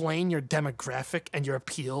explain your demographic and your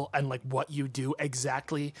appeal and like what you do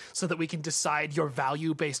exactly so that we can decide your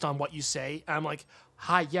value based on what you say? And I'm like,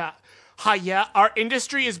 hi, yeah, our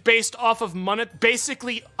industry is based off of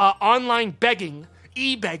basically online begging,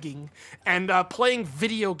 e-begging, and playing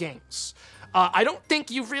video games. I don't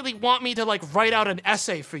think you really want me to like write out an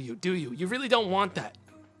essay for you, do you? You really don't want that.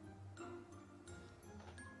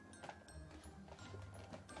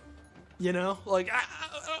 You know, like,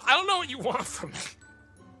 I don't know what you want from me.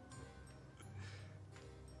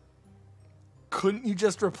 Couldn't you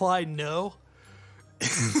just reply no?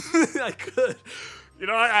 I could. You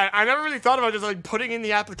know, I never really thought about just, like, putting in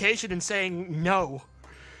the application and saying no.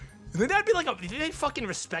 You think that'd be like did they fucking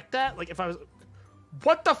respect that? Like, if I was...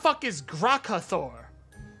 What the fuck is Grakathor?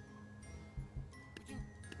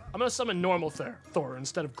 I'm gonna summon normal Thor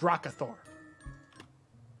instead of Grakathor.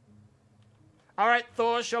 Alright,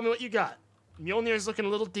 Thor, show me what you got. Mjolnir's looking a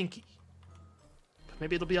little dinky.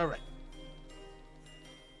 Maybe it'll be alright.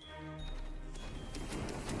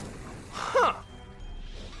 Huh.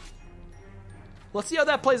 Let's see how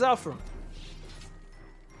that plays out for him.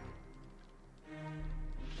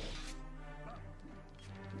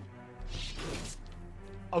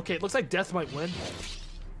 Okay, it looks like Death might win.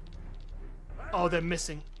 Oh, they're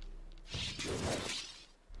missing.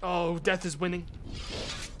 Oh, Death is winning.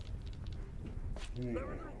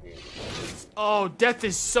 Oh, Death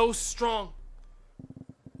is so strong.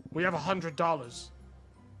 We have $100.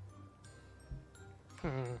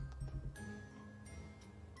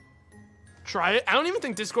 Try it. I don't even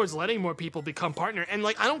think Discord's letting more people become partner. And,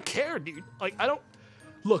 like, I don't care, dude. Like, I don't...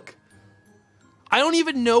 Look. I don't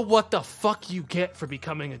even know what the fuck you get for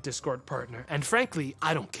becoming a Discord partner. And, frankly,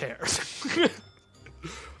 I don't care.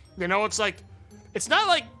 You know, it's like... It's not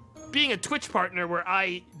like being a Twitch partner where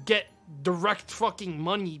I get direct fucking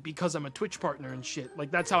money because I'm a Twitch partner and shit.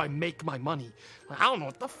 Like, that's how I make my money. Like, I don't know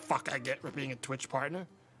what the fuck I get for being a Twitch partner.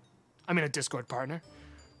 I mean, a Discord partner.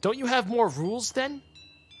 Don't you have more rules then?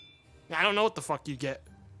 I don't know what the fuck you get.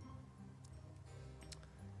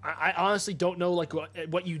 I honestly don't know, like,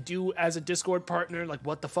 what you do as a Discord partner, like,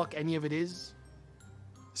 what the fuck any of it is.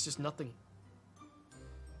 It's just nothing.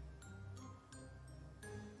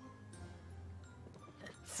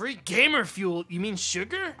 Free gamer fuel? You mean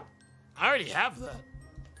sugar? I already have that.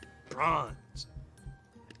 Bronze.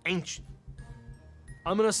 Ancient.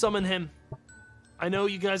 I'm gonna summon him. I know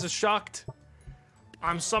you guys are shocked.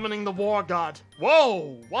 I'm summoning the war god.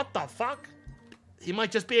 Whoa! What the fuck? He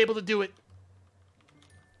might just be able to do it.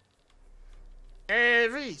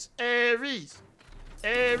 Ares! Ares!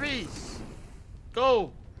 Ares!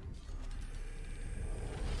 Go!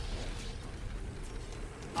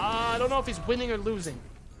 I don't know if he's winning or losing.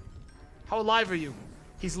 How alive are you?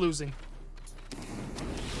 He's losing.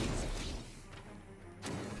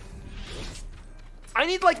 I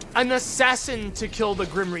need, like, an assassin to kill the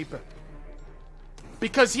Grim Reaper.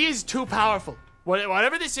 Because he is too powerful.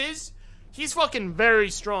 Whatever this is, he's fucking very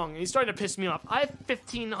strong. He's starting to piss me off. I have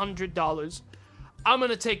 $1,500. I'm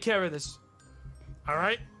gonna take care of this.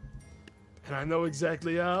 Alright? And I know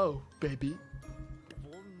exactly how, baby.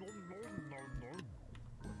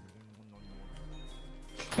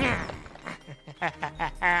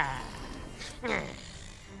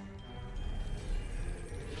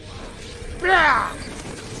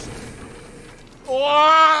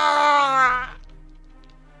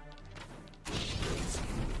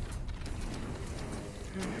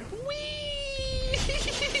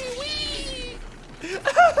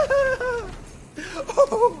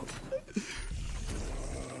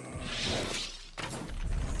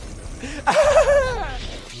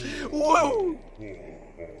 Whoa!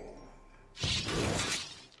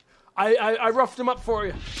 I roughed him up for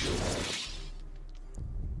you.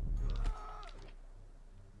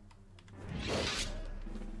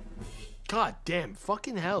 God damn,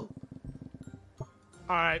 fucking hell.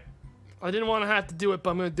 Alright. I didn't want to have to do it,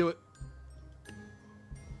 but I'm gonna do it.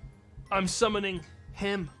 I'm summoning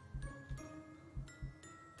him.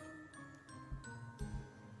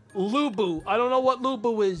 Lubu. I don't know what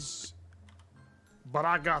Lubu is, but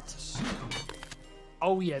I got this.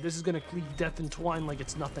 Oh yeah, this is gonna cleave Death and Twine like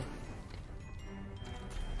it's nothing.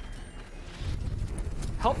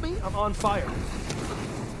 Help me, I'm on fire.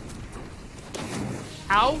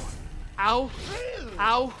 Ow. Ow.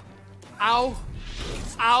 Ow. Ow.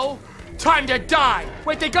 Ow. Time to die!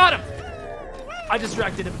 Wait, they got him! I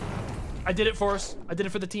distracted him. I did it for us. I did it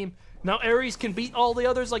for the team. Now Ares can beat all the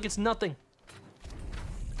others like it's nothing.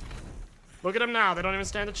 Look at them now. They don't even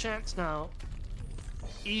stand a chance now.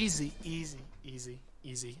 Easy, easy, easy,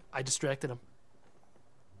 easy. I distracted him.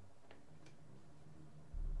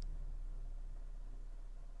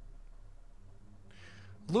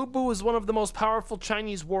 Lu Bu is one of the most powerful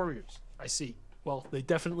Chinese warriors. I see. Well, they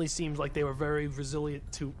definitely seemed like they were very resilient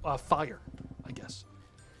to fire, I guess.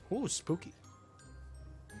 Ooh, spooky.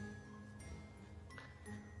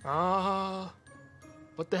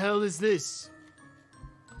 What the hell is this?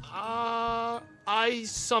 I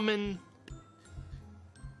summon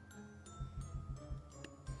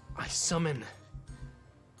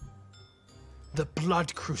the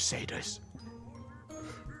Blood Crusaders.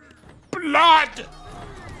 Blood!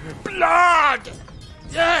 Blood!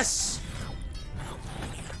 Yes!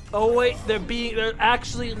 Oh wait, they're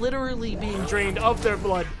actually literally being drained of their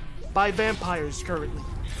blood by vampires currently.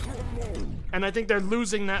 And I think they're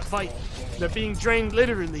losing that fight. They're being drained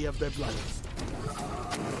literally of their blood.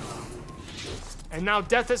 And now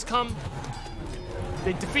death has come.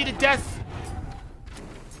 They defeated death.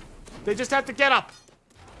 They just have to get up.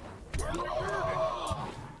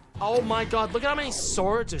 Oh my god, look at how many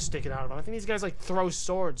swords are sticking out of them. I think these guys like throw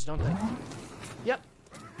swords, don't they? Yep.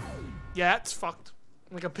 Yeah, it's fucked.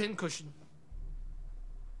 Like a pincushion.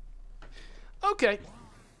 Okay.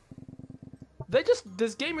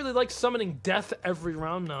 This game really likes summoning death every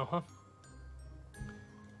round now, huh?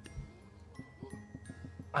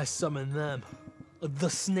 I summon them. The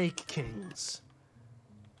Snake Kings.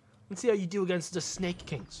 Let's see how you do against the Snake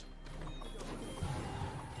Kings.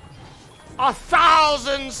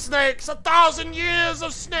 1,000 snakes! 1,000 years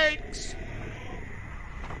of snakes!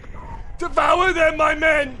 Devour them, my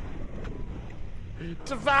men!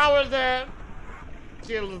 Devour them!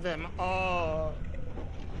 Kill them all!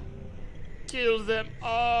 Kill them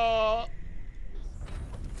all!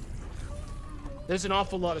 There's an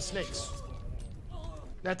awful lot of snakes.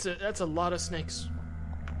 That's a lot of snakes.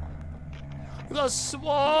 The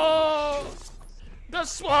swamp! The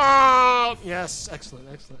swamp! Yes, excellent,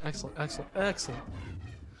 excellent, excellent, excellent, excellent.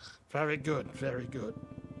 Very good, very good.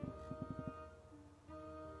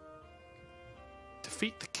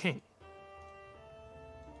 Defeat the king.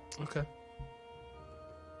 Okay.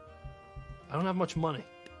 I don't have much money.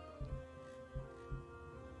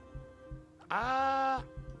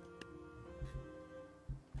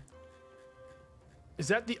 Is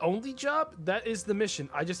that the only job? That is the mission.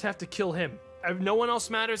 I just have to kill him. If no one else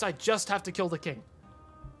matters, I just have to kill the king.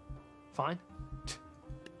 Fine.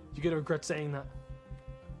 You're gonna regret saying that.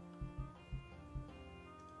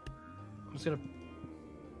 I'm just gonna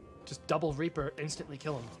double Reaper, instantly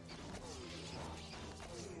kill him.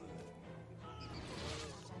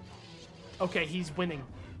 Okay, he's winning.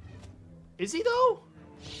 Is he though?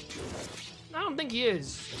 I don't think he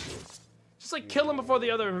is. Just like kill him before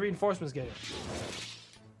the other reinforcements get here.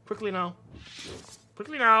 Quickly now.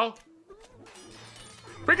 Quickly now.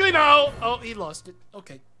 Quickly now. Oh, he lost it.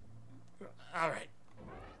 Okay. All right.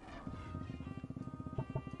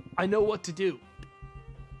 I know what to do.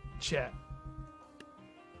 Chat.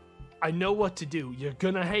 I know what to do. You're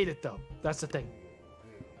gonna hate it though. That's the thing.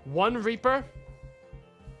 One Reaper.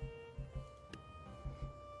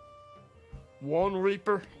 One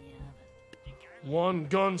Reaper. One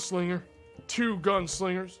Gunslinger. Two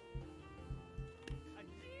Gunslingers.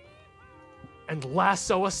 And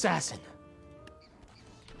Lasso Assassin.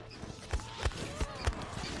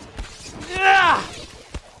 Yeah!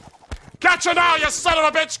 Gotcha now, you son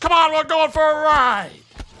of a bitch! Come on, we're going for a ride!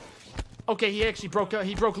 Okay, he actually broke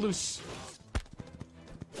loose.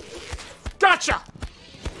 Gotcha!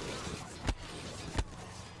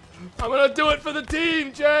 I'm gonna do it for the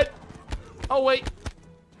team, Jet! Oh, wait.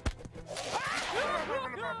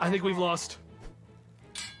 I think we've lost.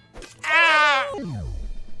 Ah!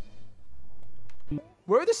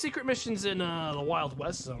 Where are the secret missions in the Wild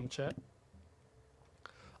West zone, chat?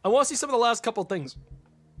 I want to see some of the last couple things.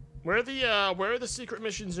 Where are the secret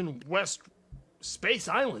missions in West Space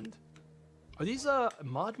Island? Are these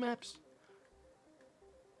mod maps?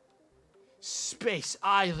 Space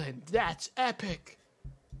Island, that's epic.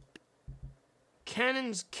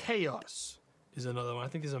 Cannon's Chaos is another one. I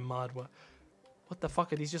think there's a mod one. What the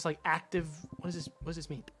fuck are these? Just like active? What is this? What does this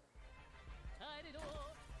mean?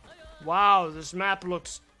 Wow, this map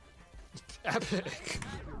looks epic.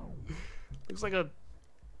 Looks like a...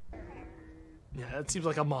 Yeah, it seems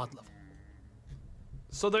like a mod level.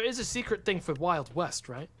 So there is a secret thing for Wild West,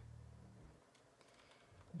 right?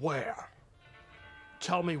 Where?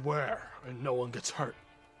 Tell me where, and no one gets hurt.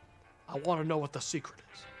 I want to know what the secret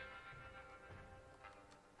is.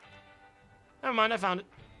 Never mind, I found it.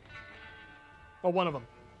 Or one of them.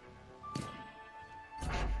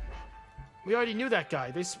 We already knew that guy.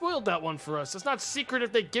 They spoiled that one for us. It's not secret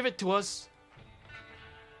if they give it to us.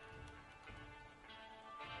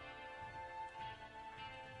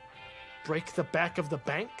 Break the back of the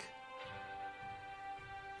bank?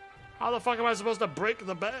 How the fuck am I supposed to break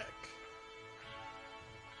the back?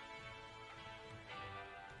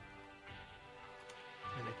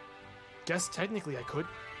 And I guess technically I could.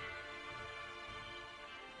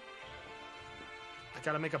 I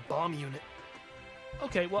gotta make a bomb unit.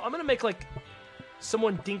 Okay, well, I'm gonna make, like,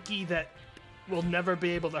 someone dinky that will never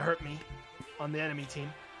be able to hurt me on the enemy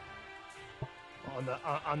team.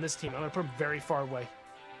 On this team. I'm gonna put him very far away.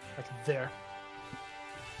 Like there.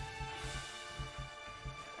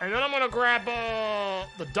 And then I'm gonna grab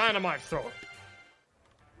the dynamite thrower.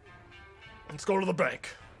 Let's go to the bank.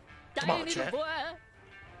 Come on, chat.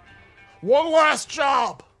 One last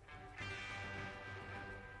job!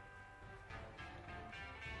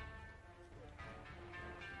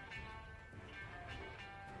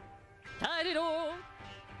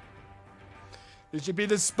 This should be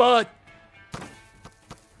the spot.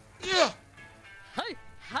 Yeah. Hey,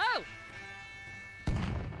 how?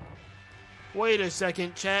 Wait a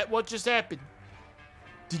second, chat. What just happened?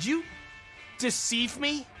 Did you deceive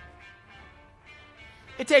me?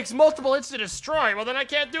 It takes multiple hits to destroy. Well, then I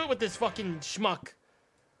can't do it with this fucking schmuck.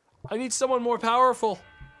 I need someone more powerful.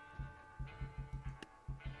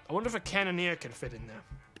 I wonder if a cannoneer can fit in there.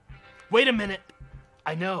 Wait a minute.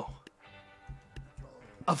 I know.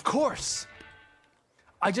 Of course.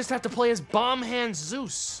 I just have to play as Bomb Hand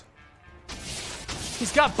Zeus.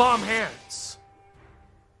 He's got bomb hands.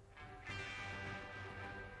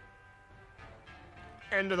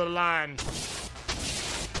 End of the line.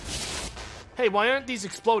 Hey, why aren't these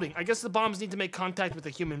exploding? I guess the bombs need to make contact with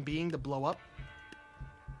a human being to blow up.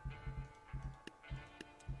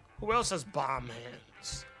 Who else has bomb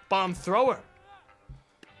hands? Bomb thrower.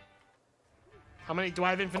 How many? Do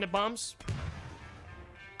I have infinite bombs?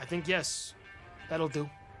 I think yes. That'll do.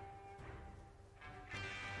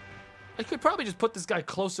 I could probably just put this guy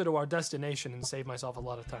closer to our destination and save myself a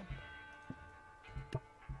lot of time.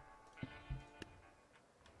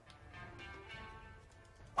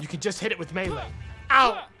 You could just hit it with melee.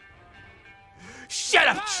 Ow! Shut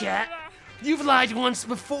up, chat! You've lied once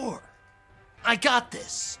before. I got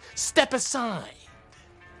this. Step aside.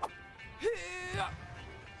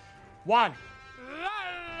 1.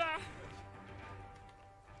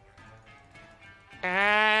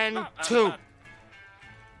 And 2.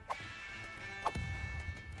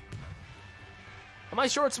 Am I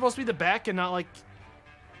sure it's supposed to be the back and not, like,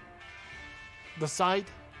 the side?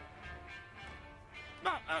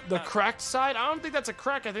 The cracked side? I don't think that's a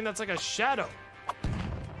crack. I think that's like a shadow.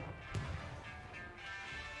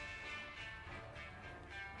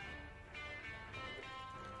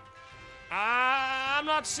 I'm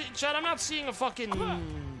not seeing, Chad, I'm not seeing a fucking... I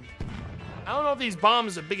don't know if these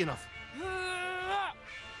bombs are big enough.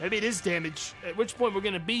 Maybe it is damage, at which point we're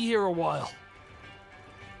gonna be here a while.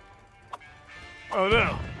 Oh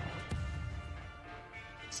no.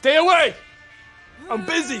 Stay away! I'm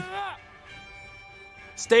busy!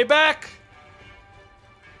 Stay back!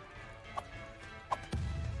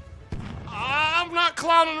 I'm not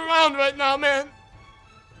clowning around right now, man.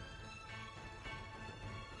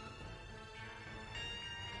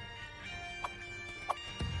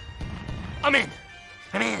 I'm in.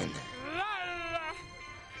 I'm in.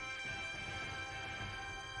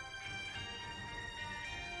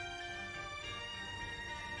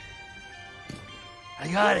 I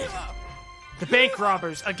got it. The bank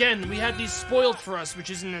robbers. Again, we had these spoiled for us, which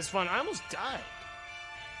isn't as fun. I almost died.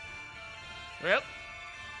 Yep.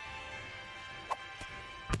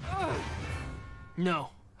 No.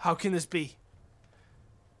 How can this be?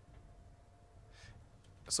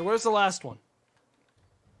 So where's the last one?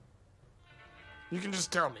 You can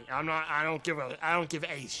just tell me. I don't give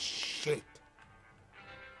a shit.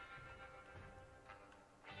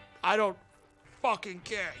 I don't fucking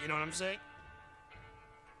care. You know what I'm saying?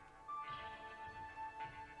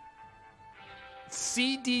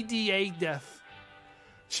 CDDA death.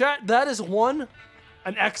 Chat, that is 1,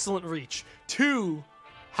 an excellent reach. 2,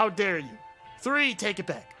 how dare you. 3, take it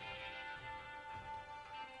back.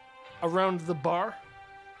 Around the bar?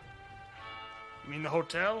 You mean the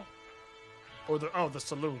hotel? Or the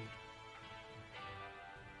saloon?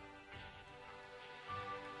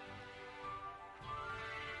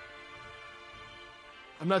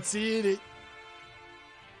 I'm not seeing it.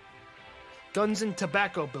 Guns and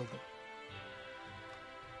Tobacco Building.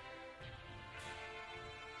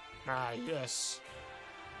 Ah, yes.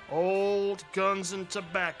 Old Guns and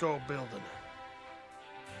Tobacco Building.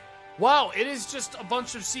 Wow, it is just a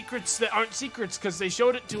bunch of secrets that aren't secrets because they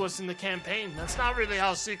showed it to us in the campaign. That's not really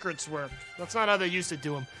how secrets work. That's not how they used to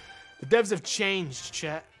do them. The devs have changed,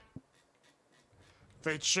 chat.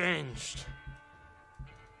 They changed.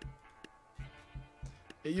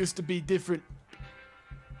 It used to be different.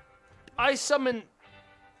 I summon...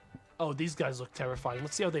 Oh, these guys look terrifying.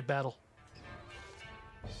 Let's see how they battle.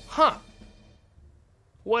 Huh.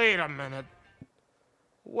 Wait a minute.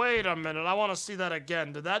 Wait a minute. I want to see that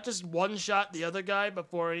again. Did that just one-shot the other guy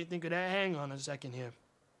before anything could... Hang on a second here.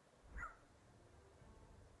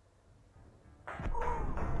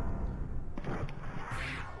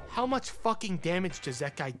 How much fucking damage does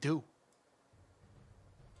that guy do?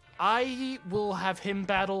 I will have him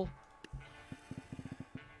battle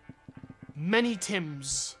many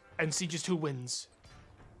Tims and see just who wins.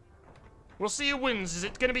 We'll see who wins. Is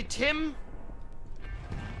it gonna be Tim?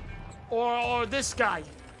 Or this guy?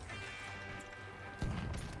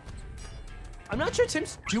 I'm not sure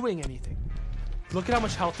Tim's doing anything. Look at how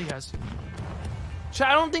much health he has. Chat,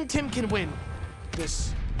 I don't think Tim can win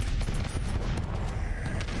this.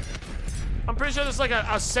 I'm pretty sure there's like a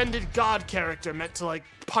ascended god character meant to like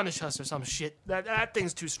punish us or some shit. That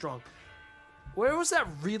thing's too strong. Where was that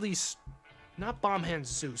really... Not Bombhand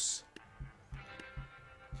Zeus.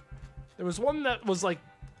 There was one that was like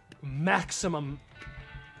maximum...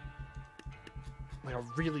 Like a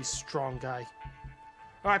really strong guy.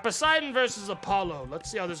 Alright, Poseidon versus Apollo.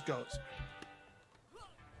 Let's see how this goes.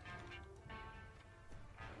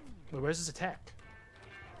 Wait, where's his attack?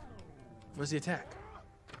 Where's the attack?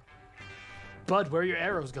 Bud, where are your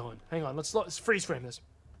arrows going? Hang on, let's freeze frame this.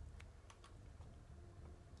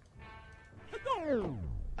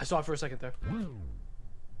 I saw it for a second there.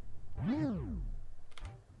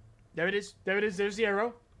 There it is. There it is. There's the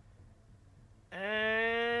arrow.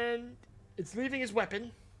 And it's leaving his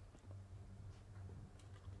weapon.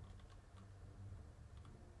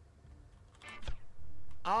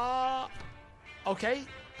 Okay.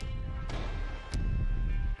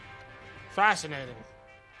 Fascinating.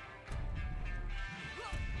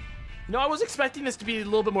 No, I was expecting this to be a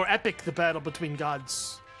little bit more epic, the battle between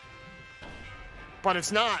gods. But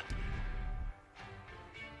it's not.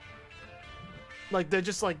 Like, they're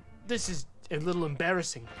just like, this is a little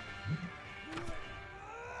embarrassing.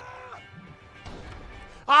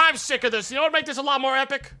 I'm sick of this. You know what would make this a lot more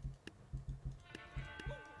epic?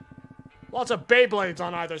 Lots of Beyblades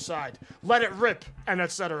on either side. Let it rip, and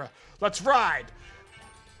etc. Let's ride.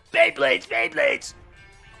 Beyblades, Beyblades!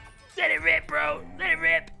 Let it rip, bro. Let it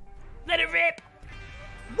rip. Let it rip!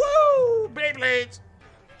 Woo! Beyblades!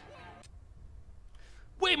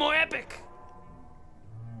 Way more epic!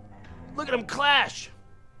 Look at them clash!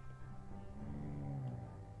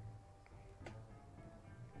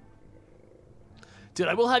 Dude,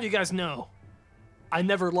 I will have you guys know, I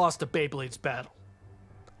never lost a Beyblades battle.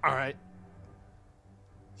 Alright?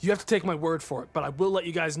 You have to take my word for it, but I will let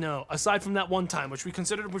you guys know, aside from that one time, which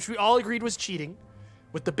we all agreed was cheating,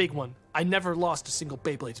 with the big one, I never lost a single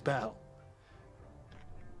Beyblades battle.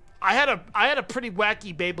 I had a pretty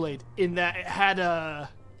wacky Beyblade in that it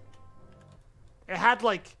had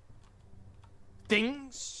like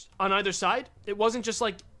things on either side. It wasn't just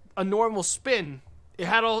like a normal spin. It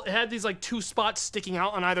had these like two spots sticking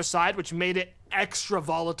out on either side, which made it extra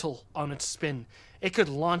volatile on its spin. It could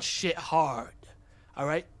launch shit hard. All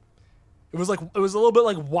right? It was a little bit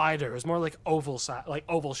like wider. It was more like oval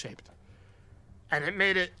shaped. And it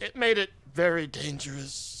made it very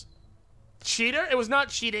dangerous. Cheater? It was not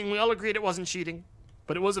cheating. We all agreed it wasn't cheating.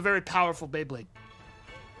 But it was a very powerful Beyblade.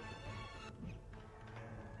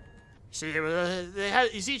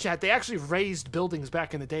 See, chat, they actually raised buildings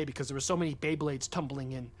back in the day because there were so many Beyblades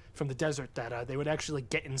tumbling in from the desert that they would actually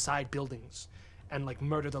get inside buildings and like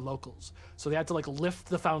murder the locals. So they had to like lift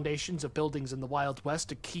the foundations of buildings in the Wild West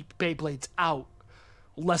to keep Beyblades out,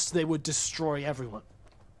 lest they would destroy everyone.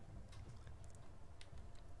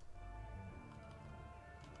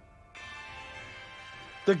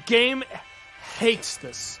 The game hates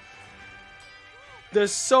this.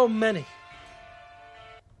 There's so many.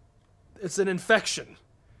 It's an infection.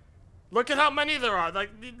 Look at how many there are.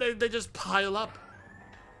 Like, they just pile up.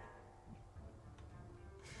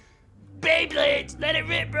 Beyblades! Let it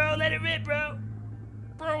rip, bro! Let it rip, bro!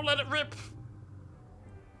 Bro, let it rip!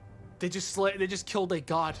 They just killed a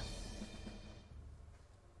god.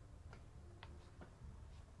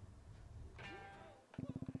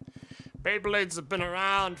 Beyblades have been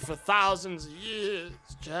around for thousands of years,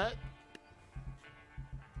 chat.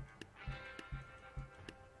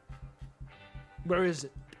 Where is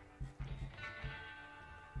it?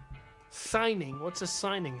 Signing. What's a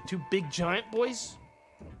signing? Two big giant boys?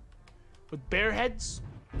 With bear heads?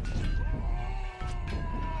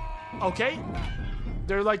 Okay.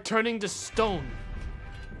 They're like turning to stone.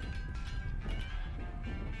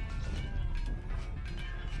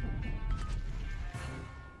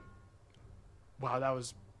 Wow, that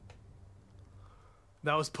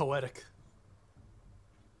was poetic.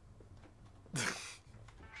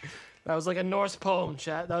 That was like a Norse poem,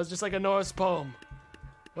 chat. That was just like a Norse poem.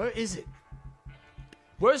 Where is it?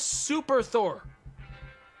 Where's Super Thor?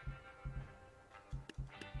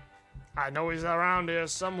 I know he's around here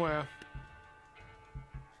somewhere.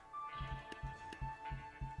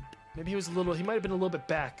 Maybe he was a little, he might have been a little bit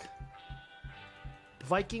back.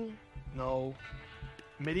 Viking? No.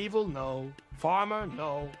 Medieval? No. Farmer?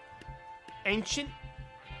 No. Ancient?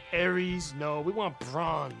 Ares? No. We want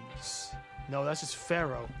bronze. No, that's just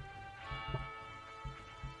Pharaoh.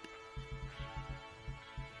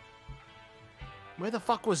 Where the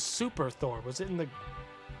fuck was Super Thor? Was it in the...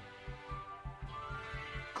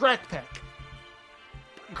 Grekpek.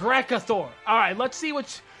 Grekathor. Alright, let's see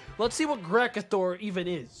what Grekathor even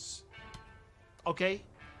is. Okay?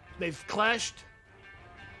 They've clashed.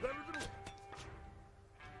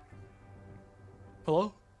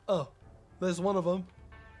 Hello? Oh, there's one of them.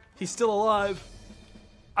 He's still alive.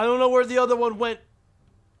 I don't know where the other one went.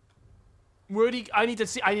 Where'd he... I need a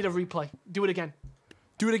replay. Do it again.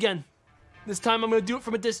 Do it again. This time I'm gonna do it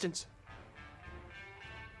from a distance.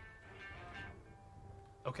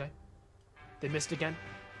 Okay. They missed again.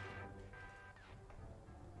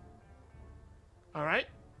 Alright.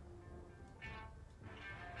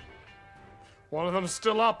 One of them's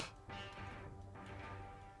still up.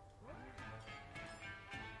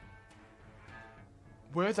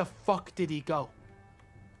 Where the fuck did he go?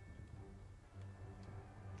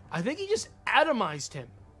 I think he just atomized him.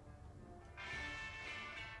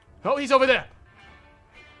 Oh, he's over there.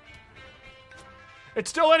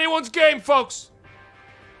 It's still anyone's game, folks.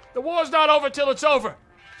 The war's not over till it's over.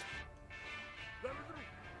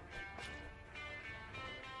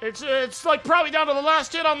 It's like probably down to the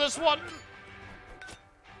last hit on this one.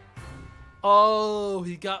 Oh,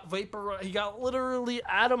 he got vaporized. He got literally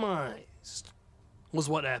atomized. Was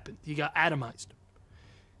what happened. He got atomized.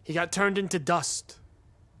 He got turned into dust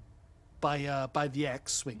by the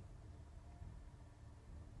X-Wing.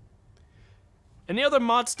 Any other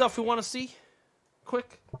mod stuff we want to see?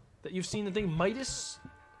 Quick. That you've seen the thing? Midas?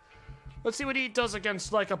 Let's see what he does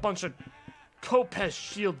against, like, a bunch of Kopez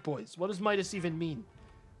shield boys. What does Midas even mean?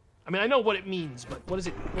 I mean, I know what it means, but what does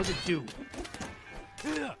it do?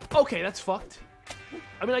 Okay, that's fucked.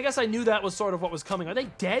 I mean, I guess I knew that was sort of what was coming. Are they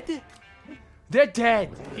dead? They're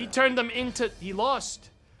dead. He turned them into... He lost.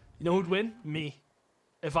 You know who'd win? Me.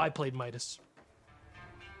 If I played Midas.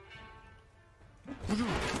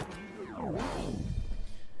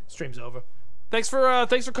 Stream's over. Thanks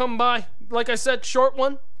for coming by. Like I said, short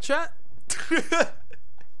one, chat.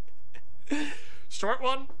 Short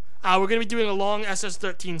one. We're gonna be doing a long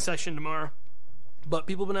SS13 session tomorrow. But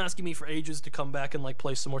people have been asking me for ages to come back and like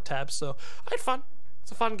play some more tabs, so I had fun.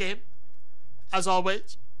 It's a fun game, as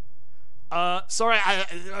always. Sorry,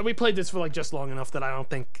 we played this for like just long enough that I don't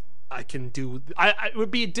think I can do. It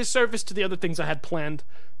would be a disservice to the other things I had planned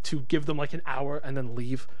to give them like an hour and then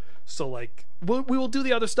leave. So like we will do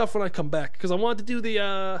the other stuff when I come back because I wanted to do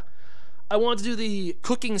the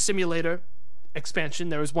cooking simulator expansion.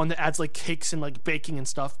 There was one that adds like cakes and like baking and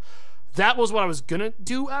stuff. That was what I was gonna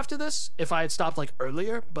do after this if I had stopped like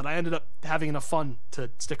earlier, but I ended up having enough fun to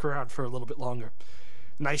stick around for a little bit longer.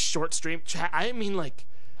 Nice short stream. I mean, like,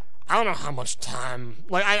 I don't know how much time.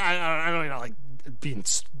 Like, I don't know, like being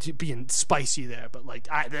spicy there, but like,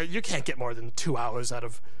 you can't get more than 2 hours out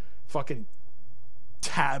of fucking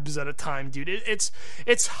tabs at a time, dude. It's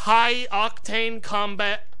high octane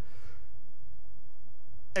combat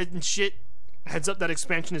and shit. Heads up, that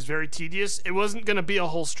expansion is very tedious. It wasn't gonna be a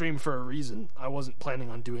whole stream for a reason. I wasn't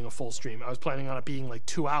planning on doing a full stream. I was planning on it being like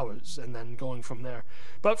 2 hours and then going from there.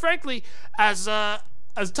 But frankly, as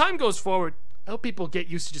time goes forward, I hope people get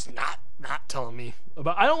used to just not telling me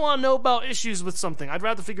about. I don't want to know about issues with something. I'd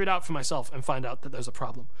rather figure it out for myself and find out that there's a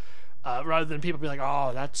problem, rather than people be like,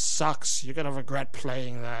 "Oh, that sucks. You're gonna regret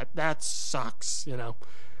playing that. That sucks." You know,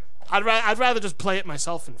 I'd rather just play it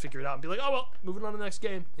myself and figure it out and be like, "Oh well, moving on to the next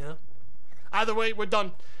game." You know. Either way, we're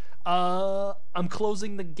done. I'm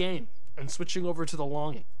closing the game and switching over to the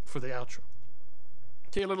longing for the outro.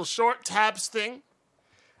 Okay, a little short tabs thing.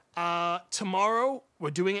 Tomorrow, we're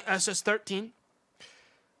doing SS13.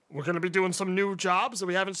 We're going to be doing some new jobs that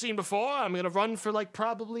we haven't seen before. I'm going to run for like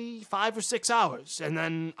probably 5 or 6 hours. And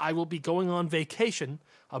then I will be going on vacation,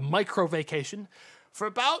 a micro vacation, for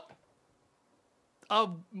about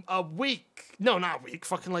a week. No, not a week.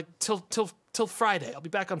 Fucking like till Friday. I'll be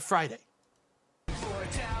back on Friday.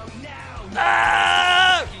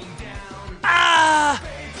 Ah! Ah!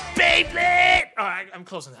 Beyblade! Alright, I'm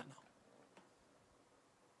closing that now.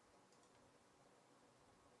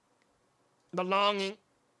 The longing.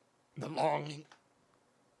 The longing.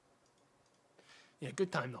 Yeah,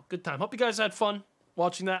 good time though. Good time. Hope you guys had fun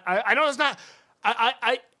watching that. I know it's not.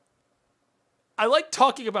 I like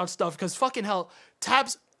talking about stuff because fucking hell,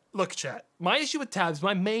 tabs. Look, chat. My issue with tabs,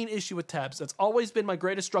 my main issue with tabs, that's always been my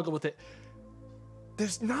greatest struggle with it.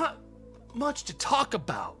 There's not much to talk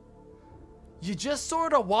about. You just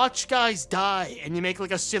sort of watch guys die, and you make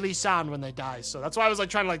like a silly sound when they die. So that's why I was like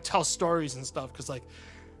trying to like tell stories and stuff, because like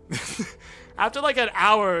after like an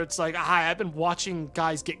hour, it's like, hi, I've been watching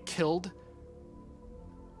guys get killed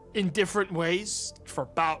in different ways for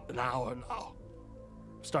about an hour now.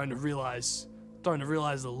 I'm starting to realize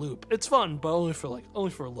the loop. It's fun, but only for a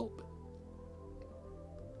little bit.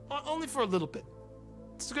 Only for a little bit.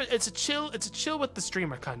 It's good. It's a chill with the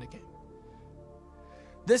streamer kind of game.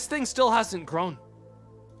 This thing still hasn't grown.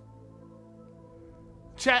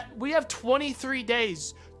 Chat, we have 23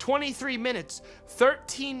 days, 23 minutes,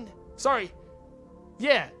 13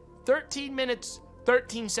 minutes,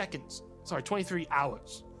 13 seconds. Sorry, 23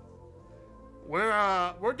 hours.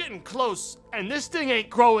 We're getting close, and this thing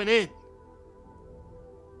ain't growing in.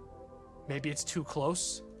 Maybe it's too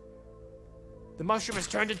close. The mushroom has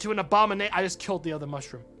turned into an abomination. I just killed the other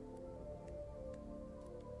mushroom.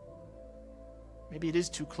 Maybe it is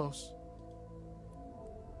too close.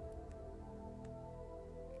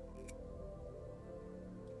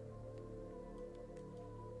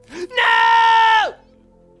 No!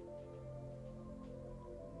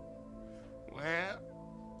 Well,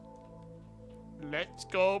 let's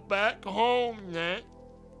go back home then.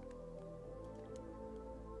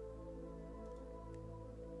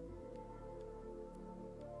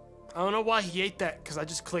 I don't know why he ate that, because I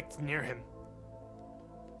just clicked near him.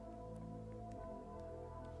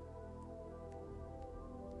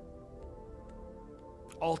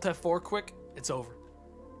 Alt F4 quick, it's over.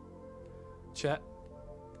 Chat,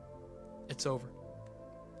 it's over.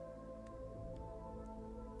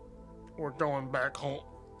 We're going back home.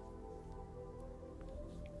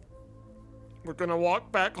 We're gonna walk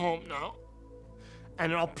back home now.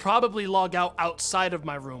 And I'll probably log out outside of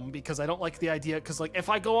my room because I don't like the idea. Because, like, if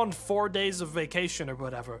I go on 4 days of vacation or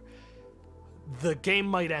whatever, the game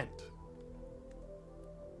might end.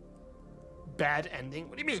 Bad ending?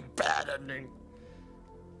 What do you mean, bad ending?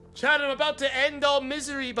 Chad, I'm about to end all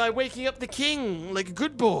misery by waking up the king like a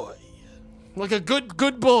good boy. Like a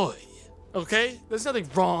good boy. Okay? There's nothing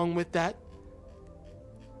wrong with that.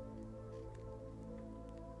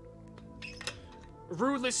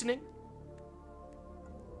 Rue listening.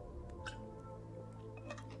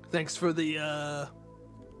 Thanks for the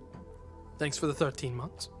 13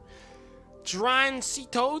 months.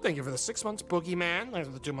 Drancito, thank you for the 6 months. Boogeyman, thanks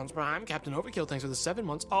for the 2 months Prime. Captain Overkill, thanks for the 7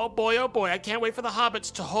 months. Oh boy, I can't wait for the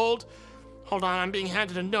hobbits to hold. Hold on, I'm being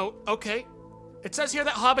handed a note. Okay. It says here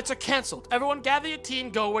that hobbits are canceled. Everyone gather your tea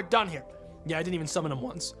and go, we're done here. Yeah, I didn't even summon them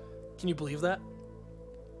once. Can you believe that?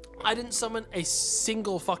 I didn't summon a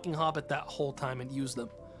single fucking hobbit that whole time and use them.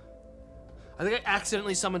 I think I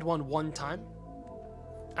accidentally summoned one time.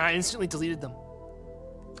 And I instantly deleted them.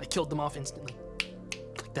 I killed them off instantly.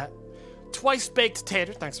 Like that. Twice Baked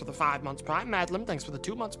Tater, thanks for the 5 months Prime. Madlam, thanks for the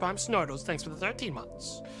 2 months Prime. Snordos, thanks for the 13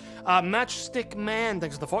 months. Matchstick Man,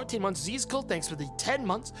 thanks for the 14 months. Zizkul, thanks for the 10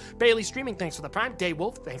 months. Bailey Streaming, thanks for the Prime.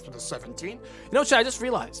 Daywolf, thanks for the 17. You know, chat, I just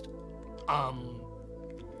realized.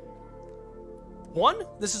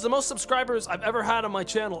 This is the most subscribers I've ever had on my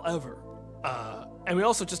channel ever. And we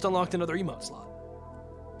also just unlocked another emote slot.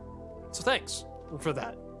 So thanks for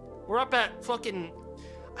that. We're up at fucking,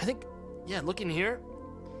 I think, yeah, looking here,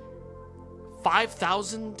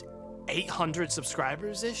 5,800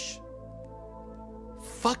 subscribers-ish.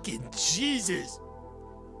 Fucking Jesus.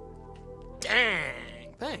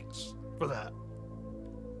 Dang. Thanks for that.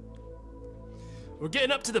 We're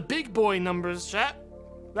getting up to the big boy numbers, chat.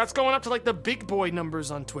 That's going up to like the big boy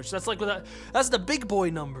numbers on Twitch. That's like that's the big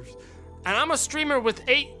boy numbers. And I'm a streamer with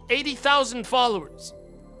 80,000 followers.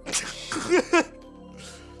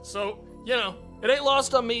 So, you know, it ain't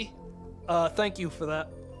lost on me. Thank you for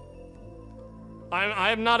that.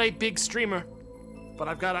 I am not a big streamer, but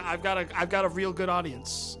I've got a real good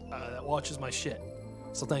audience that watches my shit.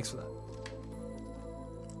 So thanks for that.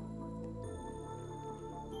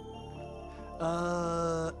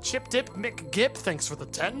 Chip Dip McGip, thanks for the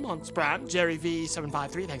 10 months prime. Jerry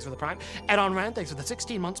V753, thanks for the prime. Ed on Rand, thanks for the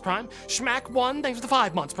 16 months prime. Schmack1, thanks for the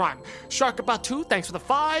 5 months prime. Sharkabat2, thanks for the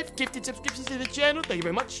 5 gifted subscriptions to the channel. Thank you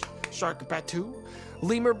very much. Sharkabat2.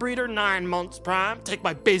 Lemur Breeder, 9 months prime. Take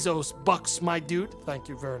my Bezos bucks, my dude. Thank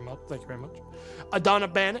you very much. Thank you very much. Adana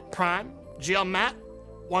Bandit, prime. GL Matt,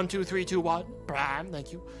 12321, prime.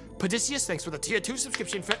 Thank you. Podicius, thanks for the tier 2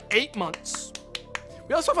 subscription for 8 months.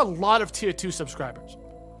 We also have a lot of tier 2 subscribers.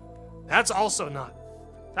 That's also not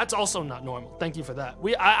normal. Thank you for that.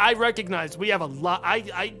 I recognize we have a lot.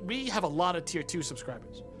 We have a lot of tier 2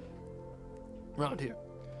 subscribers around here.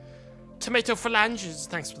 Tomato Phalanges,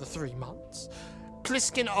 thanks for the 3 months.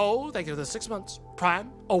 Pliskin O, thank you for the 6 months.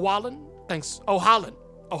 Prime. O'Wallen, thanks. O'Holland,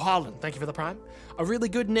 thank you for the prime. A really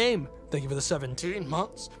good name, thank you for the 17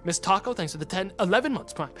 months. Miss Taco, thanks for the 11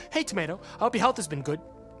 months prime. Hey Tomato, I hope your health has been good.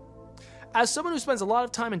 As someone who spends a lot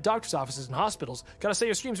of time in doctor's offices and hospitals, gotta say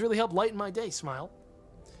your streams really help lighten my day, Smile.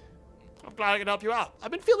 I'm glad I can help you out.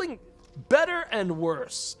 I've been feeling better and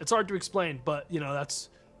worse. It's hard to explain, but you know,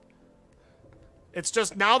 it's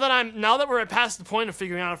just now that we're past the point of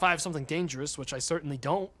figuring out if I have something dangerous, which I certainly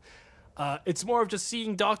don't. It's more of just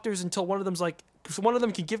seeing doctors until one of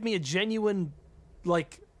them can give me a genuine,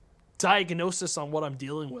 like, diagnosis on what I'm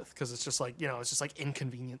dealing with, because it's just like, you know, it's just like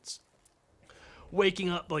inconvenience. Waking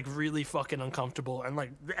up like really fucking uncomfortable, and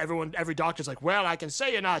like every doctor's like, well, I can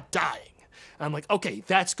say you're not dying. And I'm like, okay,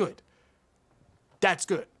 that's good. That's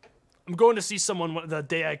good. I'm going to see someone the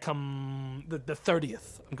day I come, the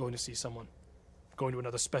 30th. I'm going to see someone. I'm going to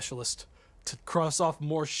another specialist to cross off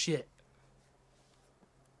more shit.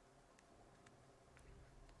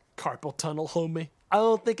 Carpal tunnel, homie. I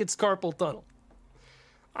don't think it's carpal tunnel.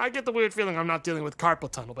 I get the weird feeling I'm not dealing with carpal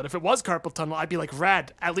tunnel, but if it was carpal tunnel, I'd be like,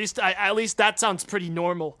 rad. At least that sounds pretty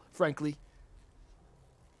normal, frankly.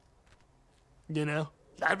 You know?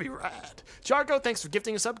 That'd be rad. Jargo, thanks for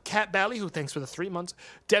gifting us up. Cat Bally, who thanks for the 3 months.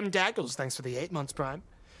 Dem Daggles, thanks for the 8 months prime.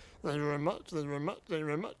 Thank you very much. Thank you very much. Thank you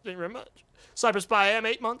very much. Thank you very much. Cyber Spy M,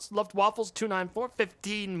 8 months. Loved Waffles, 294,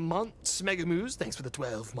 15 months. Mega Moose, thanks for the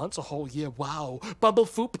 12 months. A whole year. Wow. Bubble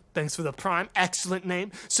Foop, thanks for the prime. Excellent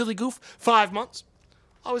name. Silly Goof, 5 months.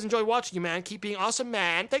 Always enjoy watching you, man. Keep being awesome,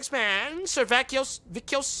 man. Thanks, man. Sir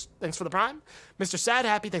Vikios, thanks for the prime. Mr. Sad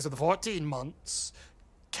Happy, thanks for the 14 months.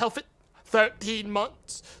 Kelfit, 13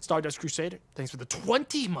 months. Stardust Crusader, thanks for the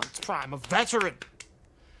 20 months prime. A veteran.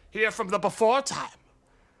 Here from the before time.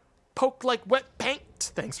 Poke Like Wet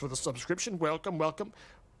Paint, thanks for the subscription. Welcome, welcome.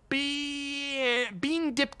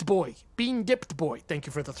 Bean Dipped Boy, thank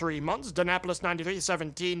you for the 3 months. Donapolis 93,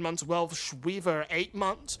 17 months. Welsh Weaver, 8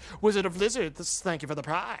 months. Wizard of Lizards, thank you for the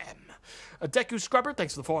prime. A Deku Scrubber,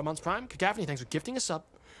 thanks for the 4 months prime. Cacophony, thanks for gifting us up.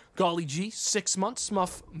 Golly G, 6 months.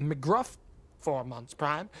 Smuff McGruff, 4 months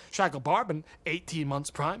prime. Shackle Barbin, 18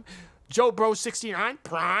 months prime. Joe Bro 69,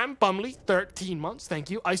 prime. Bumley, 13 months, thank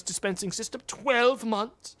you. Ice Dispensing System, 12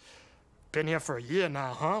 months. Been here for a year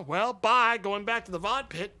now, huh? Well, bye. Going back to the VOD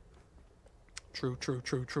pit. True.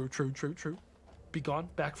 Be gone.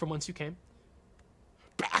 Back from whence you came.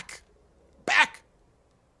 Back.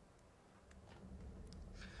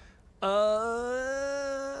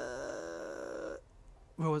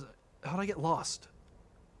 Where was it? How'd I get lost?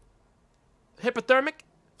 Hypothermic,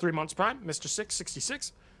 3 months prime. Mr.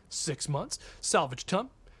 666, 6 months. Salvage Tum,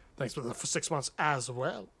 thanks for 6 months as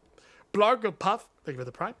well. Blargo Puff, thank you for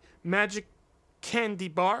the prime. Magic Candy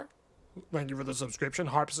Bar, thank you for the subscription.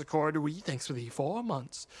 Harpsichord Wee, thanks for the 4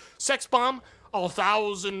 months. Sex Bomb,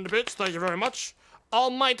 1,000 bits, thank you very much. All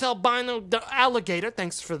Might Albino Alligator,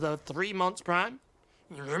 thanks for the 3 months prime.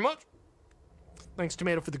 Thank you very much. Thanks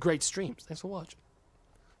Tomato for the great streams. Thanks for watching.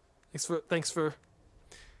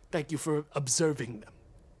 Thank you for observing them.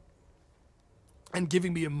 And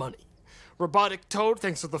giving me your money. Robotic Toad,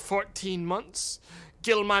 thanks for the 14 months.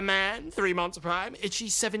 Gil My Man, 3 months prime. Itchy,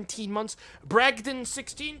 17 months. Bragdon,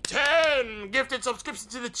 1610, gifted subscription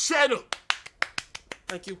to the channel.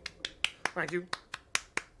 Thank you. Thank you.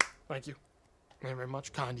 Thank you. Very, very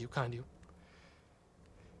much. Kind you.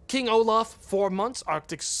 King Olaf, 4 months.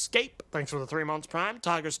 Arctic Scape, thanks for the 3 months prime.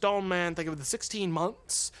 Tiger Stone Man, thank you for the 16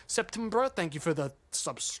 months. September, thank you for the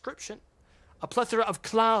subscription. A Plethora of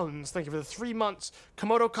Clowns, thank you for the 3 months.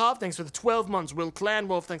 Komodo Kov, thanks for the 12 months. Will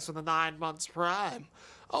Clanwolf, thanks for the 9 months prime.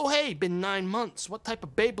 Oh hey, been 9 months. What type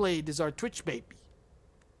of Beyblade is our Twitch baby?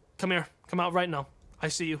 Come here. Come out right now. I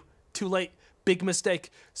see you. Too late. Big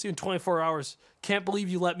mistake. See you in 24 hours. Can't believe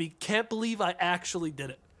you let me. Can't believe I actually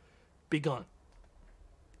did it. Be gone.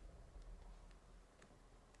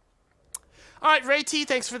 All right, Ray T,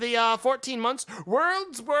 thanks for the 14 months.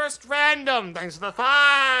 World's Worst Random, thanks for the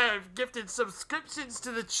 5 gifted subscriptions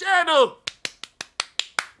to the channel.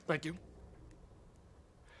 Thank you.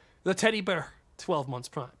 The teddy bear, 12 months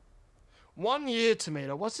prime. 1 year,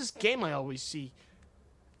 Tomato. What's this game I always see?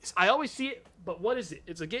 I always see it, but what is it?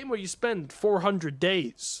 It's a game where you spend 400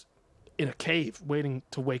 days in a cave waiting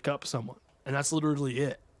to wake up someone. And that's literally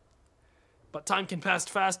it. But time can pass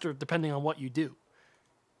faster depending on what you do.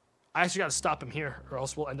 I actually got to stop him here, or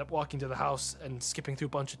else we'll end up walking to the house and skipping through a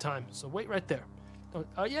bunch of time. So wait right there.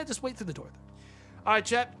 Yeah, just wait through the door. All right,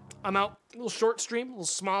 chat. I'm out. A little short stream, a little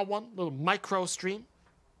small one, a little micro stream.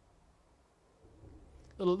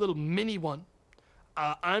 Little mini one.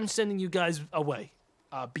 I'm sending you guys away,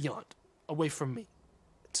 beyond, away from me,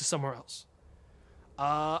 to somewhere else.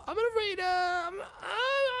 I'm gonna raid. I'm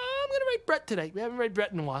gonna raid Brett today. We haven't raided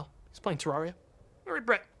Brett in a while. He's playing Terraria. I'm gonna raid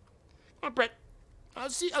Brett. Come on, Brett. I'll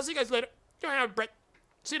see you guys later. Go ahead, Brett.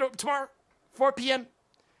 See you tomorrow, 4 p.m.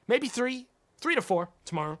 Maybe 3 to 4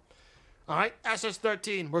 tomorrow. All right,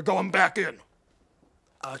 SS13. We're going back in.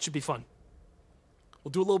 It should be fun.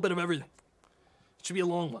 We'll do a little bit of everything. It should be a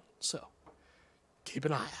long one, so Keep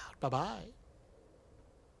an eye out. Bye-bye.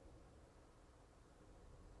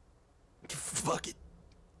 fuck it,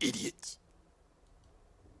 idiots.